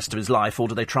fun for the rest of his life. Or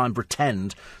do they try and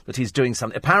pretend that he's doing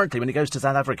something? Apparently, when he goes to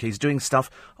South Africa, he's doing stuff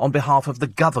on behalf of the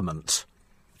government.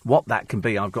 What that can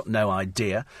be, I've got no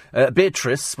idea.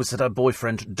 Beatrice was with her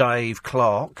boyfriend, Dave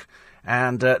Clark.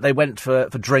 And they went for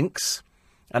drinks.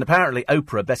 And apparently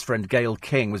Oprah, best friend Gayle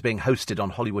King, was being hosted on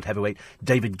Hollywood heavyweight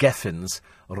David Geffen's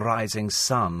Rising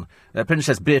Sun.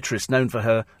 Princess Beatrice, known for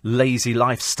her lazy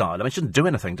lifestyle. I mean, she doesn't do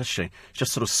anything, does she? She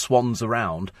just sort of swans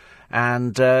around.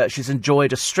 And she's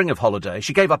enjoyed a string of holidays.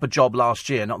 She gave up a job last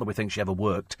year, not that we think she ever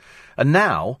worked. And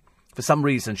now, for some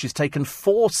reason, she's taken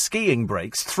 4 skiing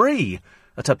breaks, 3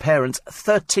 at her parents'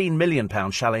 £13 million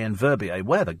chalet in Verbier.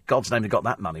 Where the God's name they got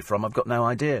that money from, I've got no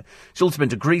idea. She's also been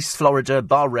to Greece, Florida,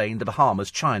 Bahrain, the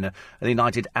Bahamas, China, and the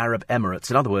United Arab Emirates.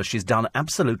 In other words, she's done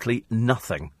absolutely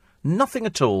nothing. Nothing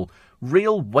at all.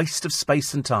 Real waste of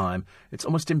space and time. It's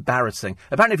almost embarrassing.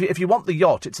 Apparently, if you want the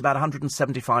yacht, it's about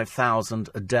 $175,000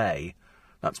 a day.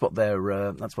 That's what they're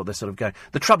sort of going.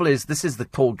 The trouble is, this is the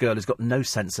poor girl who's got no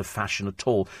sense of fashion at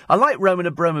all. I like Roman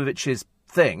Abramovich's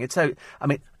thing. It's a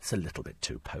little bit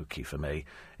too pokey for me.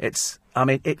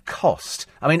 It cost.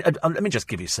 Let me just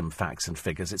give you some facts and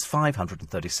figures. It's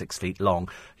 536 feet long.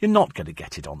 You're not going to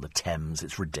get it on the Thames.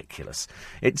 It's ridiculous.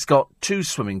 It's got 2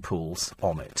 swimming pools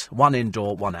on it. 1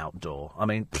 indoor, 1 outdoor.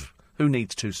 Who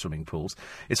needs 2 swimming pools?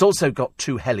 It's also got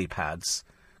 2 helipads.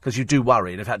 Because you do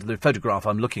worry. In fact, the photograph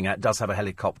I'm looking at does have a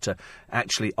helicopter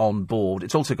actually on board.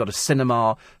 It's also got a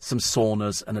cinema, some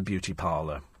saunas and a beauty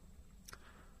parlour.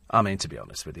 To be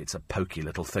honest with you, it's a pokey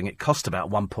little thing. It cost about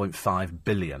 1.5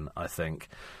 billion, I think.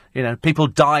 People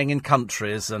dying in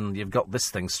countries, and you've got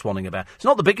this thing swanning about. It's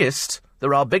not the biggest.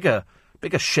 There are bigger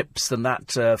ships than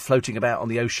that floating about on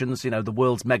the oceans. The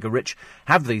world's mega rich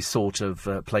have these sort of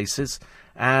places.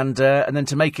 And then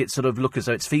to make it sort of look as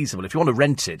though it's feasible, if you want to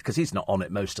rent it, because he's not on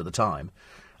it most of the time.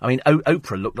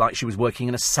 Oprah looked like she was working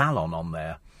in a salon on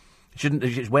there.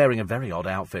 She's wearing a very odd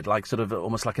outfit, like sort of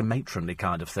almost like a matronly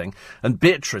kind of thing. And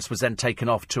Beatrice was then taken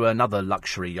off to another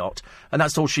luxury yacht, and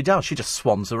that's all she does. She just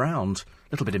swans around.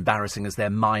 A little bit embarrassing as they're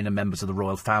minor members of the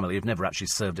royal family who've never actually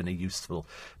served any useful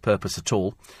purpose at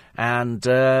all. And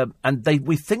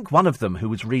we think one of them who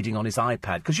was reading on his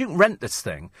iPad, because you can rent this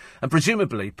thing, and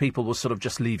presumably people will sort of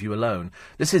just leave you alone.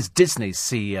 This is Disney's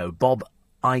CEO, Bob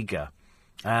Iger.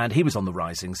 And he was on the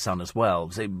Rising Sun as well.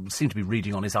 He seemed to be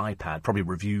reading on his iPad, probably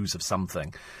reviews of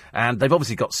something. And they've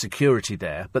obviously got security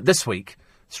there. But this week,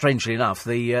 strangely enough,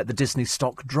 the Disney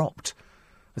stock dropped.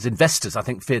 As investors, I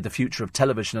think, feared the future of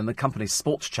television, and the company's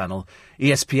sports channel,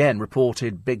 ESPN,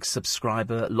 reported big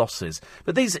subscriber losses.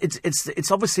 But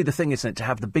it's obviously the thing, isn't it, to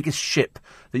have the biggest ship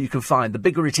that you can find. The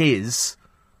bigger it is,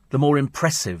 the more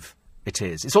impressive it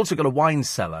is. It's also got a wine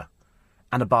cellar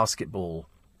and a basketball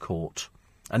court.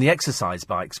 And the exercise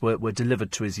bikes were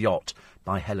delivered to his yacht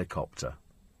by helicopter.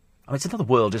 I mean, it's another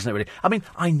world, isn't it, really? I mean,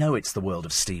 I know it's the world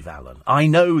of Steve Allen. I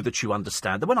know that you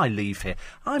understand that when I leave here,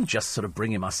 I'm just sort of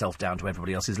bringing myself down to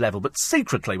everybody else's level. But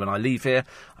secretly, when I leave here,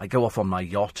 I go off on my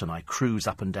yacht and I cruise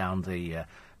up and down the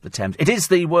Thames. It is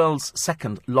the world's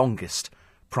second longest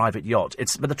private yacht.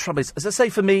 But the trouble is, as I say,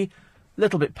 for me, a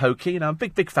little bit pokey. I'm a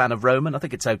big fan of Roman. I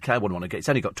think it's okay. I wouldn't want to get. It's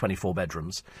only got 24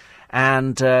 bedrooms.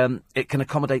 And it can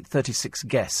accommodate 36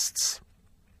 guests.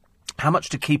 How much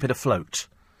to keep it afloat?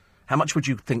 How much would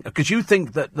you think? Because you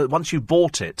think that once you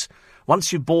bought it,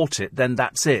 then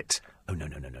that's it. Oh, no.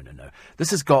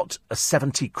 This has got a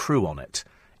 70 crew on it.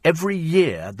 Every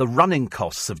year, the running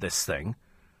costs of this thing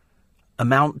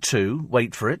amount to,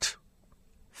 wait for it,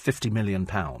 £50 million.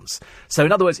 So,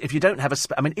 in other words, if you don't have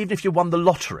even if you won the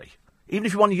lottery, even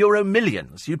if you won Euro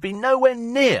Millions, you'd be nowhere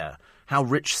near how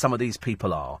rich some of these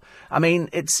people are. I mean,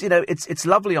 it's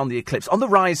lovely on the Eclipse. On the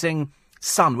Rising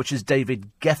Sun, which is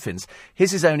David Geffen's,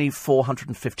 his is only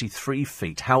 453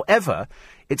 feet. However,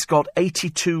 it's got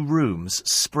 82 rooms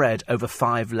spread over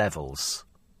 5 levels.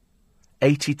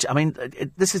 82. I mean,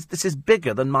 this is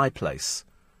bigger than my place.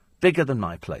 Bigger than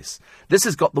my place. This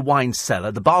has got the wine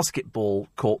cellar, the basketball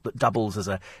court that doubles as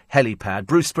a helipad.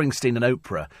 Bruce Springsteen and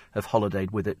Oprah have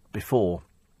holidayed with it before.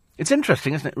 It's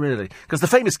interesting, isn't it, really? Because the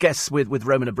famous guests with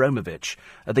Roman Abramovich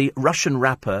are the Russian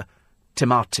rapper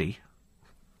Timati.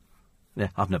 Yeah,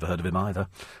 I've never heard of him either.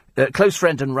 Close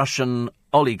friend and Russian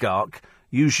oligarch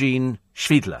Eugene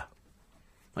Shvidler.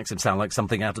 Makes him sound like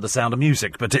something out of The Sound of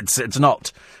Music, but it's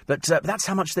not. But that's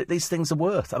how much these things are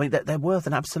worth. I mean, they're worth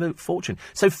an absolute fortune.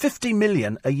 So 50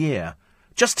 million a year,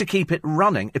 just to keep it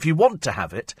running, if you want to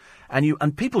have it,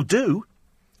 and people do,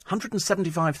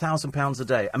 £175,000 a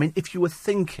day. I mean, if you were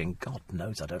thinking, God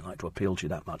knows I don't like to appeal to you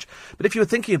that much, but if you were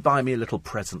thinking of buying me a little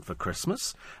present for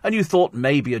Christmas, and you thought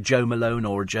maybe a Joe Malone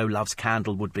or a Joe Loves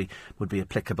Candle would be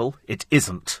applicable, it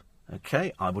isn't.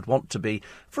 OK, I would want to be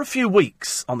for a few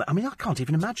weeks on that. I mean, I can't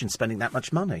even imagine spending that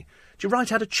much money. Do you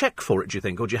write out a cheque for it, do you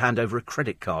think? Or do you hand over a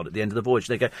credit card at the end of the voyage?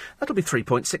 They go, that'll be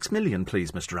 3.6 million,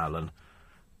 please, Mr. Allen.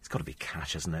 It's got to be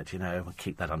cash, isn't it? We'll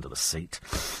keep that under the seat.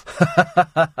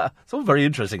 It's all very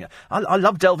interesting. I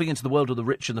love delving into the world of the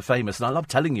rich and the famous, and I love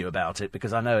telling you about it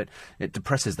because I know it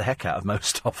depresses the heck out of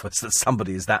most of us that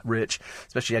somebody is that rich,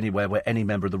 especially anywhere where any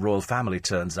member of the royal family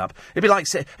turns up. It'd be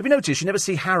like, have you noticed, you never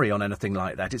see Harry on anything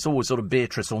like that. It's always sort of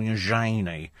Beatrice or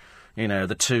Eugenie.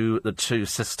 The two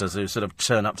sisters who sort of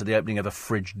turn up to the opening of a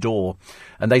fridge door,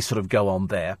 and they sort of go on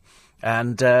there.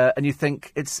 And you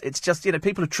think it's just,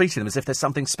 people are treating them as if there's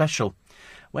something special,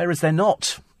 whereas they're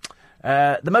not.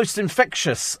 The most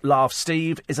infectious laugh,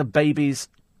 Steve, is a baby's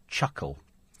chuckle.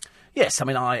 Yes, I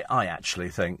mean, I actually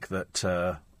think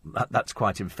that that's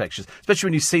quite infectious, especially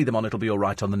when you see them on It'll Be All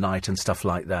Right on the Night and stuff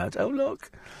like that. Oh,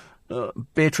 look.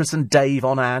 Beatrice and Dave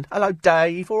on hand. Hello,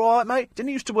 Dave. All right, mate? Didn't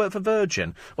he used to work for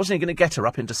Virgin? Wasn't he going to get her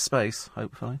up into space,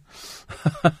 hopefully?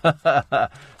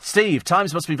 Steve,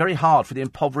 times must be very hard for the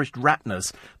impoverished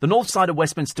Ratners. The north side of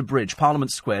Westminster Bridge,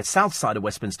 Parliament Square, south side of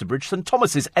Westminster Bridge, St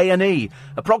Thomas's A&E.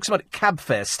 Approximate cab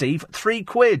fare, Steve,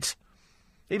 £3.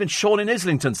 Even Sean in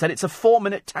Islington said it's a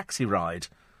 4-minute taxi ride.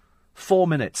 4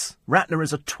 minutes. Ratner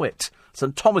is a twit.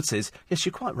 St Thomas's, yes,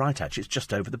 you're quite right, actually. It's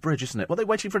just over the bridge, isn't it? What are they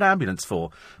waiting for an ambulance for?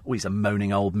 Oh, he's a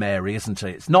moaning old Mary, isn't he?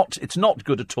 It's not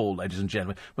good at all, ladies and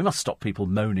gentlemen. We must stop people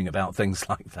moaning about things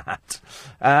like that.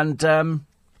 And a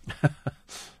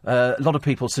lot of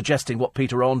people suggesting what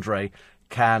Peter Andre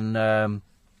can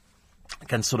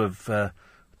sort of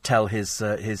tell his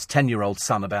 10-year-old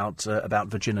son about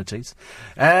virginities.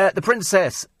 The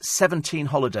Princess, 17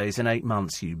 holidays in 8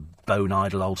 months, you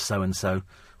bone-idle old so-and-so.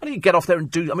 Why don't you get off there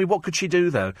and do... I mean, what could she do,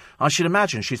 though? I should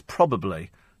imagine she's probably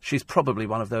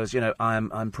one of those,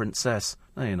 I'm princess.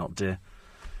 No, you're not, dear.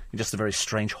 Just a very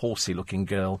strange, horsey-looking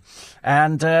girl.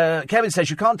 And Kevin says,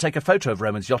 you can't take a photo of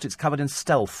Roman's yacht, it's covered in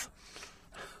stealth.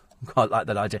 I quite like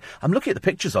that idea. I'm looking at the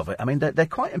pictures of it. I mean, they're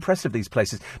quite impressive, these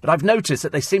places. But I've noticed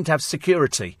that they seem to have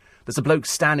security. There's a bloke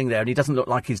standing there and he doesn't look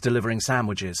like he's delivering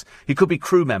sandwiches. He could be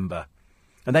crew member.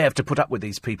 And they have to put up with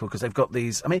these people because they've got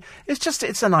these... I mean,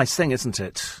 it's a nice thing, isn't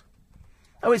it?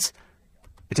 Oh, it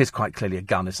is quite clearly a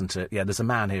gun, isn't it? Yeah, there's a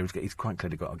man here he's quite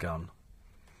clearly got a gun.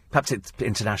 Perhaps it's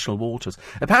international waters.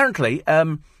 Apparently,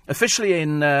 officially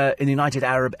in the United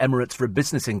Arab Emirates for a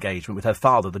business engagement with her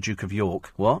father, the Duke of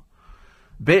York. What?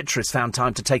 Beatrice found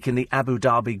time to take in the Abu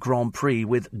Dhabi Grand Prix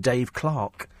with Dave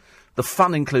Clark. The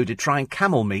fun included trying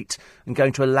camel meat and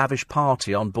going to a lavish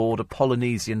party on board a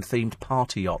Polynesian-themed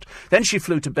party yacht. Then she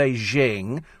flew to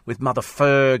Beijing with Mother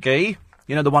Fergie,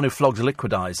 you know, the one who flogs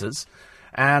liquidizers.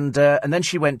 And then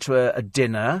she went to a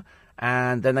dinner,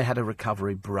 and then they had a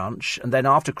recovery brunch. And then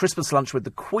after Christmas lunch with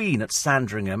the Queen at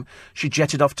Sandringham, she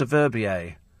jetted off to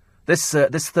Verbier. This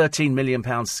 £13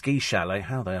 million ski chalet,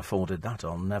 how they afforded that,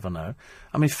 I'll never know.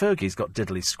 I mean, Fergie's got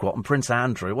diddly squat, and Prince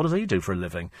Andrew, what does he do for a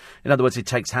living? In other words, he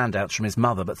takes handouts from his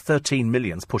mother, but 13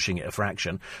 million's pushing it a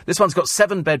fraction. This one's got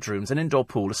 7 bedrooms, an indoor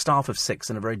pool, a staff of 6,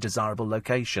 and a very desirable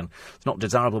location. It's not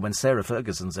desirable when Sarah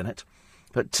Ferguson's in it.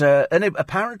 But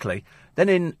apparently, then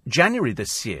in January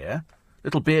this year,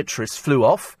 little Beatrice flew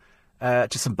off to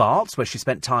St Bart's, where she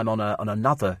spent time on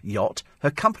another yacht.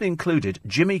 Her company included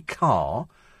Jimmy Carr,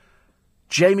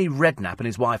 Jamie Redknapp and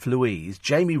his wife Louise,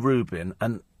 Jamie Rubin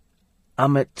and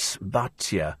Amit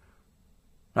Bhatia.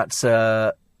 That's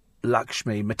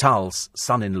Lakshmi Mittal's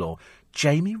son-in-law.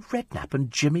 Jamie Redknapp and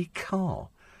Jimmy Carr.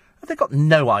 Have they got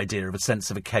no idea of a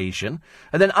sense of occasion?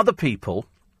 And then other people,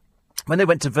 when they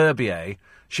went to Verbier,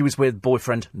 she was with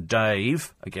boyfriend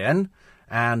Dave, again,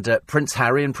 and Prince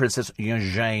Harry and Princess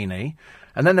Eugenie.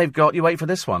 And then they've got, you wait for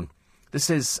this one, this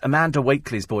is Amanda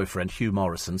Wakely's boyfriend, Hugh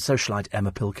Morrison, socialite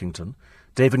Emma Pilkington,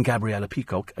 Dave and Gabriella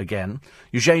Peacock, again,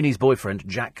 Eugenie's boyfriend,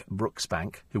 Jack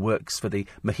Brooksbank, who works for the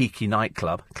Mahiki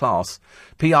nightclub, Class,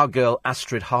 PR girl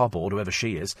Astrid Harbord, whoever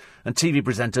she is, and TV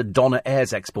presenter Donna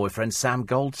Ayre's ex-boyfriend, Sam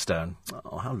Goldstone.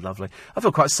 Oh, how lovely. I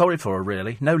feel quite sorry for her,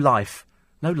 really. No life.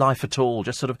 No life at all,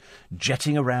 just sort of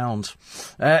jetting around.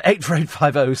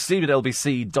 84850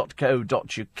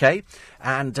 steve@lbc.co.uk.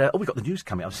 And, we've got the news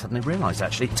coming up. I suddenly realised,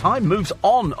 actually. Time moves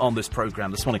on this programme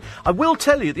this morning. I will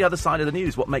tell you at the other side of the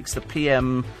news what makes the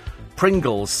PM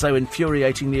Pringles so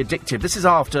infuriatingly addictive. This is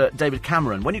after David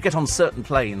Cameron. When you get on certain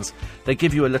planes, they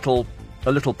give you a little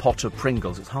pot of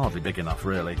Pringles. It's hardly big enough,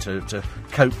 really, to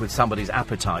cope with somebody's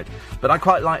appetite. But I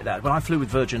quite like that. When I flew with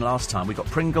Virgin last time, we got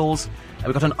Pringles, and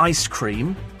we got an ice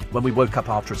cream when we woke up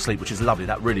after a sleep, which is lovely.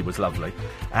 That really was lovely.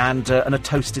 And a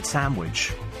toasted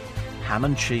sandwich. Ham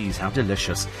and cheese, how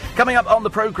delicious. Coming up on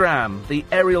the programme, the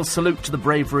aerial salute to the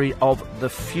bravery of the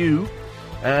few.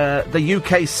 The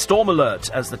UK storm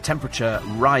alert as the temperature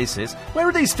rises. Where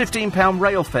are these £15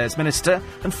 rail fares, Minister?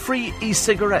 And free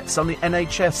e-cigarettes on the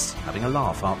NHS? Having a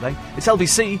laugh, aren't they? It's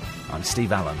LBC. I'm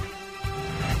Steve Allen.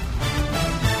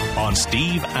 On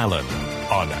Steve Allen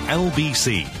on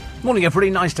LBC. Morning, everybody.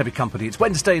 Nice to have your company. It's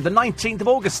Wednesday, the 19th of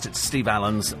August. It's Steve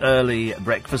Allen's early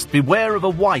breakfast. Beware of a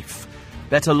wife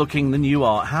better looking than you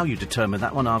are. How you determine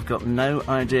that one, I've got no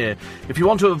idea. If you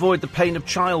want to avoid the pain of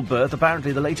childbirth,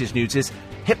 apparently the latest news is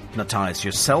hypnotise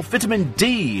yourself. Vitamin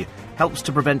D helps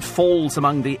to prevent falls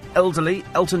among the elderly.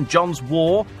 Elton John's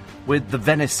war with the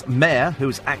Venice mayor,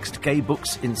 who's axed gay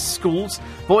books in schools.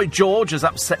 Boy George has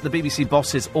upset the BBC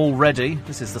bosses already.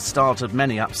 This is the start of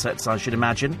many upsets, I should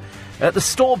imagine. The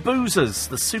store boozers,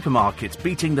 the supermarkets,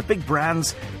 beating the big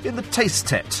brands in the taste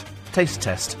test. Taste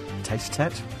test?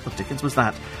 What Dickens was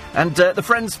that? And the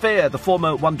Friends fear the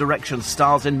former One Direction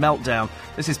stars in Meltdown.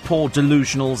 This is poor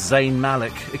delusional Zayn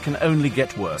Malik. It can only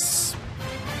get worse.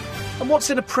 And what's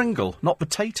in a Pringle? Not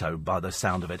potato, by the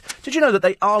sound of it. Did you know that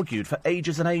they argued for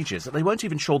ages and ages that they weren't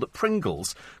even sure that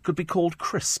Pringles could be called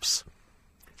crisps?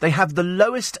 They have the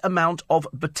lowest amount of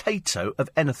potato of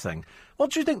anything.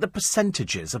 What do you think the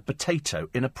percentage is of potato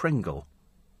in a Pringle?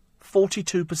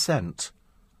 42%.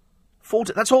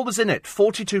 That's all that's in it,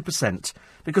 42%.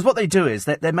 Because what they do is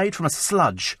they're made from a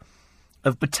sludge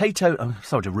of potato... Oh,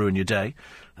 sorry to ruin your day.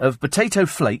 Of potato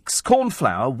flakes, corn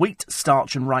flour, wheat,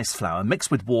 starch and rice flour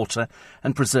mixed with water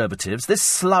and preservatives. This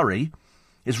slurry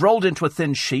is rolled into a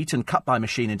thin sheet and cut by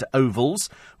machine into ovals,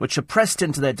 which are pressed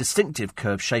into their distinctive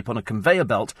curved shape on a conveyor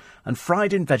belt and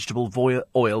fried in vegetable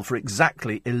oil for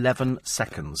exactly 11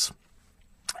 seconds.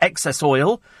 Excess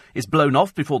oil is blown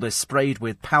off before they're sprayed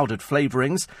with powdered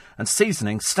flavourings and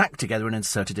seasonings stacked together and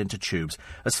inserted into tubes.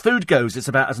 As food goes, it's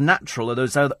about as natural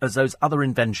as those other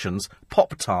inventions,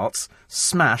 Pop-Tarts,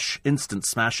 Smash, Instant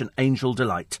Smash and Angel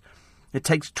Delight. It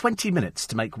takes 20 minutes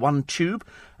to make one tube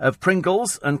of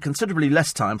Pringles and considerably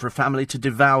less time for a family to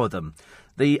devour them.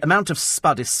 The amount of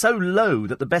spud is so low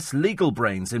that the best legal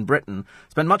brains in Britain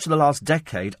spent much of the last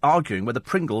decade arguing whether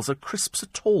Pringles are crisps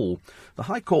at all. The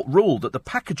High Court ruled that the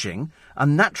packaging,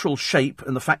 unnatural shape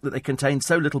and the fact that they contained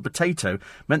so little potato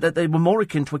meant that they were more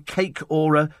akin to a cake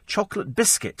or a chocolate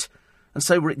biscuit, and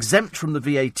so were exempt from the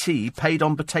VAT paid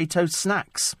on potato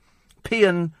snacks.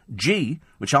 P&G,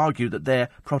 which argued that their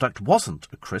product wasn't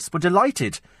a crisp, were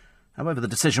delighted. However, the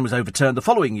decision was overturned the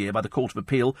following year by the Court of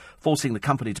Appeal, forcing the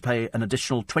company to pay an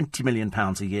additional £20 million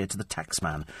a year to the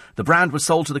taxman. The brand was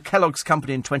sold to the Kellogg's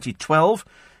company in 2012.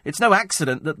 It's no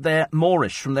accident that they're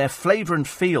Moorish. From their flavour and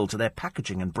feel to their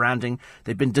packaging and branding,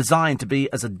 they've been designed to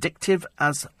be as addictive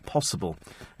as possible.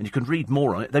 And you can read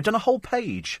more on it. They've done a whole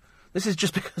page. This is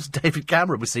just because David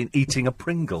Cameron was seen eating a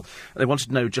Pringle. They wanted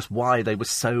to know just why they were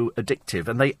so addictive,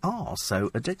 and they are so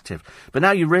addictive. But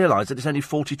now you realise that it's only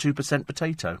 42%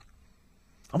 potato.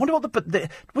 I wonder what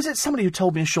was it somebody who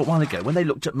told me a short while ago when they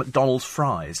looked at McDonald's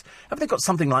fries? Have they got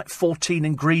something like 14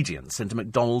 ingredients into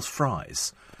McDonald's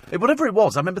fries? Whatever it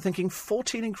was, I remember thinking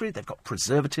 14 ingredients. They've got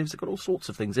preservatives, they've got all sorts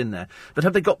of things in there. But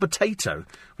have they got potato?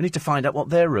 We need to find out what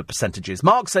their percentage is.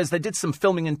 Mark says they did some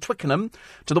filming in Twickenham.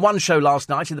 To the One Show last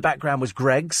night, in the background was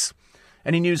Greg's.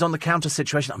 Any news on the counter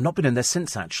situation? I've not been in there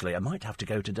since, actually. I might have to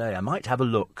go today. I might have a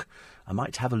look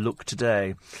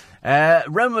today.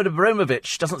 Roman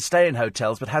Abramovich doesn't stay in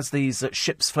hotels, but has these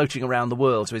ships floating around the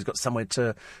world, so he's got somewhere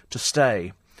to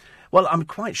stay. Well, I'm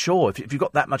quite sure if you've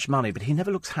got that much money, but he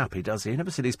never looks happy, does he? You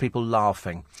never see these people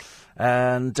laughing.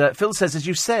 And Phil says, as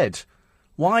you said,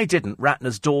 why didn't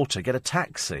Ratner's daughter get a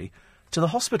taxi to the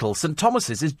hospital? St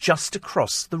Thomas's is just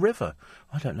across the river.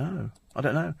 I don't know.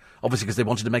 Obviously because they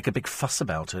wanted to make a big fuss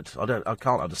about it. I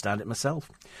can't understand it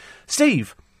myself.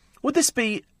 Steve, would this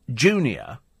be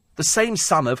Junior, the same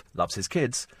son of Loves His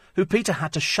Kids, who Peter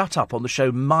had to shut up on the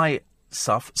show My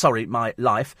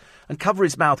Life, and cover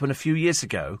his mouth when a few years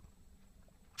ago,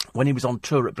 when he was on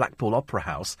tour at Blackpool Opera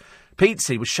House,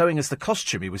 Petesy was showing us the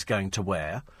costume he was going to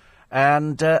wear,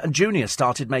 and Junior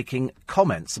started making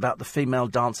comments about the female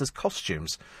dancers'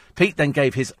 costumes. Pete then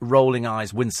gave his rolling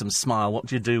eyes, winsome smile, what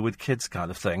do you do with kids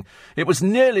kind of thing. It was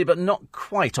nearly but not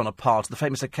quite on a par to the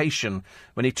famous occasion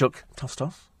when he took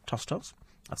Tostos,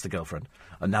 that's the girlfriend,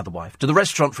 and now the wife, to the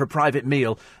restaurant for a private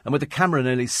meal, and with the camera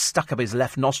nearly stuck up his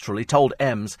left nostril, he told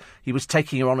Ems he was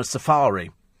taking her on a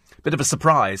safari. Bit of a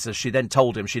surprise, as she then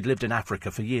told him she'd lived in Africa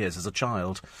for years as a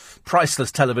child.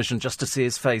 Priceless television just to see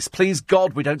his face. Please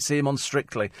God we don't see him on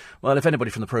Strictly. Well, if anybody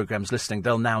from the programme's listening,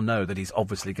 they'll now know that he's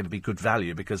obviously going to be good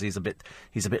value, because he's a bit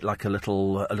like a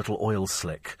little oil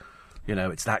slick. You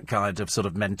know, it's that kind of sort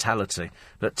of mentality.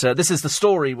 But this is the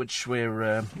story which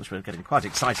we're getting quite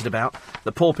excited about.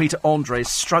 The poor Peter Andre is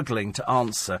struggling to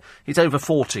answer. He's over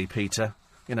 40, Peter.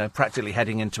 You know, practically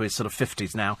heading into his sort of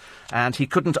 50s now, and he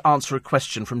couldn't answer a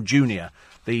question from Junior,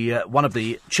 the one of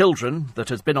the children that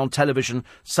has been on television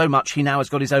so much he now has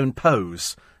got his own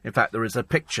pose. In fact, there is a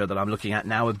picture that I'm looking at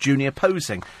now of Junior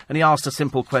posing, and he asked a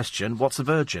simple question, what's a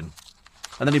virgin?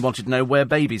 And then he wanted to know where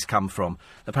babies come from.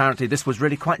 Apparently this was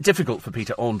really quite difficult for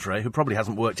Peter Andre, who probably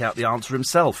hasn't worked out the answer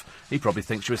himself. He probably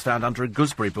thinks she was found under a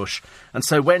gooseberry bush. And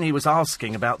so when he was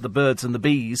asking about the birds and the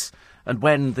bees, and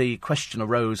when the question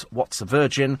arose, what's a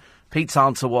virgin, Pete's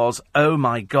answer was, oh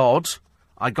my God.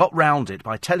 I got round it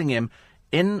by telling him,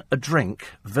 in a drink,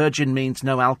 virgin means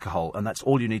no alcohol, and that's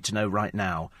all you need to know right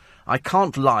now. I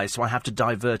can't lie, so I have to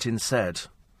divert instead.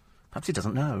 Perhaps he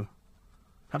doesn't know.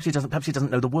 Perhaps he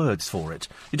doesn't know the words for it.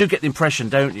 You do get the impression,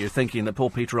 don't you, thinking that poor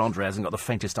Peter Andre hasn't got the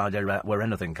faintest idea about where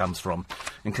anything comes from,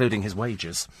 including his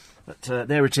wages. But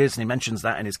there it is, and he mentions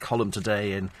that in his column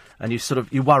today, and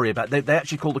you worry about... They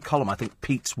actually call the column, I think,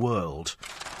 Pete's World.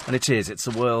 And it is. It's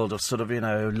a world of sort of,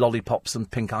 lollipops and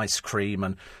pink ice cream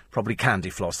and probably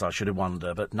candy floss, I should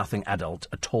wonder, but nothing adult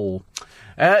at all.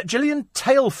 Gillian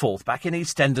Tailforth back in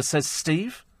EastEnders, says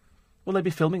Steve. Will they be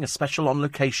filming a special on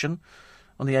location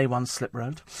on the A1 slip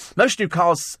road? Most new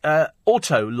cars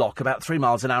auto-lock about 3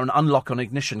 miles an hour and unlock on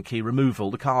ignition key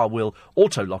removal. The car will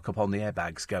auto-lock upon the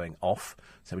airbags going off,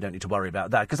 so we don't need to worry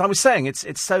about that. Because I was saying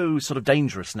it's so sort of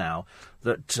dangerous now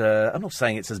that I'm not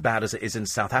saying it's as bad as it is in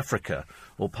South Africa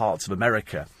or parts of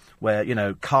America, where,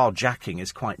 carjacking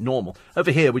is quite normal.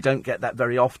 Over here, we don't get that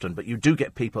very often, but you do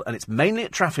get people, and it's mainly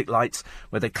at traffic lights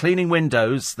where they're cleaning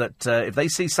windows, that if they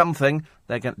see something,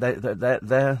 they're going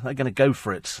to go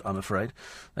for it, I'm afraid.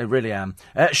 They really am.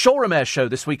 Shoreham Air Show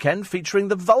this weekend featuring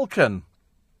the Vulcan,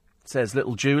 says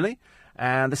little Julie.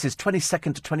 And this is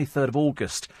 22nd to 23rd of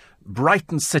August.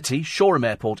 Brighton City, Shoreham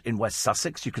Airport in West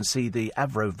Sussex. You can see the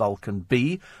Avro Vulcan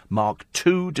B Mark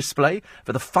II display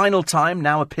for the final time,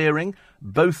 now appearing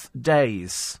both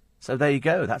days. So there you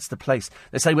go, that's the place.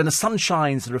 They say when the sun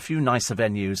shines, there are a few nicer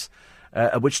venues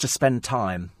at which to spend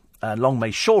time. Long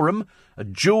may Shoreham, a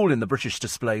jewel in the British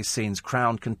display scene's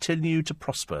crown, continue to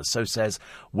prosper, so says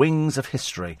Wings of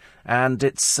History. And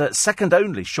it's second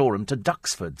only, Shoreham, to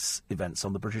Duxford's events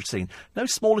on the British scene. No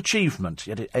small achievement,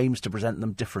 yet it aims to present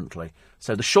them differently.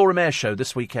 So the Shoreham Air Show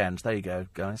this weekend. There you go,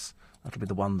 guys. That'll be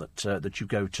the one that you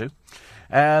go to.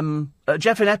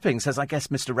 Jeff in Epping says, I guess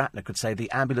Mr. Ratner could say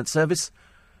the ambulance service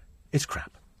is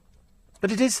crap.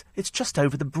 But it's just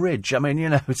over the bridge. I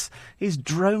mean, he's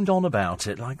droned on about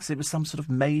it like it was some sort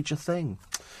of major thing.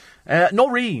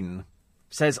 Noreen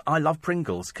says, I love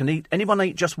Pringles. Can anyone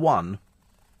eat just one?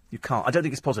 You can't. I don't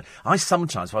think it's possible. I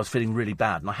sometimes, if I was feeling really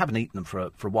bad, and I haven't eaten them for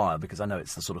a while because I know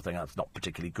it's the sort of thing that's not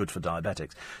particularly good for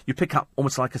diabetics, you pick up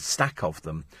almost like a stack of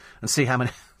them and see how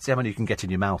many you can get in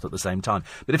your mouth at the same time.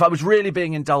 But if I was really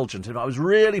being indulgent, if I was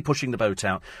really pushing the boat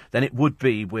out, then it would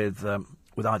be with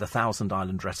either Thousand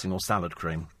Island dressing or salad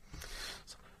cream.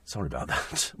 Sorry about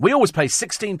that. We always pay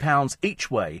 £16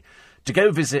 each way to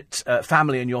go visit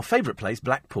family in your favourite place,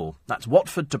 Blackpool. That's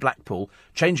Watford to Blackpool,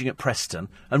 changing at Preston,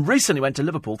 and recently went to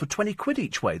Liverpool for £20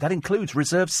 each way. That includes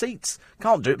reserved seats.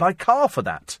 Can't do it by car for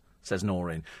that, says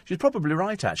Noreen. She's probably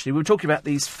right, actually. We were talking about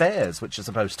these fares, which are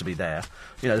supposed to be there,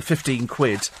 the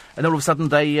 £15, and all of a sudden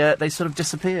they sort of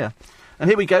disappear.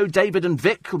 And here we go. David and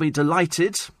Vic will be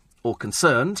delighted, or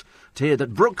concerned, to hear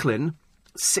that Brooklyn,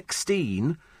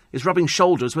 16, is rubbing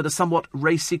shoulders with a somewhat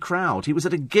racy crowd. He was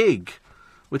at a gig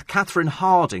with Catherine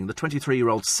Harding, the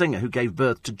 23-year-old singer who gave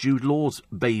birth to Jude Law's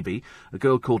baby, a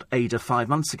girl called Ada, 5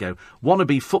 months ago.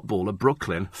 Wannabe footballer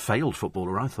Brooklyn, failed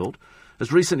footballer I thought,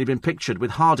 has recently been pictured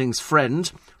with Harding's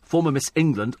friend, former Miss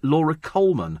England, Laura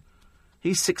Coleman.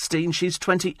 He's 16, she's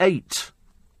 28.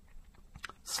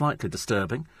 Slightly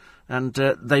disturbing. And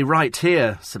they write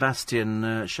here,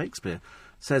 Sebastian Shakespeare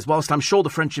says, whilst I'm sure the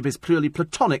friendship is purely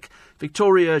platonic,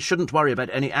 Victoria shouldn't worry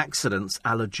about any accidents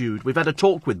a la Jude. We've had a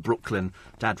talk with Brooklyn,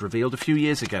 Dad revealed, a few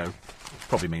years ago.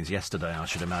 Probably means yesterday, I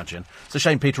should imagine. It's a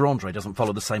shame Peter Andre doesn't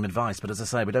follow the same advice, but as I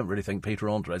say, we don't really think Peter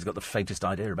Andre's got the faintest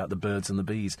idea about the birds and the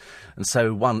bees. And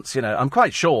so once, I'm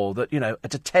quite sure that,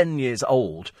 at 10 years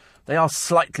old, they are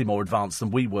slightly more advanced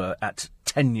than we were at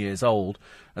 10 years old.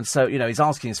 And so, he's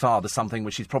asking his father something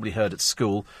which he's probably heard at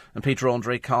school, and Peter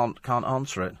Andre can't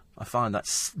answer it. I find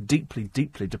that's deeply,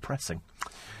 deeply depressing.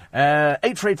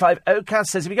 8385 Ocas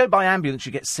says, if you go by ambulance,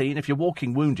 you get seen. If you're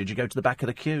walking wounded, you go to the back of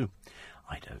the queue.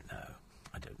 I don't know.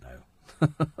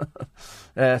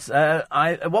 Yes,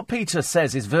 what Peter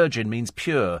says is virgin means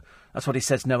pure. That's what he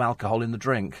says, no alcohol in the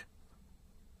drink.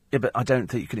 Yeah, but I don't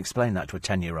think you can explain that to a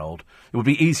 10-year-old. It would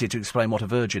be easier to explain what a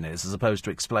virgin is as opposed to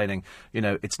explaining,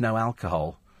 it's no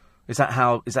alcohol. Is that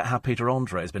how Peter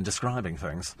Andre has been describing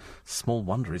things? Small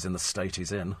wonder he's in the state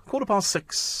he's in.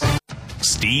 6:15.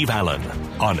 Steve Allen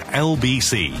on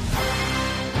LBC.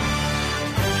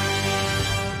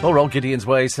 Poor old Gideon's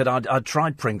Way said, I'd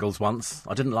tried Pringles once.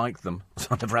 I didn't like them, so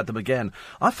I never had them again.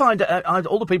 I find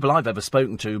all the people I've ever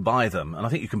spoken to buy them, and I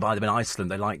think you can buy them in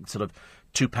Iceland. They like sort of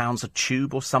 £2 a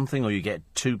tube or something, or you get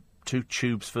two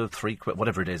tubes for £3,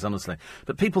 whatever it is, honestly.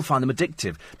 But people find them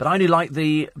addictive. But I only like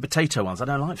the potato ones. I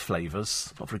don't like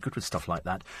flavours. Not very good with stuff like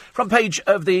that. Front page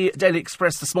of the Daily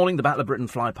Express this morning, the Battle of Britain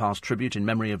fly-past tribute in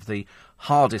memory of the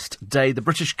hardest day. The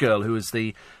British girl who was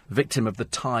the victim of the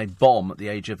Thai bomb at the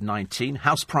age of 19.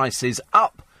 House prices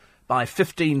up by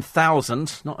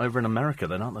 15,000. Not over in America,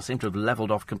 they're not. They seem to have levelled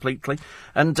off completely.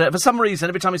 And for some reason,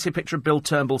 every time you see a picture of Bill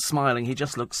Turnbull smiling, he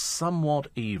just looks somewhat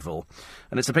evil.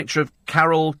 And it's a picture of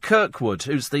Carol Kirkwood,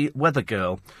 who's the weather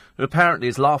girl, who apparently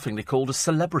is laughingly called a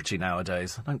celebrity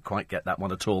nowadays. I don't quite get that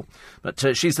one at all.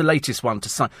 But she's the latest one to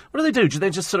sign. What do? Do they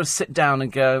just sort of sit down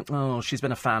and go, oh, she's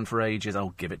been a fan for ages,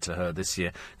 I'll give it to her this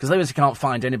year? Because they obviously can't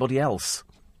find anybody else.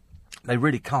 They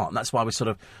really can't. And that's why we're sort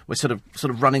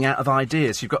of running out of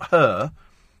ideas. You've got her,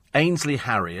 Ainsley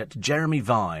Harriott, Jeremy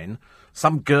Vine,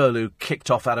 some girl who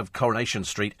kicked off out of Coronation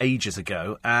Street ages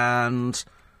ago, and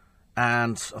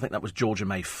I think that was Georgia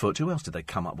May Foote. Who else did they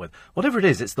come up with? Whatever it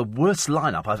is, it's the worst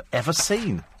lineup I've ever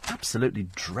seen. Absolutely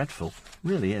dreadful.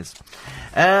 Really is.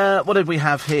 What did we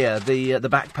have here? The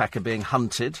backpacker being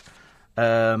hunted.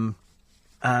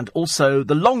 And also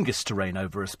the longest to reign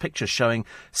over us, pictures showing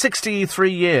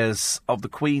 63 years of the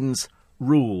Queen's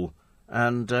rule.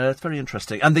 And it's very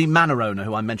interesting. And the manor owner,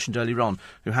 who I mentioned earlier on,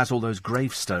 who has all those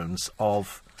gravestones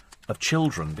of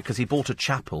children, because he bought a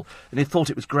chapel, and he thought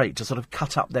it was great to sort of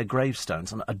cut up their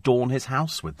gravestones and adorn his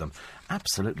house with them.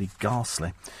 Absolutely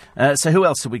ghastly. So who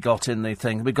else have we got in the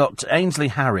thing? We've got Ainsley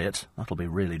Harriott. That'll be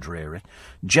really dreary.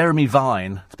 Jeremy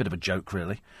Vine. It's a bit of a joke,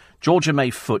 really. Georgia May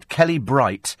Foote. Kelly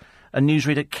Bright. And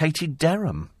newsreader Katie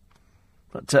Derham.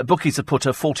 But bookies have put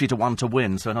her 40-1 to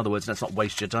win, so in other words, let's not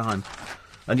waste your time.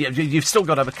 And you've still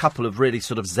got to have a couple of really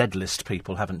sort of Z-list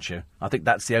people, haven't you? I think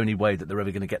that's the only way that they're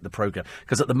ever going to get the programme.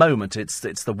 Because at the moment, it's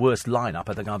the worst lineup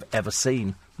I think I've ever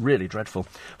seen. Really dreadful.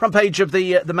 Front page of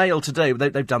the Mail today,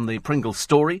 they've done the Pringles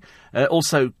story.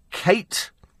 Also,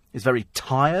 Kate is very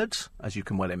tired, as you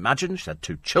can well imagine. She had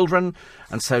 2 children,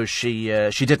 and so she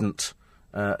didn't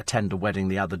attend a wedding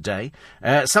the other day.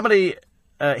 Somebody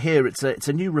here, it's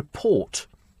a new report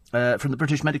from the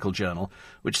British Medical Journal,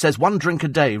 which says 1 drink a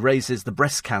day raises the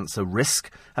breast cancer risk.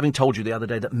 Having told you the other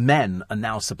day that men are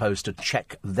now supposed to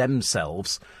check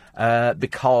themselves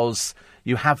because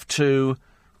you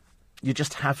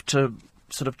just have to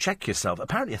sort of check yourself.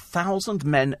 Apparently 1,000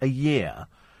 men a year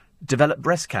develop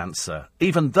breast cancer,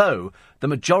 even though the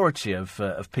majority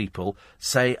of people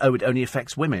say, oh, it only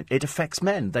affects women. It affects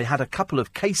men. They had a couple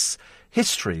of case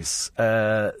histories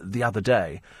the other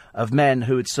day of men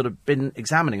who had sort of been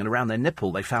examining, and around their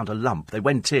nipple they found a lump. They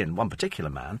went in, one particular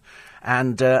man,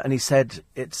 and he said,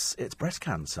 it's breast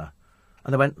cancer.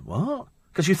 And they went, what?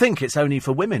 Because you think it's only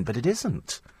for women, but it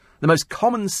isn't. The most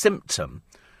common symptom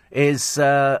is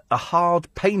a hard,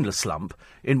 painless lump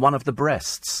in one of the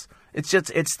breasts. It's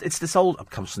this old... I'm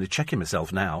constantly checking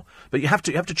myself now, but you have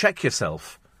to check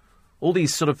yourself. All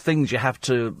these sort of things you have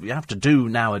to do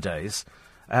nowadays,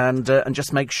 and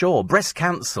just make sure. Breast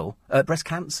cancer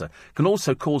can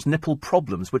also cause nipple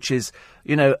problems, which is,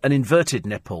 an inverted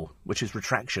nipple, which is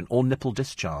retraction, or nipple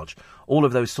discharge. All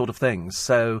of those sort of things.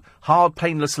 So hard,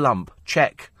 painless lump,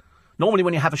 check. Normally,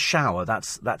 when you have a shower,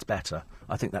 that's better.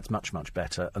 I think that's much, much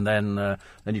better. And then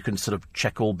you can sort of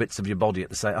check all bits of your body at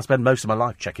the same. I spend most of my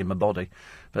life checking my body,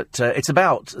 but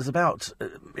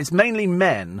it's mainly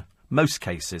men. Most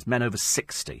cases, men over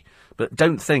 60. But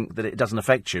don't think that it doesn't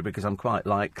affect you, because I'm quite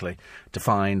likely to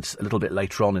find a little bit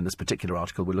later on in this particular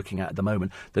article we're looking at the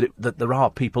moment that there are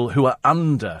people who are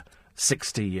under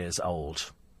 60 years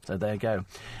old. So there you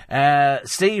go.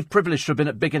 Steve, privileged to have been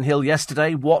at Biggin Hill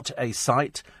yesterday. What a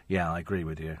sight. Yeah, I agree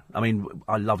with you. I mean,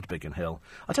 I loved Biggin Hill.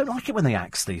 I don't like it when they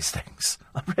axe these things.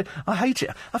 I hate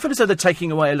it. I feel as though they're taking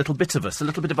away a little bit of us. A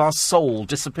little bit of our soul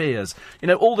disappears.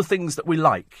 All the things that we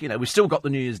like. We've still got the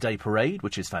New Year's Day parade,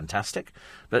 which is fantastic.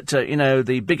 But,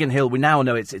 the Biggin Hill, we now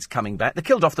know it's coming back. They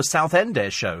killed off the Southend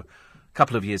Air Show a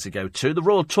couple of years ago too. The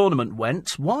Royal Tournament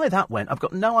went. Why that went, I've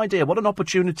got no idea. What an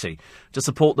opportunity to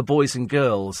support the boys and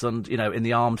girls and, in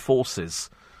the armed forces.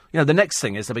 The next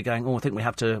thing is they'll be going, I think we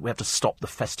have to stop the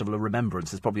Festival of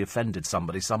Remembrance. It's probably offended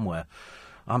somebody somewhere.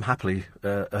 I'm happily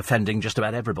offending just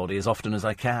about everybody as often as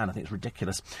I can. I think it's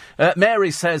ridiculous.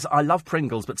 Mary says, I love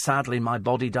Pringles, but sadly my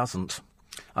body doesn't.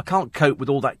 I can't cope with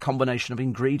all that combination of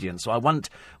ingredients, so I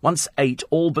once ate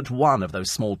all but one of those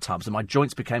small tubs and my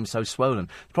joints became so swollen.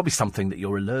 It's probably something that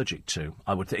you're allergic to,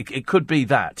 I would think. It could be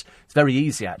that. It's very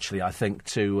easy, actually, I think,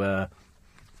 to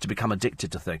become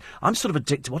addicted to things. I'm sort of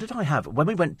addicted. What did I have? When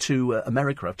we went to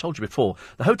America, I've told you before,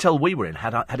 the hotel we were in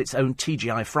had its own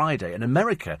TGI Friday. In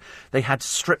America, they had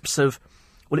strips of,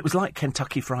 it was like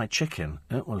Kentucky Fried Chicken.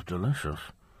 It was delicious.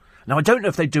 Now, I don't know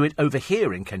if they do it over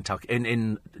here in Kentucky,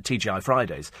 in TGI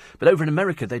Fridays, but over in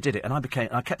America they did it, and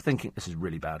I kept thinking, this is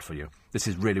really bad for you. This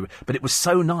is really... But it was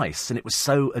so nice, and it was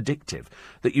so addictive,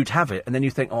 that you'd have it, and then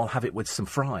you think, I'll have it with some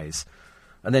fries.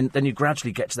 And then you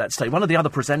gradually get to that state. One of the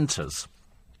other presenters,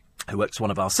 who works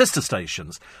one of our sister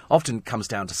stations, often comes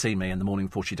down to see me in the morning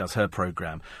before she does her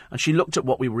programme, and she looked at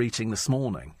what we were eating this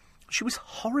morning. She was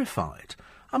horrified.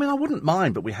 I mean, I wouldn't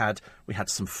mind, but we had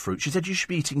some fruit. She said, you should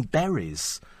be eating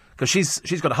berries. Because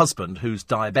she's got a husband who's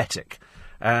diabetic,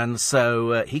 and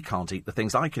so he can't eat the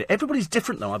things I can eat. Everybody's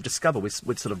different, though, I've discovered, with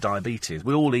sort of diabetes.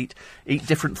 We all eat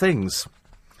different things.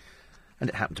 And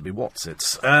it happened to be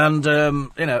Watsits. And,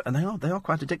 and they are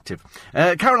quite addictive.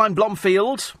 Caroline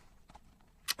Blomfield,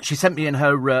 she sent me in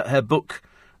her book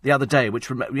the other day,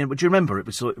 which, would you remember, it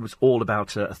was all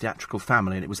about a theatrical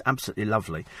family, and it was absolutely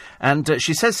lovely. And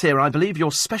she says here, I believe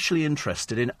you're specially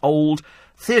interested in old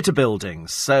theatre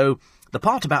buildings, so... The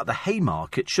part about the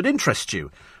Haymarket should interest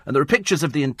you, and there are pictures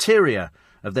of the interior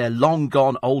of their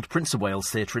long-gone old Prince of Wales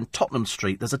Theatre in Tottenham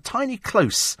Street. There's a tiny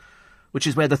close which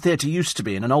is where the theatre used to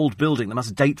be, in an old building that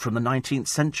must date from the 19th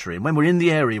century. And when we're in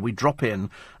the area, we drop in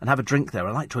and have a drink there.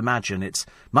 I like to imagine it's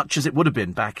much as it would have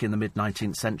been back in the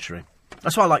mid-19th century.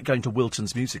 That's why I like going to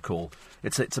Wilton's Music Hall.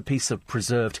 It's a piece of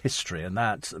preserved history, and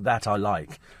that I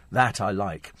like. That I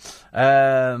like.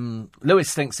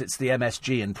 Lewis thinks it's the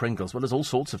MSG in Pringles. Well, there's all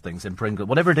sorts of things in Pringles.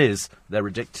 Whatever it is, they're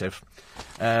addictive.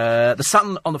 The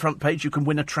Sun on the front page, you can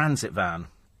win a transit van.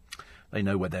 They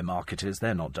know where their market is.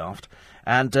 They're not daft.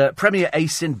 And Premier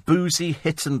ace in boozy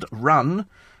hit and run.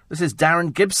 This is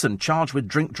Darren Gibson, charged with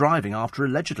drink driving after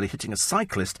allegedly hitting a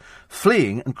cyclist,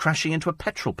 fleeing and crashing into a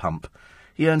petrol pump.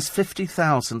 He earns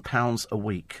 £50,000 a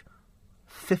week.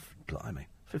 Blimey.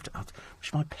 I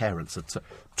wish my parents had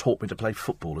taught me to play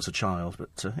football as a child,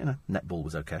 but, netball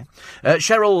was OK.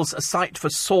 Cheryl's a sight for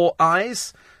sore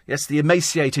eyes. Yes, the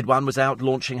emaciated one was out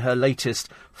launching her latest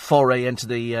foray into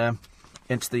the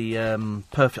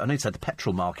perfume. I know you said the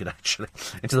petrol market, actually.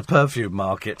 Into the perfume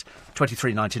market.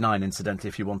 $23.99, incidentally,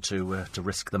 if you want to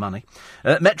risk the money.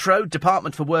 Metro,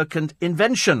 Department for Work and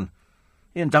Invention.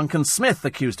 Ian Duncan Smith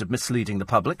accused of misleading the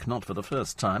public, not for the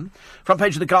first time. Front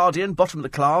page of The Guardian, bottom of the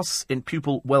class in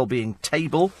pupil wellbeing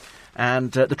table,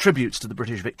 and the tributes to the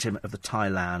British victim of the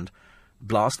Thailand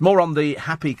blast. More on the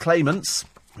happy claimants,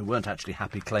 who weren't actually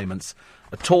happy claimants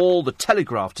at all. The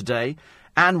Telegraph today.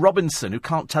 Anne Robinson, who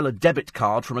can't tell a debit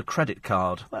card from a credit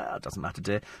card. Well, it doesn't matter,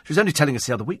 dear. She was only telling us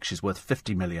the other week she's worth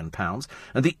 £50 million.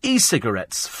 And the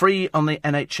e-cigarettes, free on the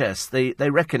NHS. They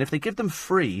reckon if they give them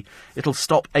free, it'll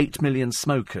stop 8 million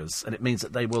smokers. And it means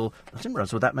that they will... I didn't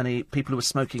realise there were that many people who were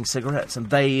smoking cigarettes. And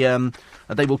they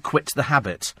will quit the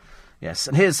habit. Yes,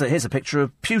 and here's a picture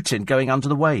of Putin going under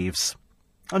the waves.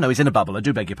 Oh, no, he's in a bubble. I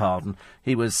do beg your pardon.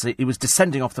 He was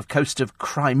descending off the coast of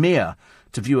Crimea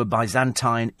to view a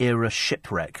Byzantine-era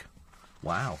shipwreck.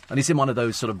 Wow. And he's in one of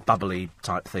those sort of bubbly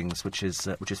type things, which is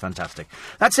fantastic.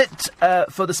 That's it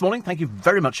for this morning. Thank you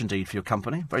very much indeed for your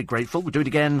company. Very grateful. We'll do it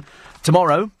again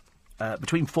tomorrow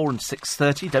between 4 and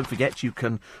 6:30. Don't forget, you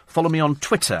can follow me on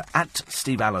Twitter,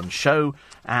 @SteveAllenShow,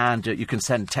 and you can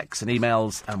send texts and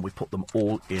emails, and we put them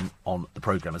all in on the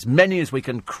programme. As many as we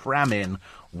can cram in,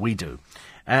 we do.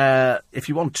 If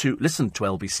you want to listen to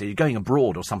LBC, you're going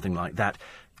abroad or something like that,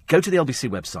 go to the LBC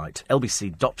website,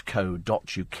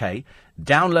 lbc.co.uk,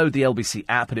 download the LBC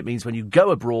app, and it means when you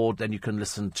go abroad, then you can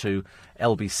listen to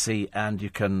LBC and you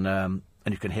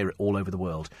can hear it all over the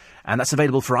world. And that's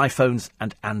available for iPhones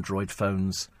and Android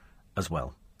phones as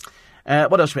well.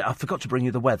 What else? I forgot to bring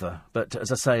you the weather, but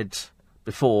as I said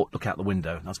before, look out the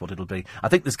window. That's what it'll be. I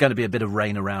think there's going to be a bit of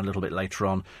rain around a little bit later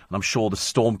on, and I'm sure the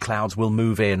storm clouds will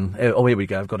move in. Oh, here we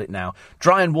go. I've got it now.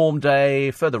 Dry and warm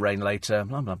day, further rain later,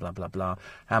 blah, blah, blah, blah, blah.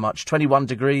 How much? 21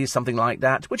 degrees, something like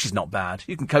that, which is not bad.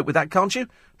 You can cope with that, can't you?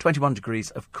 21 degrees,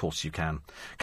 of course you can.